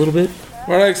event was a little bit?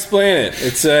 Why don't I explain it?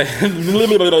 It's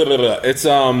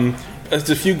it's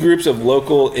a few groups of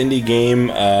local indie game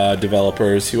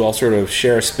developers who all sort of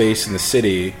share a space in the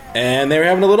city, and they were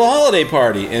having a little holiday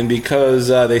party. And because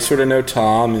they sort of know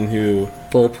Tom and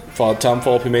Tom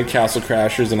Fulp, who made Castle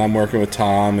Crashers, and I'm working with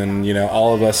Tom, and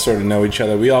all of us sort of know each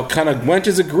other. We all kind of went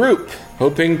as a group,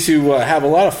 hoping to have a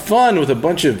lot of fun with a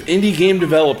bunch of indie game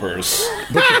developers.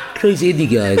 Bunch of crazy indie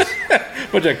guys.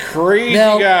 Bunch of crazy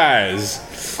guys.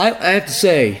 I have to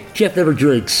say, Jeff never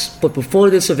drinks, but before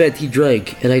this event he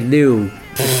drank, and I knew.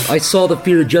 I saw the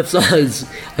fear in Jeff's eyes.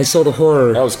 I saw the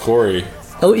horror. That was Corey.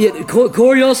 Oh yeah,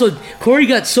 Corey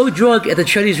got so drunk at the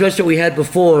Chinese restaurant we had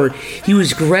before, he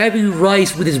was grabbing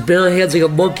rice with his bare hands like a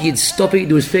monkey and stuffing it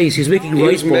into his face. He was making rice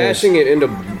balls. He was mashing it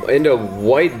into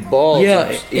white balls. Yeah,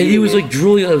 and he was like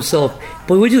drooling on himself.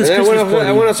 But we went to this Christmas party.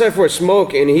 I went outside for a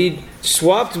smoke, and he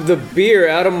swapped the beer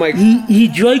out of my... He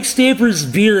drank Stamper's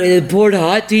beer and then poured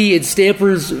hot tea in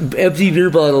Stamper's empty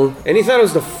beer bottle. And he thought it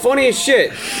was the funniest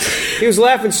shit. He was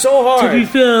laughing so hard. To be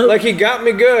fair, like he got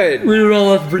me good. We were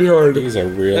all laughing pretty hard. He's a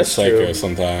real psycho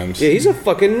sometimes. Yeah, he's a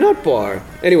fucking nut bar.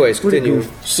 Anyways, continue.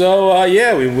 So,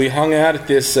 we hung out at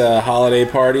this holiday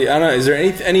party. I don't know, is there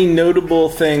any notable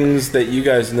things that you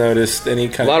guys noticed? Any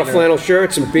kind a lot of flannel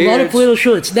shirts and beards. A lot of flannel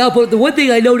shirts. Now, but the one thing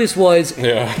I noticed was,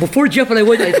 before Jeff and I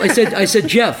went, I said,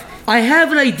 Jeff, I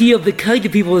have an idea of the kind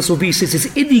of people this will be since it's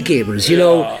indie gamers.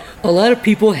 A lot of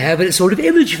people have a sort of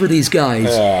image for these guys.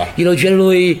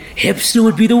 Generally, hipster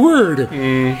would be the word.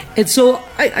 And so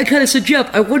I kind of said,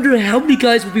 Jeff, I wonder how many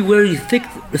guys would be wearing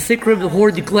thick-rimmed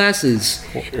horny glasses.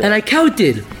 And I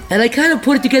counted, and I kind of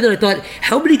put it together. I thought,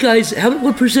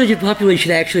 what percentage of the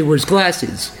population actually wears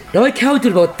glasses? Now I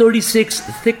counted about 36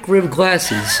 thick-rimmed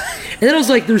glasses. And then I was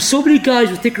like, there's so many guys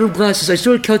with thick-rimmed glasses, I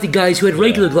started counting guys who had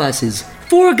regular glasses.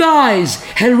 4 guys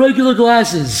had regular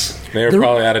glasses. They were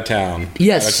probably out of town.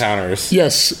 Yes. Out-of-towners.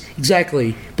 Yes,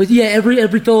 exactly. But yeah,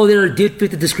 every fellow there did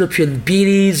fit the description.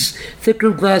 Beanies,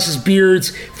 thick-rimmed glasses,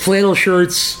 beards, flannel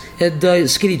shirts, and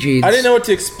skinny jeans. I didn't know what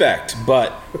to expect,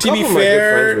 but to be fair... my good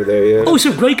friends were there, yeah. Oh,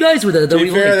 some great guys were there. To be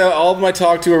fair, though, all of them I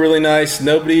talked to were really nice.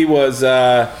 Nobody was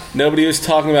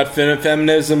talking about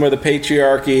feminism or the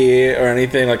patriarchy or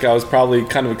anything like I was probably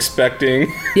kind of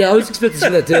expecting. Yeah, I was expecting to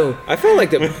see that, too. I felt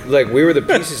like we were the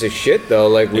pieces of shit, though.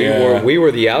 Like, we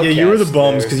were the outcasts. Yeah, you were the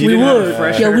bums, because you didn't have a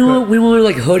fresh haircut. we were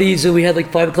like hoodies, and we had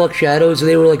like 5 o'clock shadows, and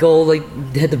they were like all like,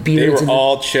 had the beards. They were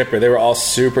all chipper. They were all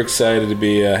super excited to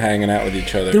be hanging out with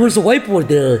each other. There was a whiteboard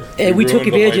there, and we took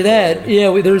advantage of that.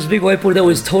 Yeah, there was a big whiteboard that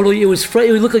was totally, it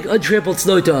looked like untrampled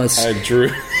snow to us. I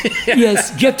drew.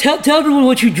 Yes, Jeff, tell everyone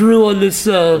what you drew on this.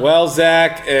 Well,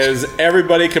 Zach, as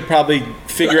everybody could probably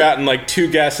figure out in like 2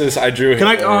 guesses, I drew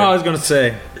Hitler. I was going to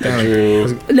say. I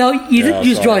drew. No, you didn't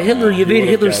just draw Hitler. You made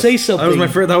Hitler say something.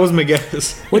 That was my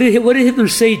guess. What did Hitler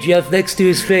say, Jeff, next to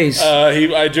his face?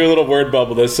 I drew a little word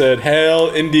bubble that said, "Hail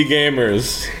indie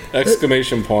gamers!"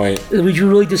 Exclamation point. We drew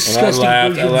really disgusting I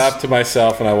laughed to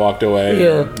myself and I walked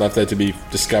away. And left that to be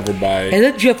discovered by. And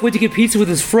then Jeff went to get pizza with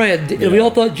his friend, and we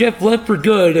all thought Jeff left for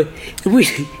good.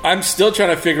 I'm still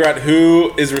trying to figure out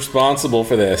who is responsible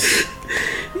for this.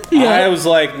 Yeah. I was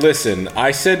like, listen,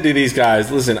 I said to these guys,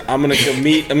 listen, I'm gonna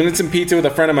get some pizza with a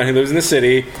friend of mine who lives in the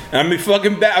city, and I'm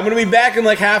gonna be back in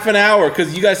like half an hour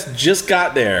because you guys just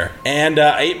got there. And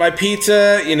I ate my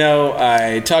pizza,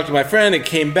 I talked to my friend, it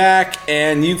came back,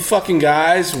 and you fucking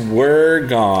guys were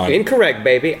gone. Incorrect,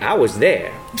 baby. I was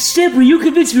there. Stamper, you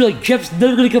convinced me, like, Jeff's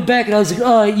never gonna come back, and I was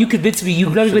like, you convinced me. You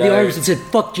grabbed me by the arms and said,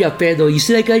 fuck Jeff Bando. You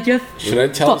see that guy, Jeff? Should I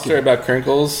tell the story about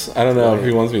Crinkles? I don't know if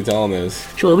he wants me telling this.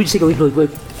 Sure, let me just take a look really quick.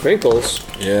 Crinkles?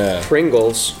 Yeah.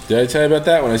 Pringles. Did I tell you about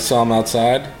that when I saw him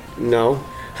outside? No.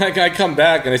 I come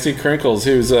back and I see Crinkles,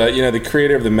 who's the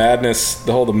creator of the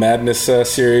Madness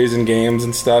series and games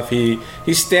and stuff.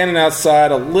 He's standing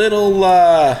outside a little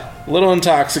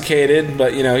intoxicated,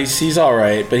 but he's all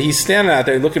right. But he's standing out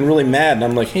there looking really mad, and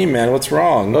I'm like, hey man, what's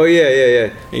wrong? Oh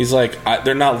yeah. He's like,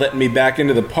 they're not letting me back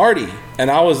into the party. And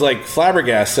I was like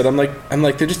flabbergasted. I'm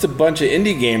like, they're just a bunch of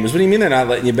indie gamers. What do you mean they're not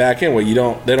letting you back in? What,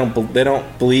 they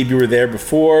don't believe you were there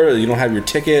before? Or you don't have your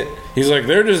ticket? He's like,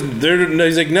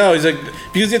 he's like, no. He's like,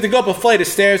 because you have to go up a flight of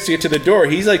stairs to get to the door.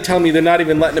 He's like telling me they're not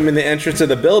even letting him in the entrance of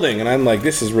the building. And I'm like,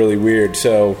 this is really weird.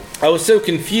 So I was so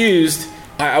confused.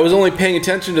 I was only paying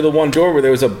attention to the one door where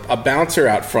there was a bouncer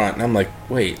out front. And I'm like,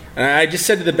 wait. And I just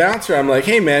said to the bouncer, I'm like,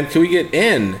 hey man, can we get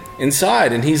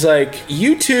inside? And he's like,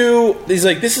 he's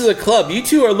like, this is a club. You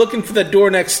two are looking for the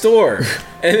door next door.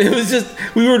 And it was just,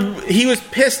 he was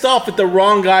pissed off at the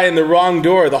wrong guy in the wrong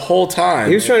door the whole time.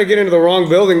 He was trying to get into the wrong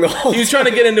building the whole time. He was trying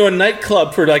to get into a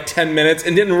nightclub for like 10 minutes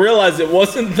and didn't realize it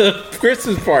wasn't the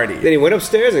Christmas party. Then he went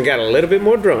upstairs and got a little bit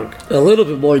more drunk. A little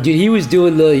bit more, dude. He was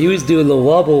doing the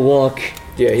wobble walk.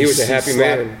 Yeah, he was a happy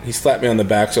man. He slapped me on the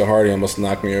back so hard he almost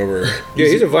knocked me over. Yeah,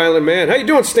 he's a violent man. How you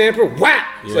doing, Stamper? Whack!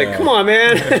 It's like, come on,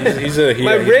 man. He's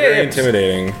very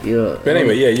intimidating. Yeah. But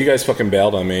anyway, you guys fucking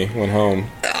bailed on me. Went home.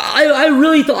 I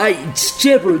really thought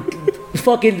Stamper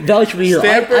fucking vouch for me here.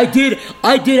 I did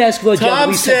ask about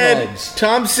Tom's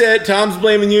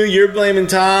blaming you. You're blaming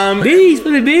Tom. He's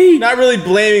blaming me. Not really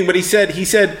blaming, but he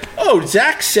said, oh,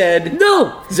 Zach said.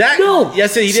 No. Zach. No.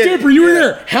 Yes, he did. Stamper, you were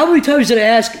there. How many times did I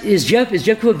ask? Is Jeff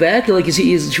coming back? Like,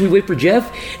 should we wait for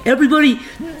Jeff? Everybody,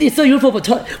 it's not your fault. But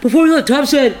Tom, before we left, Tom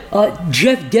said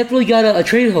Jeff definitely got a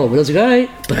train home, and I was like, all right.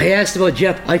 But I asked about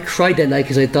Jeff. I cried that night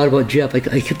because I thought about Jeff. I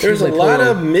kept. There's a lot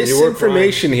of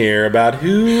misinformation here about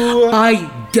who.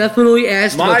 I definitely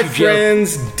asked my about you,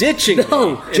 friends Jeff. ditching me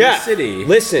in Jeff, the city.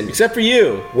 Listen, except for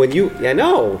you. When you went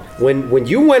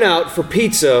out for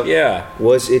pizza,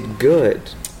 was it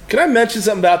good? Can I mention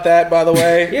something about that, by the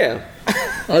way? Yeah.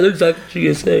 I know exactly what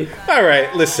you're gonna say. All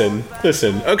right, listen.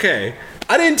 Okay,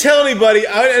 I didn't tell anybody.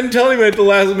 At the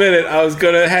last minute I was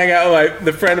gonna hang out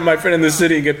with my friend in the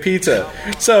city and get pizza.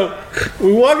 So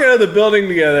we walk out of the building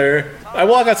together. I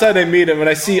walk outside and I meet him,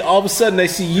 and all of a sudden I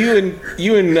see you and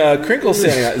Crinkles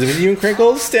standing out. Was it you and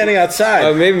Crinkles standing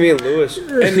outside? Maybe me and Lewis.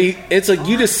 And it's like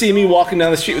you just see me walking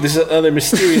down the street with this other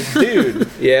mysterious dude.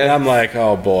 Yeah. And I'm like,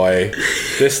 oh boy,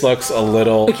 this looks a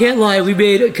little. I can't lie, we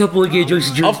made a couple of gay jokes.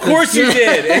 Of course you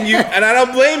did, and I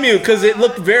don't blame you because it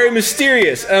looked very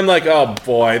mysterious. And I'm like, oh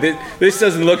boy, this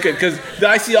doesn't look good because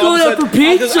I see all of a sudden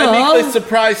I make this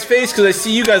surprised face because I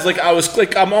see you guys like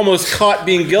I'm almost caught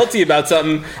being guilty about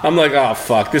something. I'm like, oh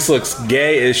fuck, this looks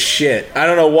gay as shit. I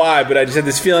don't know why, but I just had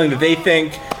this feeling that they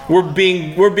think we're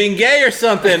being gay or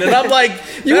something, and I'm like,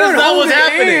 you that's not what's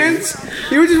happening. Hands.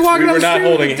 You were just walking We down were the not street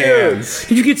holding with the dude. hands.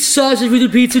 Did you get sausage with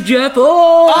your pizza, Jeff? We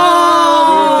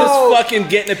were just fucking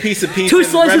getting a piece of pizza. 2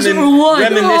 slices over one.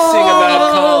 Reminiscing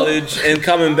about college and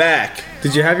coming back.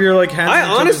 Did you have your like hands? I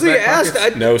honestly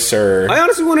asked. No, sir. I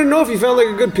honestly want to know if you found like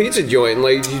a good pizza joint.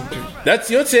 Like,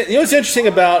 That's what's interesting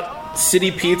about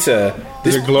City Pizza.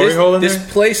 There's a glory hole in there?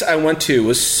 This place I went to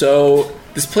was so.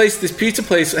 This pizza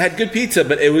place had good pizza,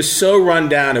 but it was so run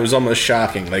down. It was almost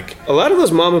shocking. Like a lot of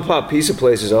those mom and pop pizza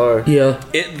places are. Yeah.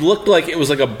 It looked like it was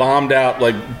like a bombed out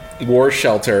like war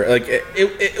shelter. Like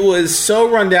it was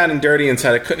so run down and dirty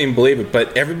inside. I couldn't even believe it.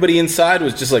 But everybody inside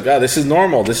was just like, oh, this is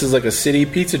normal. This is like a City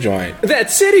Pizza joint.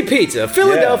 That's City Pizza,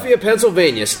 Philadelphia,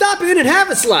 Pennsylvania. Stop in and have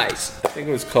a slice. I think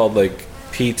it was called like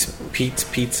Pete's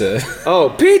Pizza.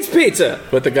 Oh, Pete's Pizza.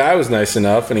 But the guy was nice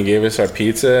enough, and he gave us our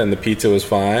pizza, and the pizza was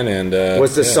fine. And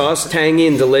was the sauce tangy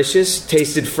and delicious?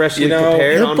 Tasted freshly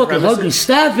prepared. You're fucking hungry.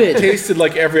 Stop it. Tasted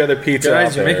like every other pizza.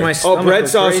 Guys, you out make there. my stomach bread, go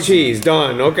sauce, crazy. cheese.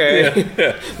 Done. Okay.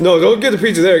 Yeah. No, don't get the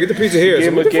pizza there. Get the pizza here.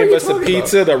 Gave us the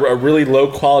pizza, a really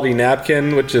low quality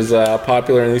napkin, which is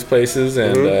popular in these places,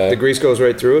 and the grease goes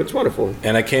right through. It's wonderful.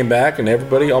 And I came back, and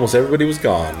almost everybody was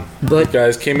gone. But you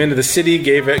guys came into the city,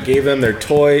 gave them their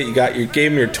toy. You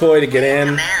gave them your toy to get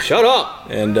in. Shut up.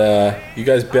 And you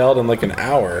guys bailed in like an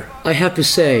hour. I have to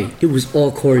say, it was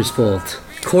all Corey's fault.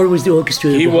 Corey was the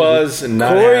orchestrator. He was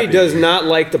not Corey happy. does not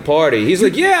like the party. He's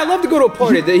like, yeah, I love to go to a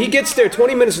party. He gets there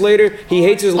 20 minutes later. He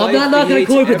hates his life. I'm not knocking on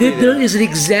Corey, but everything. there is an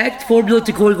exact formula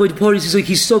to Corey going to parties.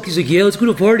 He's stoked. He's like, yeah, let's go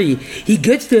to a party. He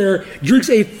gets there, drinks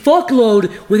a fuckload.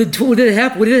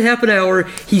 Within half an hour,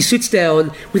 he sits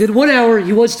down. Within 1 hour,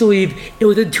 he wants to leave. And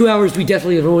within 2 hours, we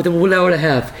definitely leave. Within 1 hour and a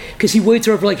half. Because he waits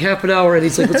around for like half an hour and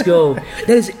he's like, let's go. That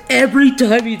is every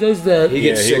time he does that. He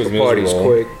gets sick of parties miserable.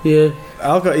 quick. Yeah.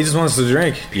 Alcohol. He just wants to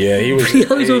drink. Yeah, he was. He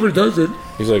always overdoes it.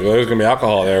 He's like, well, there's going to be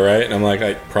alcohol there, right? And I'm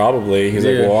like, probably. He's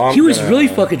like, well, he was really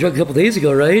fucking drunk a couple days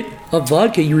ago, right? On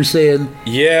vodka, you were saying.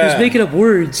 Yeah. He was making up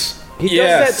words. He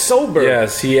does that sober.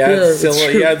 Yes, he adds, Yeah, it's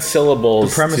he true. adds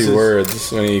syllables premises. to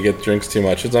words when you get drinks too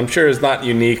much. Which I'm sure is not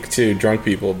unique to drunk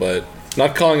people, but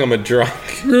not calling him a drunk.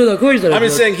 No, Corey's not. I'm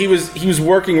just saying he was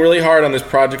working really hard on this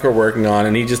project we're working on,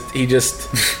 and he just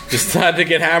decided to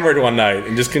get hammered one night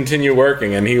and just continue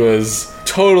working, and he was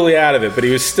totally out of it, but he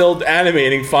was still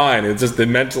animating fine. It's just that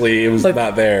mentally it was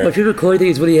not there. My favorite Corey thing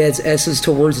is when he adds S's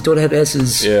to words that don't have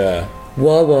S's. Yeah.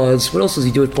 Wawas. What else does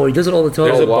he do it for? He does it all the time.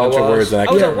 There's a bunch of words that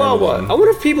I was can't at remember Wawa. them. I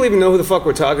wonder if people even know who the fuck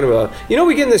we're talking about. You know,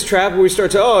 we get in this trap where we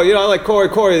start to, I like Corey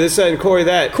this, that, and Corey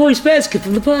that. Corey Spasskin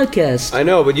from the podcast. I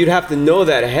know, but you'd have to know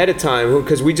that ahead of time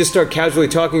because we just start casually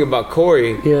talking about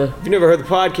Corey. Yeah. If you never heard the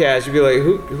podcast, you'd be like,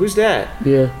 who's that?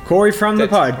 Yeah. Corey from the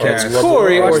That's podcast.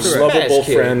 Corey or His Spaz lovable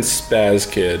Kid. friend Spaz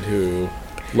Kid who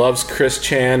loves Chris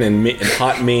Chan and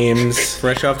hot memes.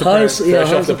 Fresh off the Hi, press. yeah, Fresh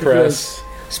how's off the the press.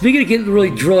 Speaking of getting really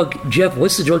drunk, Jeff,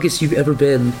 what's the drunkest you've ever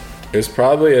been? It was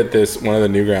probably at one of the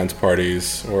Newgrounds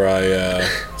parties where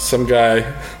some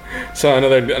guy saw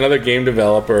another game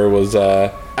developer was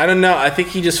I don't know, I think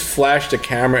he just flashed a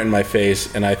camera in my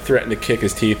face and I threatened to kick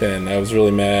his teeth in. I was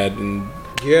really mad and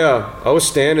Yeah, I was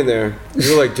standing there.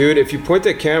 You were like, dude, if you point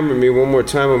that camera at me one more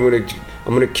time, I'm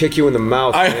gonna kick you in the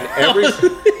mouth.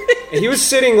 And he was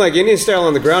sitting like Indian style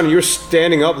on the ground, and you were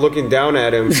standing up, looking down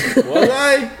at him. was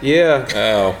I? Yeah.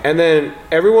 Oh. And then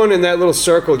everyone in that little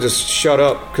circle just shut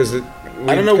up because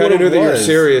I don't know what it knew that you were was.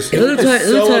 serious. Another time,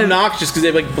 So obnoxious because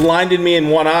they like blinded me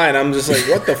in one eye, and I'm just like,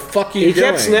 "What the fuck are you He doing?"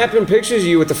 kept snapping pictures of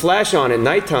you with the flash on at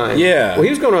nighttime. Yeah. Well, he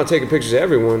was going around taking pictures of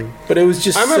everyone. But it was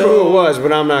just. I remember who it was,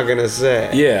 but I'm not gonna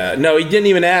say. Yeah, no, he didn't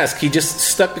even ask. He just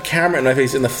stuck the camera in my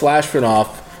face, and the flash went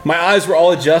off. My eyes were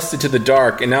all adjusted to the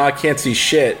dark, and now I can't see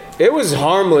shit. It was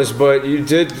harmless, but you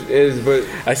did. But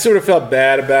I sort of felt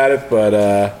bad about it, but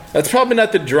that's probably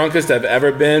not the drunkest I've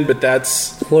ever been. But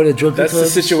that's One of the drunkest the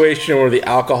times? situation where the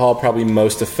alcohol probably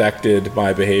most affected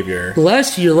my behavior.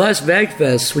 Last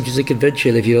MagFest, which is a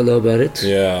convention, if you don't know about it.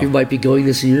 Yeah. You might be going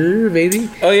this year, maybe.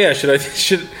 Oh yeah, should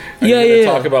I Yeah.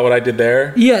 talk about what I did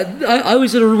there? Yeah, I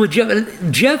was in a room with Jeff,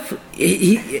 and Jeff,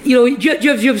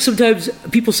 Jeff. Sometimes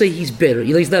people say he's bitter.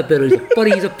 He's not bitter.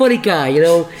 He's a funny guy,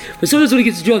 But sometimes when he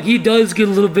gets drunk, he does get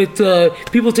a little bit.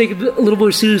 People take him a little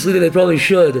more seriously than they probably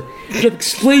should. Jeff,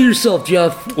 explain yourself,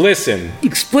 Jeff. Listen,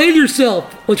 Explain yourself.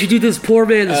 What you do to this poor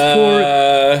man,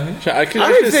 I can I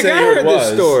didn't just think say I who heard it this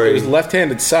was. story. It was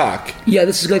left-handed sock. Yeah,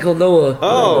 this is a guy called Noah.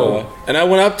 oh, And I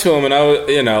went up to him and I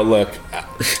was, look,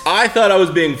 I thought I was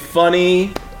being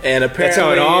funny, and apparently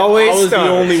how it always I was starts.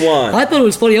 the only one. I thought it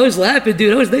was funny. I was laughing,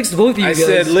 dude. I was next to both of you I guys.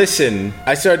 said, listen,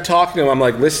 I started talking to him. I'm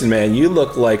like, listen, man, you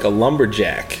look like a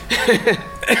lumberjack.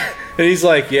 And he's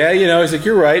like, yeah, he's like,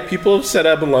 you're right. People have said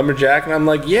I've been lumberjack. And I'm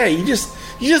like, yeah, you just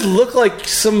look like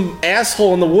some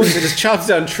asshole in the woods that just chops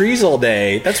down trees all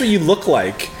day. That's what you look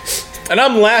like. And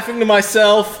I'm laughing to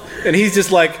myself, and he's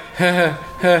just like,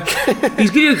 He's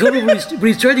getting uncomfortable, but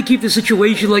he's trying to keep the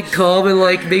situation calm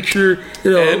and make sure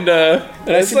and I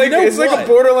it's said, like you know it's like what? a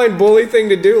borderline bully thing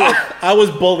to do. Like, I was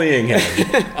bullying him.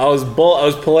 I was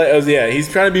polite. He's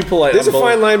trying to be polite. there's I'm a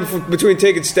fine line between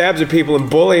taking stabs at people and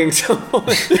bullying someone.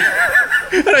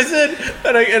 And I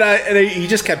said, he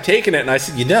just kept taking it, and I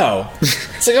said,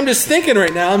 it's like I'm just thinking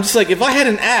right now. I'm just like, if I had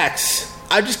an axe,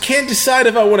 I just can't decide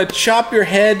if I want to chop your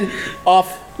head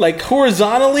off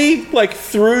horizontally,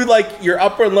 through your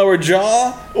upper and lower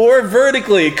jaw, or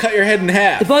vertically cut your head in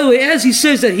half. And by the way, as he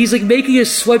says that, he's making a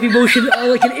swiping motion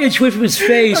an inch away from his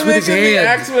face I'm with his making the hand.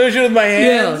 axe motion with my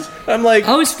hands. Yeah. I'm like,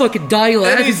 I was fucking dying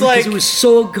laughing he's because like- it was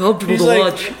so uncomfortable to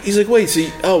watch. He's like, wait, so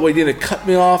you're gonna cut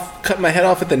my head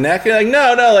off at the neck? You're like,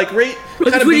 no, right kind of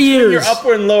between between your your ears.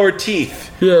 upper and lower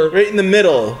teeth. Yeah. Right in the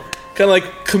middle. Kind of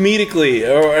comedically,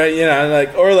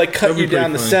 or cut you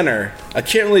down the funny. center. I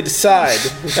can't really decide,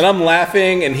 and I'm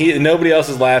laughing, and nobody else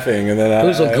is laughing, and then It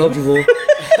was uncomfortable.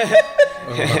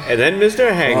 And then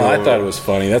Mr. Hangover. I thought it was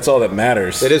funny. That's all that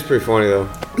matters. It is pretty funny though.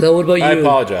 Now, what about you? I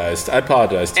apologized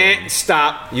to him.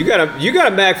 Stop. You got a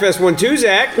MagFest one too,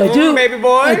 Zach. I do, baby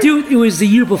boy. I do. It was the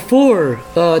year before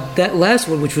that last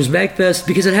one, which was MagFest,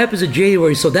 because it happens in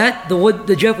January. So the one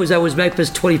that Jeff was at was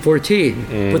MagFest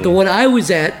 2014, but the one I was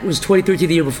at was 2013,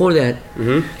 the year before that.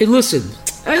 Mm-hmm. And listen,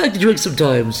 I like to drink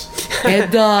sometimes,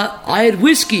 and I had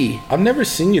whiskey. I've never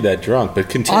seen you that drunk, but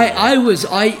continue.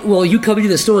 Well, you come into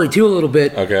the story too a little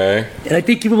bit, Okay. and I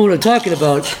think you remember what I'm talking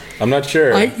about. I'm not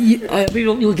sure. I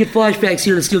mean, you'll get flashbacks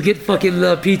here. You'll get fucking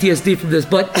PTSD from this.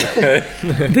 But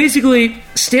basically,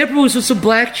 Stamper was with some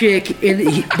black chick,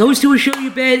 and those two were sharing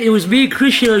your bed. It was me and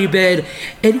Chris sharing your bed.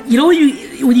 And you know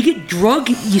when you get drunk,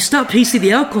 you stop tasting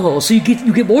the alcohol, so you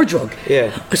get more drunk.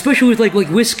 Yeah. Especially with like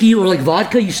whiskey or like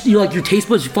vodka, you like your taste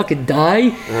buds fucking die.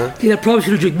 And I probably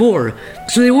should have drank more.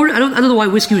 So they ordered. I don't know why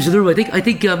whiskey was in the room. I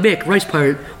think Mick Rice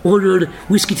Pirate ordered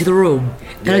whiskey to the room,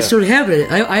 and I started having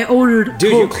it. I ordered.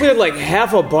 Dude, Coke. you cleared like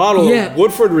half a bottle of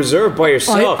Woodford Reserve by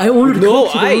yourself. I ordered no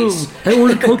Coke to ice. the room. I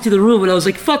ordered Coke to the room, and I was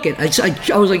like, "Fuck it!"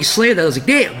 I was like slammed. I was like,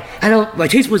 "Damn! My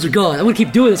taste buds are gone. I'm gonna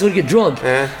keep doing this. I'm gonna get drunk."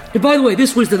 And by the way,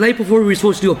 this was the night before we were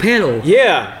supposed to do a panel.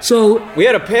 Yeah. So we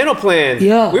had a panel planned.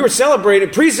 Yeah. We were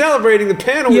pre-celebrating the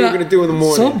panel we were gonna do in the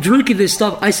morning. So I'm drinking this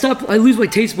stuff. I lose my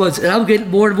taste buds, and I'm getting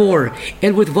more and more.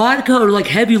 And with vodka or like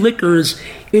heavy liquors,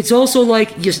 it's also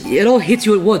like it all hits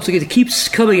you at once. Like it keeps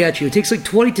coming at you. It takes like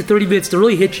 20 to 30 minutes to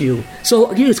really hit you. So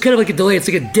again, it's kind of like a delay. It's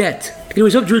like a debt.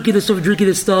 Anyways, I'm drinking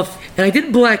this stuff, and I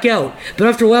didn't black out. But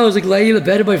after a while, I was like laying in the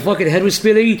bed, and my fucking head was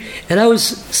spinning, and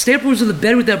Stamper was in the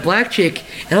bed with that black chick,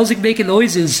 and I was like making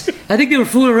noises. I think they were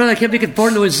fooling around. I kept making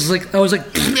fart noises. Like I was like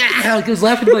I was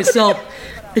laughing to myself.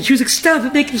 And she was like, "Stop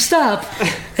it, make him stop."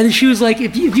 And then she was like,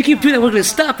 if you keep doing that, we're going to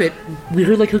stop it. We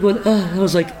heard like her going, I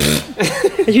was like,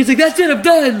 and she was like, "That's it, I'm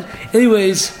done."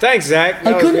 Anyways. Thanks, Zach.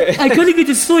 I couldn't get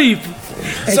to sleep.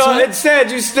 So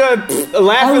instead, you stood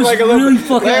laughing like a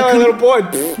little boy.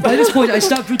 By this point, I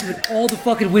stopped drinking, and all the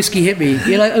fucking whiskey hit me.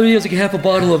 And I mean, it was like half a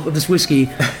bottle of this whiskey.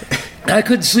 And I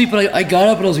couldn't sleep, and I got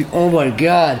up, and I was like, "Oh my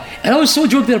god!" And I was so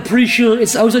drunk that I'm pretty sure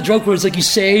I was a drunk where it's like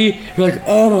you're like,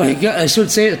 "Oh my god!" I started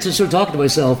saying it, started talking to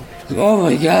myself, like, "Oh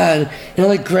my god!" And I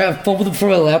like fumbled for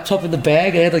my laptop in the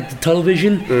bag, and I had like the tunnel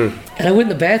vision, and I went in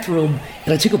the bathroom,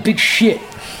 and I took a big shit.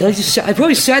 And I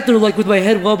probably sat there like with my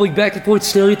head wobbling back and forth,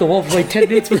 staring at the wall for like 10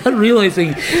 minutes without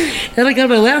realizing. And I got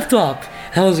my laptop.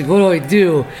 And I was like, "What do I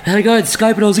do?" And I got on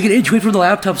Skype, and I was like an inch away from the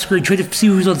laptop screen, trying to see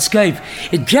who was on Skype.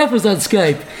 And Jeff was on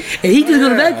Skype. And he didn't go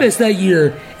to MagFest that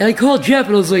year. And I called Jeff,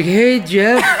 and I was like, "Hey,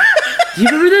 Jeff, do you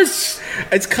remember this?"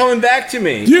 It's coming back to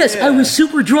me. Yes, I was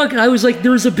super drunk, and I was like,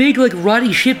 there was a big like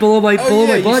rotty shit below my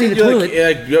body in the toilet.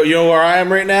 Like, you know where I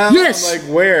am right now? Yes. I'm like,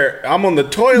 where? I'm on the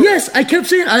toilet. Yes, I kept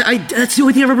saying, that's the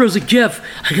only thing I remember. I was like, "Jeff,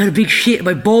 I got a big shit, and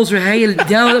my balls are hanging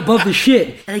down above the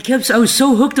shit." And I was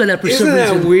so hooked on that for some reason.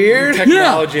 Isn't that weird?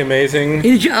 Technology amazing.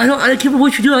 And I can't remember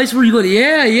what you do. I just remember you going,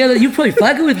 yeah, you're probably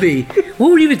fucking with me.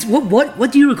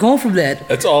 What do you recall from that?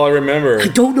 That's all I remember. I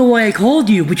don't know why I called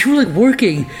you, but you were like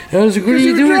working. And I was like, "What are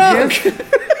you doing, Jeff?"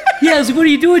 Yeah, I was like, "What are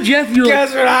you doing, Jeff?" You were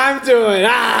Guess what I'm doing?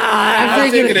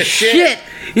 I'm taking a shit.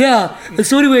 Yeah. And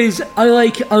so anyways, I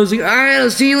was like, "All right,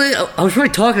 I'll see you later." I was probably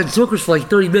talking to smokers for like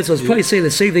 30 minutes. I was probably saying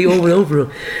the same thing over and over.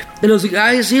 And I was like, "All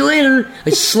right, see you later."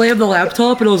 I slammed the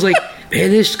laptop, and I was like,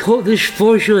 "Man, this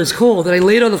floor sure is cold." And I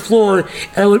laid on the floor,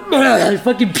 and I went, I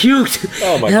fucking puked.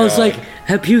 Oh my and I was God. like,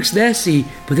 "That puke's nasty,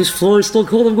 but this floor is still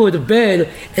cold. I'm going to bed."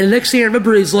 And the next thing I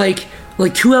remember is like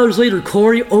 2 hours later,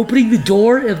 Corey opening the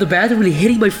door of the bathroom and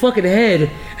hitting my fucking head.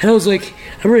 And I was like,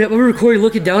 I remember Corey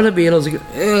looking down at me, and I was like,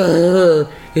 "Ugh."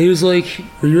 And he was like,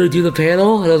 "Are you going to do the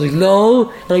panel?" And I was like,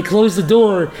 "No." And I closed the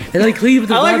door, and then I cleaned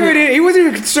the vomit. He wasn't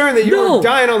even concerned that you were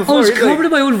dying on the floor. I was He's covered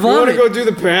in my own vomit. You want to go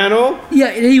do the panel? Yeah,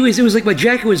 and anyways, it was like my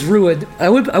jacket was ruined.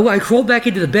 I crawled back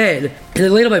into the bed, and I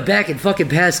laid on my back and fucking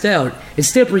passed out. And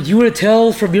Stamper, do you want to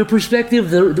tell from your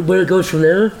perspective where it goes from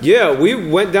there? Yeah, we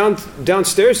went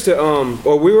downstairs to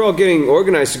or we were all getting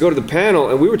organized to go to the panel,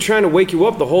 and we were trying to wake you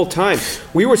up the whole time.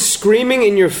 We were screaming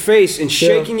in your face and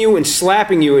shaking you and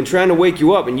slapping you and trying to wake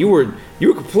you up, and you were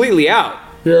completely out.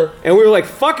 Yeah. And we were like,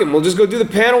 "Fuck him, we'll just go do the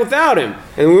panel without him."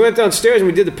 And we went downstairs and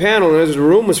we did the panel, and as the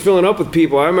room was filling up with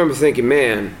people, I remember thinking,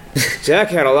 man, Zach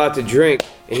had a lot to drink,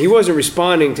 and he wasn't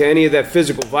responding to any of that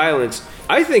physical violence.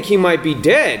 I think he might be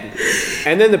dead.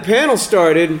 And then the panel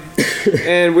started,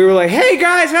 and we were like, "Hey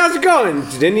guys, how's it going?"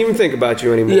 Didn't even think about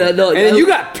you anymore. Yeah, no. And then you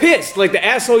got pissed like the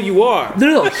asshole you are.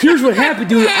 No. Here's what happened,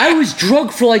 dude. I was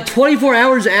drunk for like 24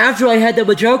 hours after I had that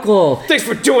much alcohol. Thanks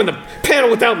for doing the panel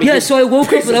without me. Yeah, so I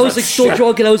woke up and I was like so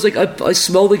drunk, and I was like, I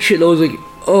smelled like shit, and I was like,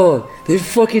 "Oh, they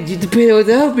fucking did the panel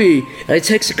without me." And I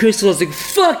texted Chris, and I was like,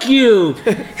 "Fuck you,"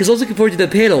 because I was looking forward to the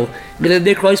panel. And then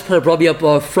Nick Rice brought me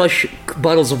up fresh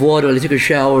bottles of water, and I took a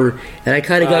shower, and I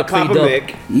kind of got cleaned Papa up.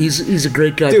 Mick. He's a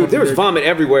great guy. Dude, Papa there was Mick. vomit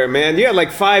everywhere, man. You had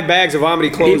like 5 bags of vomity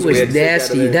clothes. It was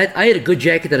nasty. I had a good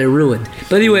jacket that I ruined.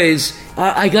 But anyways,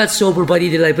 I got sober by the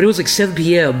end of the night, but it was like 7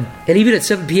 p.m. And even at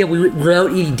 7 p.m. we were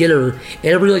out eating dinner, and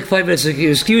every like 5 minutes, like,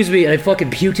 "Excuse me," and I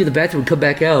fucking puked in the bathroom and come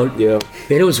back out. Yeah.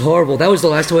 Man, it was horrible. That was the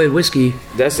last time I had whiskey.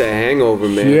 That's a hangover,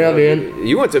 man. Yeah, man.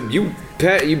 You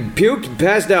You puked,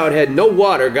 passed out, had no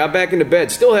water, got back into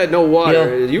bed, still had no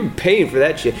water. Yeah. You were paying for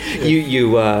that shit.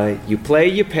 You play,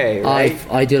 you pay, right?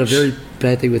 I did a very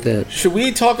bad thing with that. Should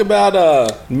we talk about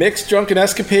Mick's drunken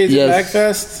escapades Yes.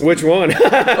 at MagFest? Which one?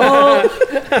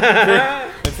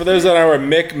 And for those that aren't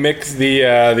aware, Mick's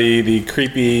the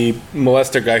creepy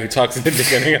molester guy who talks at the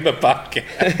beginning of the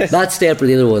podcast. Not Stamper,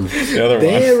 the other one. The other one.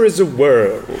 There is a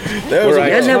world. There was Where I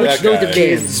That's how much no guy.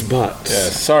 demands. But Yeah,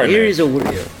 sorry, Here Mick. is a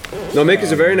word. no, Mick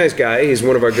is a very nice guy. He's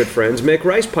one of our good friends. Mick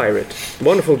Rice Pirate,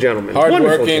 wonderful gentleman, Wonderful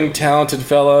Hardworking, gentleman. talented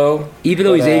fellow. Even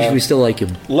though he's But, Asian, we still like him.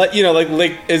 Like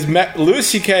Louis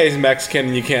C.K. is Mexican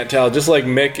and you can't tell. Just like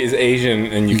Mick is Asian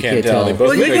and you can't tell. They both Well,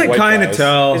 look you like can white kind of guys.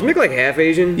 tell. Is Mick like half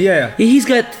Asian? Yeah. He's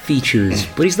got features,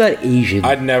 but he's not Asian.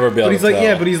 I'd never be able But he's to like, tell.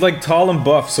 yeah, but he's like tall and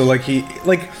buff. So like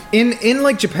in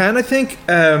like Japan, I think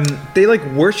they like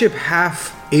worship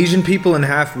half Asian people and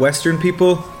half Western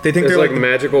people. They think There's they're like like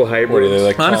magical Or do hybrids. they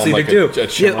like call honestly him they like do. a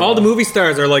Yeah, all the Chamorro? movie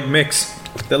stars are like mix.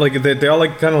 That like they all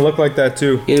like kind of look like that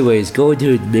too. Anyways, go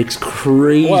into Nick's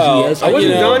crazy Well, ass. I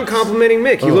wasn't You know- done complimenting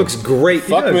Mick. He looks great.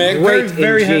 Fuck he looks Mick. great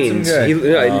Very in handsome jeans.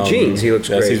 guy. In jeans, he looks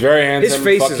yes, great. he's very handsome. His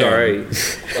face Fuck is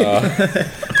him. alright.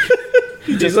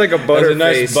 He's like a Has butter a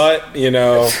nice face. butt, you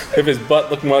know. If his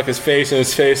butt looked more like his face and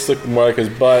his face looked more like his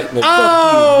butt. And his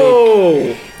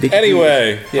Oh, Nick-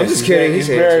 Anyway, yes, just kidding, He's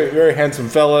he's very, very handsome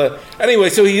fella. Anyway,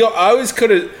 so I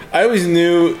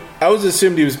always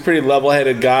assumed he was a pretty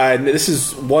level-headed guy. And this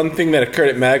is one thing that occurred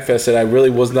at MagFest that I really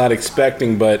was not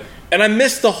expecting, and I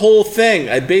missed the whole thing.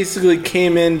 I basically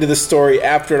came into the story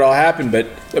after it all happened, but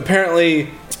apparently,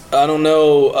 I don't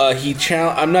know.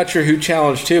 I'm not sure who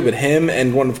challenged who, but him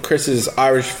and one of Chris's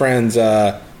Irish friends.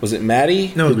 Was it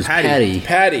Maddie? No, It was Patty.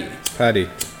 Patty. Patty.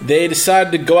 They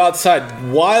decided to go outside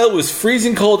while it was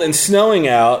freezing cold and snowing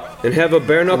out, and have a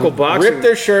bare knuckle boxing. rip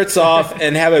their shirts off,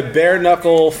 and have a bare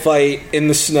knuckle fight in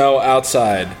the snow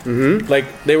outside. Mm-hmm. Like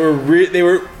they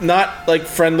were not like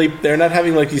friendly. They're not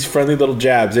having like these friendly little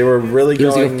jabs. They were really It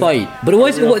was going like a fight, but it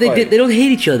wasn't. real They fight. don't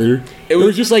hate each other. It was-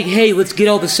 was just like, hey, let's get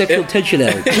all the sexual tension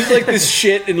out. It was like this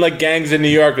shit in like gangs in New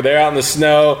York where they're out in the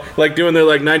snow, like doing their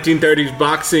like 1930s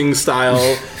boxing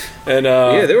style. And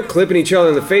Yeah, they were clipping each other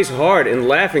in the face hard and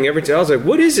laughing every time. I was like,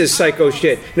 what is this psycho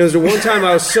shit? And it was the one time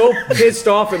I was so pissed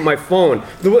off at my phone.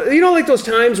 You know, like those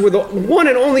times where the one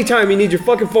and only time you need your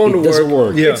fucking phone It to doesn't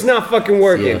work. Yeah. It's not fucking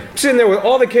working. Yeah. I'm sitting there with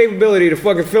all the capability to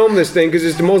fucking film this thing because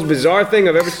it's the most bizarre thing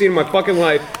I've ever seen in my fucking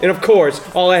life. And of course,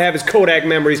 all I have is Kodak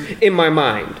memories in my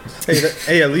mind.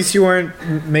 Hey, at least you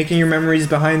weren't making your memories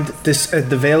behind this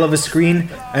the veil of a screen,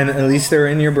 and at least they're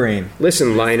in your brain.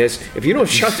 Listen, Linus, if you don't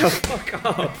shut the fuck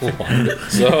up.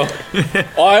 So,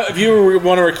 if you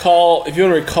want to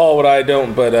recall what I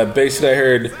don't, but basically I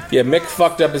heard, Mick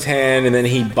fucked up his hand and then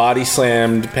he body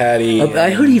slammed Patty.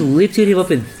 I heard he lifted him up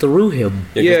and threw him.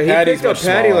 Yeah, he Patty's picked up much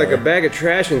Patty like a smaller. bag of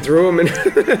trash and threw him in.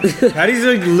 Patty's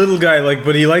like a little guy, like,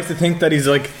 but he likes to think that he's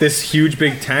like this huge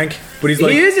big tank. But he's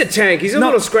like, He is a tank. He's a No.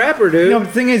 little scrapper, dude. no, the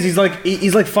thing is, he's like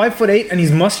 5'8" and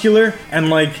he's muscular and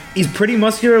like he's pretty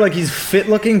muscular, like he's fit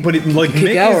looking. But like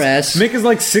Kick our ass. Mick is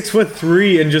like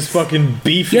 6'3" and just fucking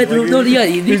beefy. Yeah, like,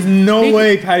 yeah. There's no Mick-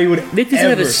 way Patty would Mick doesn't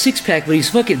have ever. a six pack, but he's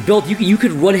fucking built. You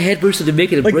could run headfirst into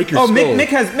Mick and like, break your oh, skull. Mick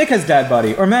has dad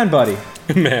body or man body.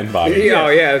 Man body. Oh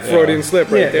yeah, Freudian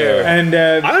slip right there. And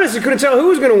I honestly couldn't tell who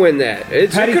was going to win that.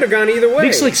 It Patty- could have gone either way.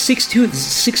 Mick's like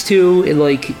 6'2", and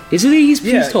like, isn't he? He's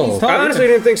Yeah, tall. he's tall. I honestly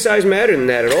didn't think size mattered in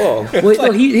that at all. Wait,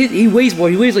 no, he weighs more.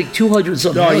 He weighs like 200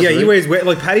 something. oh pounds, yeah, he right? weighs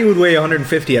like Patty would weigh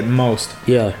 150 at most.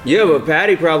 Yeah, Yeah, but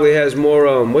Patty probably has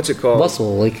more. What's it called?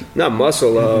 muscle. Like Not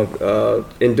muscle.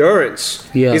 Endurance.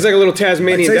 Yeah. He's like a little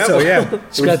Tasmanian I'd say devil. so, yeah.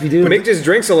 Scrappy dude. Mick just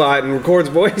drinks a lot and records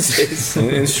voices.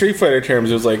 In Street Fighter terms,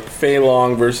 it was like Fei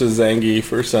Long versus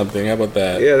Zangief or something. How about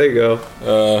that? Yeah, there you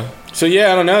go. So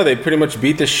yeah, I don't know. They pretty much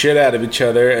beat the shit out of each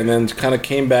other, and then kind of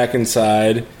came back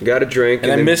inside. Got a drink. And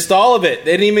I then- missed all of it.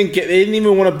 They didn't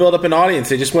even want to build up an audience.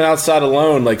 They just went outside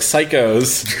alone, like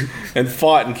psychos, and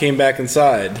fought and came back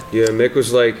inside. Yeah, Mick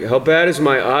was like, "How bad is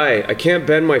my eye? I can't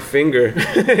bend my finger."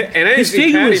 And I didn't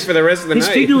see Patty for the rest of the his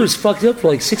night. finger was fucked up for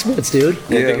like 6 months, dude. I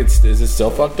think is it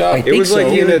still fucked up? I It think was like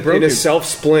so. in broke a it. self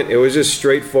splint. It was just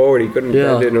straightforward. He couldn't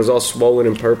Yeah. bend it, and it was all swollen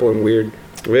and purple and weird.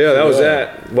 But yeah, that was Yeah.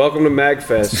 that. Welcome to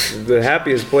MagFest, the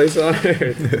happiest place on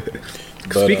earth.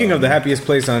 But, Speaking of the happiest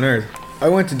place on earth, I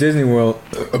went to Disney World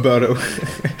about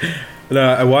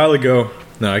a while ago.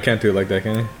 No, I can't do it like that,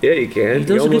 can I? Yeah, you can. That was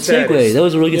You a good almost had segue. it. That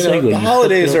was a really good segue. the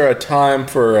holidays are a time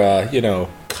for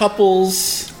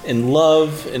couples and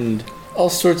love and all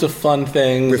sorts of fun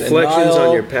things. And Reflections Niall-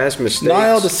 on your past mistakes.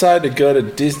 Niall decided to go to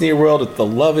Disney World with the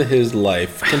love of his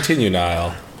life. Continue,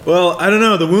 Niall. Well, I don't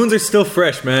know. The wounds are still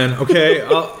fresh, man. Okay,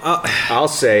 I'll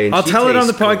say. I'll tell it on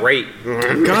the podcast. Great.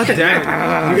 God damn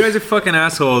it. You guys are fucking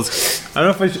assholes. I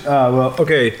don't know if I should... well,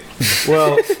 okay.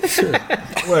 Well,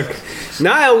 look.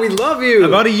 Niall, we love you.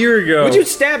 About a year ago... Would you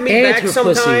stab me back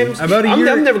sometimes? About a year...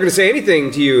 I'm never going to say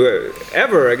anything to you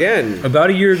ever again. About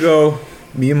a year ago,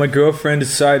 me and my girlfriend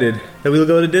decided that we'll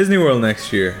go to Disney World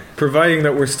next year, providing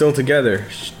that we're still together.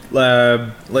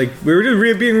 Like, we were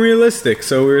just being realistic,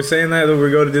 so we were saying that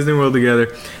we'd go to Disney World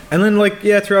together. And then, like,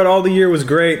 yeah, throughout all the year was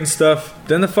great and stuff.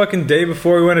 Then the fucking day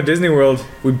before we went to Disney World,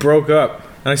 we broke up.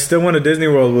 And I still went to Disney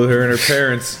World with her and her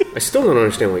parents. I still don't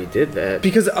understand why you did that.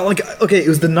 Because, like, okay, it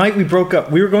was the night we broke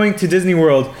up. We were going to Disney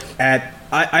World at...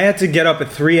 I had to get up at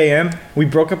 3 a.m. We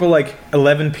broke up at, like,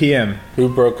 11 p.m.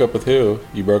 Who broke up with who?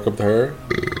 You broke up with her?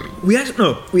 We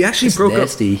actually broke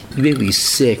nasty. up... You made me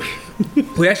sick.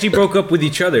 We actually broke up with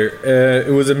each other.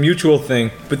 It was a mutual thing.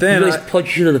 But then... You guys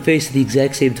punched each other in the face at the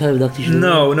exact same time and knocked each other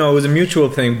No, it was a mutual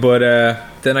thing. But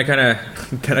then I kind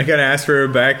of asked for her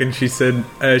back, and she said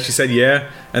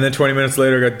yeah. And then 20 minutes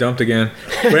later, I got dumped again.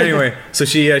 But anyway, so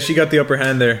she got the upper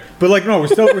hand there. But like, no, we're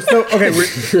still okay.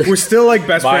 We're still like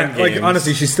best friends. Like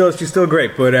honestly, she's still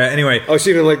great. But anyway. Oh,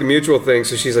 she didn't like the mutual thing,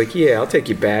 so she's like, yeah, I'll take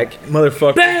you back,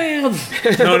 motherfucker. Bam!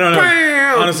 No.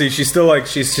 Bam! Honestly, she's still like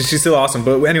she's still awesome.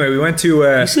 But anyway, we went to.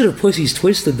 You said her pussy's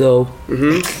twisted though.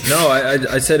 Mm-hmm. No,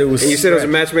 I said it was. And you said it was a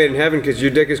match made in heaven because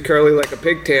your dick is curly like a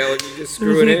pigtail, and you just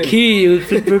screw it in. Key, it would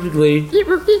fit perfectly.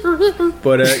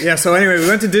 But yeah, so anyway, we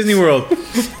went to Disney World,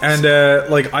 and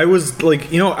like I was like,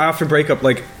 you know, after breakup,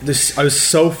 like this, I was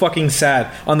so fucking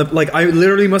sad. I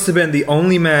literally must have been the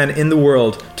only man in the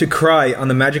world to cry on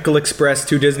the Magical Express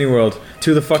to Disney World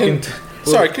to the fucking.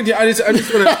 Sorry, continue.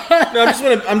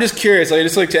 I'm just curious. I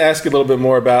just like to ask you a little bit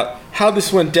more about how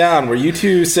this went down. Where you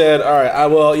two said, "All right, I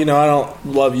don't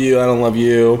love you. I don't love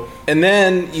you," and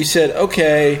then you said,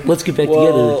 "Okay, let's get back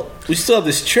together." We still have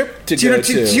this trip to go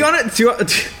to. Do you want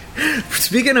to?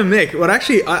 Speaking of Mick,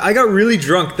 I got really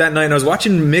drunk that night, and I was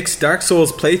watching Mick's Dark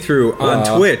Souls playthrough on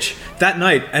Twitch that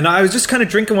night, and I was just kind of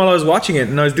drinking while I was watching it,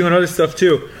 and I was doing other stuff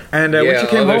too. And when she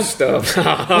came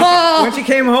home, when she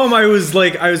came home, I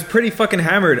was pretty fucking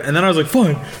hammered, and then I was like,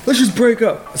 fine, let's just break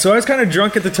up. So I was kind of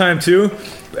drunk at the time too,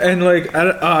 and like,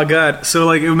 oh god, so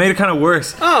like it made it kind of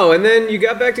worse. Oh, and then you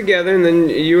got back together, and then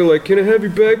you were like, "Can I have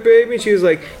your back, baby?" And she was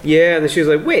like, "Yeah," and then she was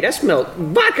like, "Wait, I smell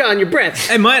vodka on your breath."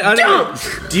 And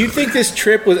do you think this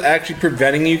trip was actually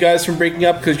preventing you guys from breaking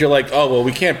up because you're like, oh well,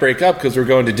 we can't break up because we're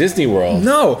going to Disney World?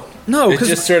 No, it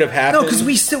just sort of happened. No, because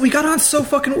we still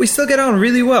get on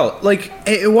really well. Like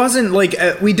it wasn't like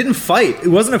we didn't fight. It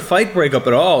wasn't a fight breakup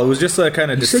at all. It was just a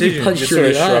kind of decision. Just sort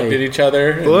of shrugged at each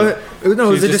other. What? No,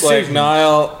 it was a decision. Like,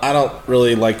 Niall, I don't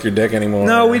really like your dick anymore.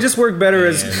 No, we just work better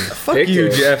as. Fuck you,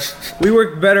 Jeff. We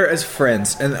work better as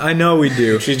friends, and I know we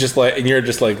do. She's just like, and you're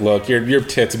just like, look, your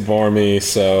tits bore me,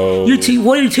 so. One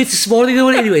of your tits is smaller than the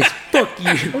other one, anyways. Fuck you.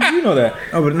 How do you know that?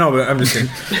 But I'm just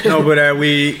kidding. No, but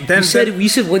we then. You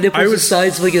said one nipple was the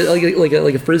size of like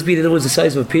a frisbee, and the other was the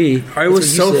size of a pea. I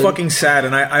was so fucking sad,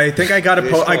 and I think I got to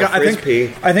post.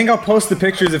 I think I'll post the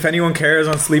pictures if anyone cares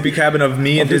on Sleepy Cabin of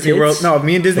me and Disney World. No, of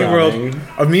me and Disney World.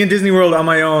 Of me and Disney World on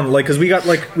my own, like, because we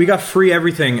got free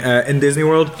everything in Disney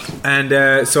World,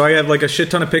 and so I have like a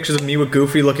shit ton of pictures of me with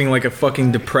Goofy looking like a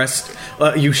fucking depressed.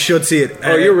 You should see it.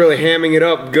 Oh, you're really hamming it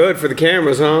up good for the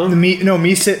cameras, huh? Me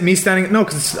standing. No,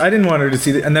 because I didn't want her to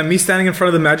see it, and then me standing in front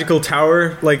of the magical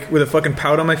tower, like with a fucking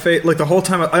pout on my face, like the whole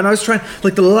time. And I was trying,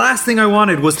 like, the last thing I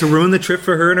wanted was to ruin the trip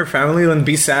for her and her family and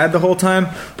be sad the whole time.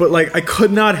 But like, I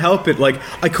could not help it. Like,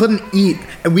 I couldn't eat,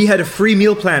 and we had a free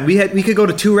meal plan. We could go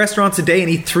to 2 restaurants a day and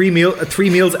eat 3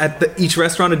 meals at each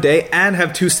restaurant a day, and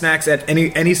have 2 snacks at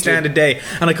any stand a day.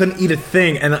 And I couldn't eat a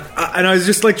thing. And I was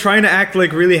just like trying to act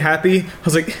like really happy. I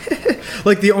was like,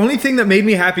 like the only thing that made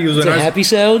me happy was when I was happy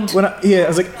sound. I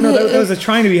was like, no, that was a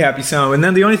trying to be happy sound. And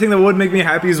then the only thing that would make me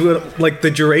happy is with like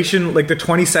the duration, like the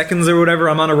 20 seconds or whatever.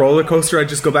 I'm on a roller coaster, I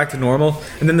just go back to normal,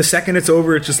 and then the second it's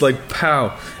over, it's just like,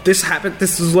 pow. This happened.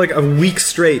 This was like a week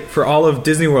straight for all of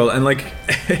Disney World, and like,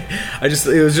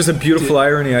 it was just a beautiful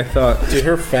irony. I thought. Did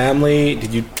her family?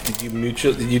 Did you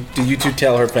two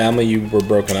tell her family you were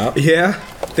broken up? Yeah,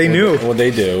 they knew. What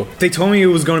they do? They told me it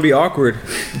was going to be awkward.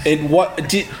 And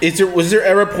was there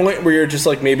ever a point where you're just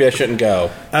like, maybe I shouldn't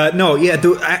go? No,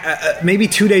 yeah, maybe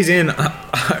 2 days in.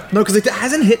 No, because it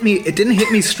hasn't hit me. It didn't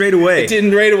hit me straight away. It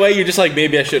didn't right away. You're just like,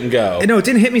 maybe I shouldn't go. No, it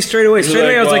didn't hit me straight away. Straight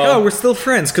away, I was like, oh, we're still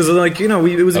friends, because like, you know,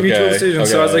 it was a mutual decision.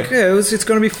 So I was like, yeah, it's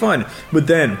going to be fun. But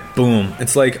then, boom,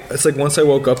 it's like once I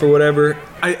woke up or whatever,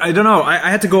 I don't know. I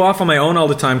had to go off on my own all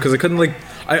the time because I couldn't like.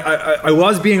 I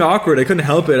was being awkward. I couldn't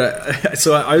help it.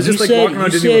 So I was just like walking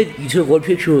around Disney. You took one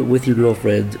picture with your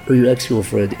girlfriend or your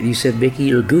ex-girlfriend, and you said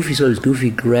Mickey or Goofy. So Goofy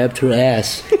grabbed her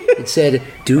ass and said,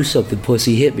 "Do something,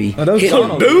 pussy, hit me." Oh, that was hit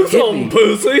Donald. me. Do something,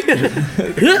 pussy.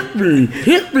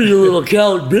 hit me, you little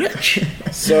cow bitch.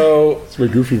 So It's my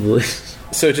Goofy voice.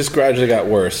 So it just gradually got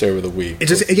worse over the week.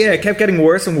 It kept getting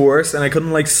worse and worse, and I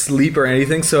couldn't like sleep or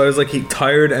anything. So I was like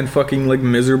tired and fucking like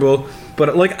miserable.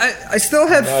 But like I still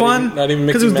had fun. Not even Mickey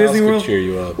because it was Mouse Disney could World. cheer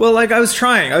you up. Well, like I was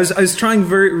trying. I was trying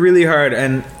really hard,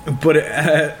 and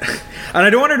I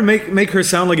don't want her to make her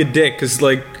sound like a dick because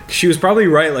like she was probably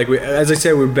right. Like as I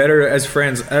said, we're better as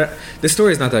friends. This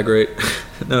story is not that great.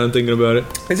 Now I'm thinking about it.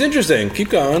 It's interesting. Keep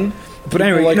going. But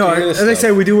anyway, as I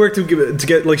say, we do work to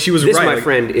get like she was This, right. my Like,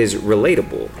 friend, is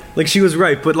relatable. like she was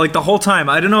right, but like the whole time,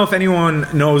 I don't know if anyone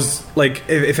knows, like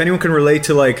if anyone can relate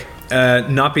to like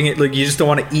not being like you just don't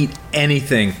want to eat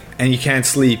anything and you can't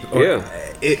sleep. Or, Yeah.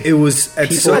 It was at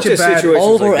People- such a bad. situations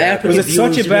All of our like that. acronym Was it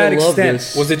such a viewers bad will love extent?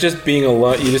 this. Was it just being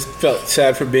alone? You just felt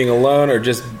sad for being alone, or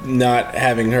just not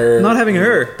having her? Not having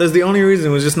her. That's the only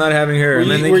reason. Was just not having her. Were And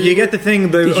you- then were you you- get the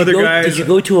thing. The Did other you go, guys. Did you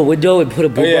go to a window and put a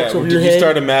Oh, boombox yeah. over Did your you head?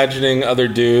 start imagining other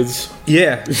dudes?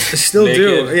 Yeah, I still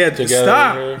do. naked Yeah,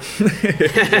 together?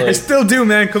 stop. I Like, still do,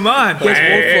 man. Come on, There's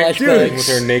more flashbacks. with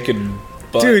her naked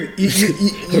butt. dude.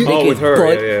 Oh, with her,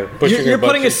 Butt. yeah. Pushing her You're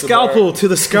butt putting a cheeks apart. scalpel to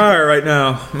the scar right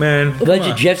now, man. Come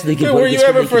Imagine on. Jeff's naked Dude, butt were you gets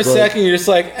ever naked for a butt. second? You're just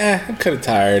like, I'm kind of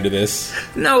tired of this.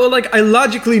 No, well, like I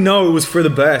logically know it was for the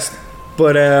best,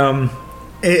 but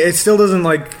it still doesn't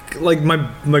like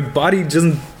my body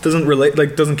doesn't relate,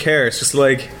 like doesn't care. It's just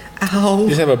like You ow.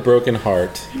 just have a broken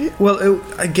heart. Well,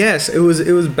 I guess it was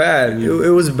bad. It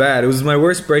was bad. It was my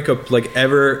worst breakup like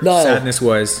ever, No. sadness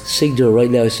wise. Sing to her right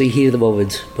now. Sing "Heat of the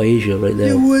Moment" by Asia right It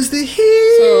now. was the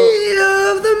heat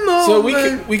of the moment. So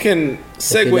we can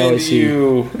segue now I into see.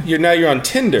 you're on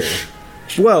Tinder.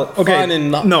 Well, okay, Finding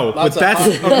no, but lots of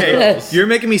that's hot okay. girls. You're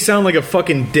making me sound like a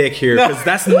fucking dick here because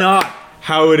that's not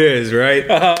how it is, right?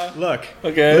 Look,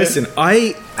 Okay. listen,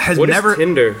 I has What is never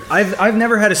Tinder? I've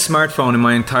never had a smartphone in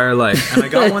my entire life, and I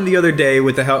got one the other day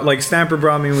with the help. Like Stamper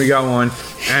brought me, and we got one,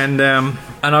 and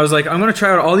I was like, I'm gonna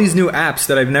try out all these new apps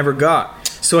that I've never got.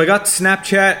 So I got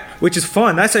Snapchat, which is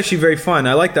fun. That's actually very fun.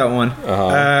 I like that one.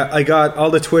 I got all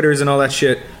the Twitters and all that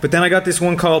shit. But then I got this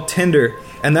one called Tinder,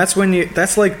 and that's when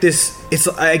that's like this. It's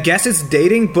I guess it's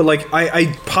dating, but like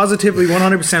I positively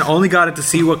 100% only got it to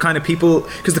see what kind of people,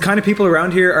 because the kind of people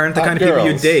around here aren't the Hot kind of people you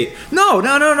girls. date. No,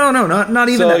 not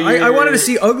even So that. I wanted you're- to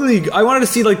see ugly. I wanted to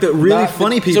see like the really Not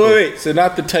funny the, people. So wait, so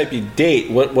not the type you date.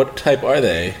 What type are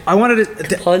they? I wanted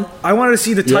to. Hun? I wanted to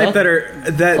see the type Yeah. that are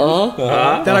that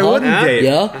Uh-huh. that I wouldn't date.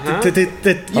 Yeah.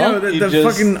 You know, You the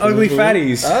just- fucking ugly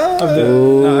fatties. Of the,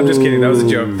 Oh. no, I'm just kidding. That was a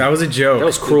joke. That was a joke. That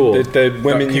was cruel. The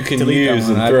women you can Delete that use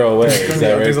one. and throw away. There's Is gonna that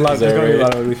be- right? There's a lot. Is There's that gonna be a right?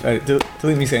 lot of ugly fatties.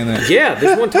 Delete me saying that. Yeah,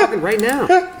 there's one talking right now.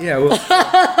 Yeah, well,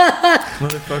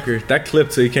 motherfucker, that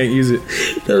clipped, so you can't use it.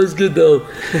 That was good though.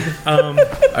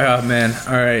 Oh man,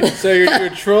 all right. So you're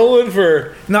trolling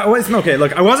for No, it's okay.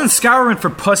 Look, I wasn't scouring for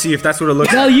pussy. If that's what it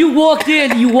looks Now like. you walked in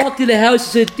the house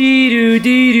and said dee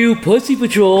doo, pussy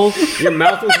patrol. Your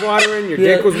mouth was watering. Your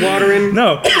Yeah. dick was watering.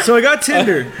 No, so I got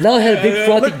Tinder. Now I had a big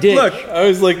frothy dick. Look, I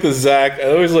always like the Zach.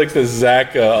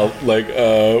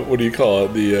 What do you call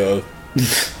it? The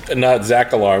not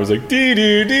Zach alarm. It's like dee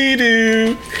doo dee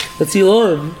doo. That's the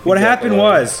alarm. what happened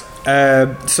was,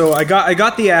 so I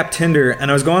got the app Tinder, and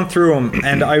I was going through them,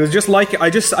 and I was just like, I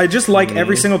just like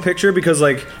every single picture because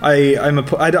like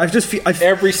I just feel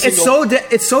Every single-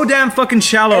 it's so damn fucking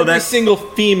shallow Every that. single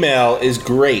female is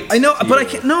great. I know, to but I you.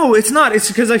 can't. No, it's not. It's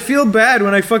because I feel bad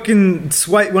when I fucking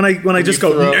swipe when I just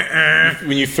go. throw- "Nah."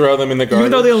 when you throw them in the garbage.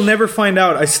 Even though they'll never find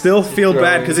out, I still feel Throw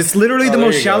bad them. because it's literally Oh, the there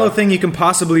most you shallow go. thing you can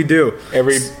possibly do.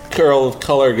 Every girl of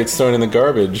color gets thrown in the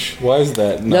garbage. Why is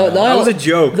that? No, not? That was a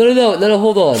joke. No,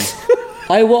 hold on.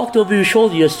 I walked over your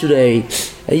shoulder yesterday,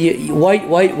 and you white,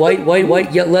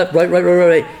 yeah, left,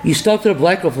 right. You stopped at a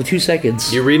black girl for 2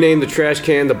 seconds. You renamed the trash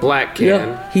can the black can.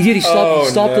 Yeah, he did. He stopped. Oh, he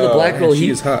stopped at no. the black girl. Man, she He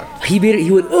is hot. He made it.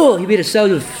 He went. Oh, he made a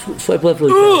sound of swipe left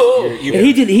really fast. You- And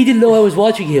he didn't know I was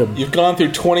watching him. You've gone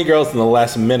through 20 girls in the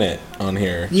last minute on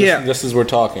here. Yeah. Just as we're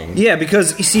talking. Yeah,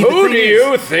 because you see, Who do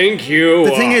you think you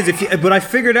The are? thing is, but I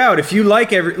figured out if you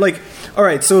like all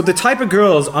right, so the type of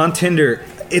girls on Tinder,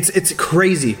 it's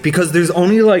crazy because there's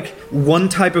only like one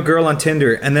type of girl on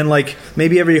Tinder, and then like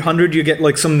maybe every 100 you get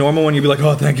like some normal one. You'd be like,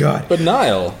 oh, thank God. But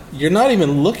Niall, you're not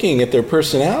even looking at their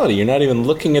personality. You're not even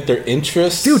looking at their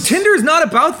interests. Dude, Tinder is not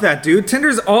about that, dude.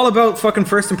 Tinder's all about fucking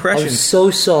first I'm impressions. so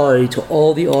sorry to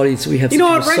all the audience. We have You such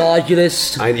know a what, right-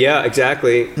 misogynist. Yeah,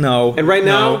 exactly. No. And right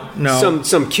now, No.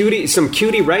 some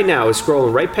cutie right now is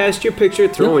scrolling right past your picture,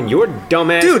 throwing your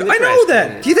dumb ass. Dude, in the I trash know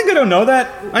that. can. Do you think I don't know that?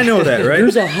 I know that, right?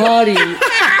 There's a hottie.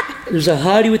 There's a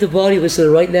hottie with a body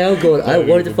listening right now going, I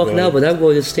wanted to fuck now, but I'm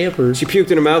going to Stamper. She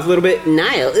puked in her mouth a little bit.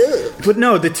 Niall, ugh. But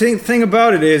no, the thing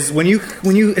about it is when you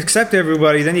accept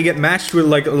everybody, then you get matched with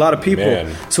like a lot of people.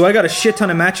 Man. So I got a shit ton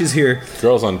of matches here.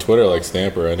 Girls on Twitter like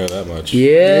Stamper. I know that much.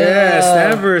 Yeah.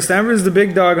 Stamper's the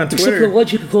big dog on Except for the Twitter. one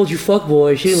chick who called you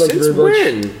fuckboy. She didn't like you Since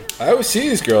very much. when? I always see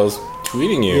these girls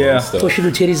tweeting you Yeah. and stuff. Pushing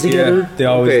her titties Yeah, together. they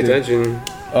Don't always pay do. attention.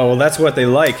 Oh well, that's what they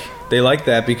like. They like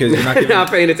that because you're not giving. Not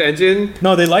paying attention.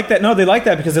 No, they like that. No, they like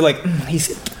that because they're like, he's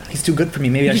too good for me.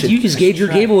 Maybe I should. You just gave your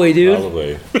game away, dude.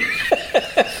 Probably.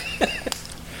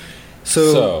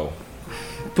 So,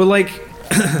 but like,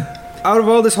 out of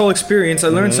all this whole experience, I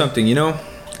learned something. You know,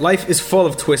 life is full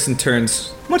of twists and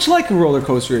turns, much like a roller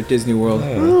coaster at Disney World.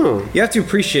 You have to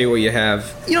appreciate what you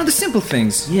have. You know, the simple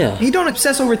things. Yeah. You don't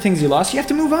obsess over things you lost. You have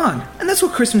to move on, and that's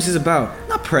what Christmas is about.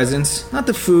 Not presents, not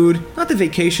the food, not the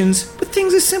vacations, but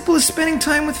things as simple as spending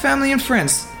time with family and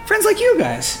friends. Friends like you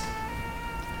guys.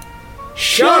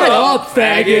 Shut up,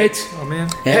 faggot! Oh man.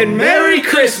 And Merry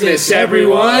Christmas,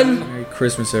 everyone. Merry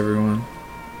Christmas, everyone.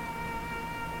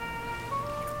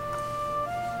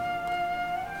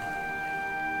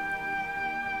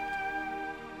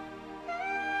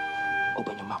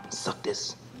 Open your mouth and suck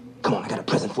this. Come on, I got a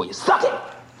present for you. Suck it!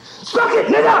 Suck it,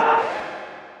 nigga!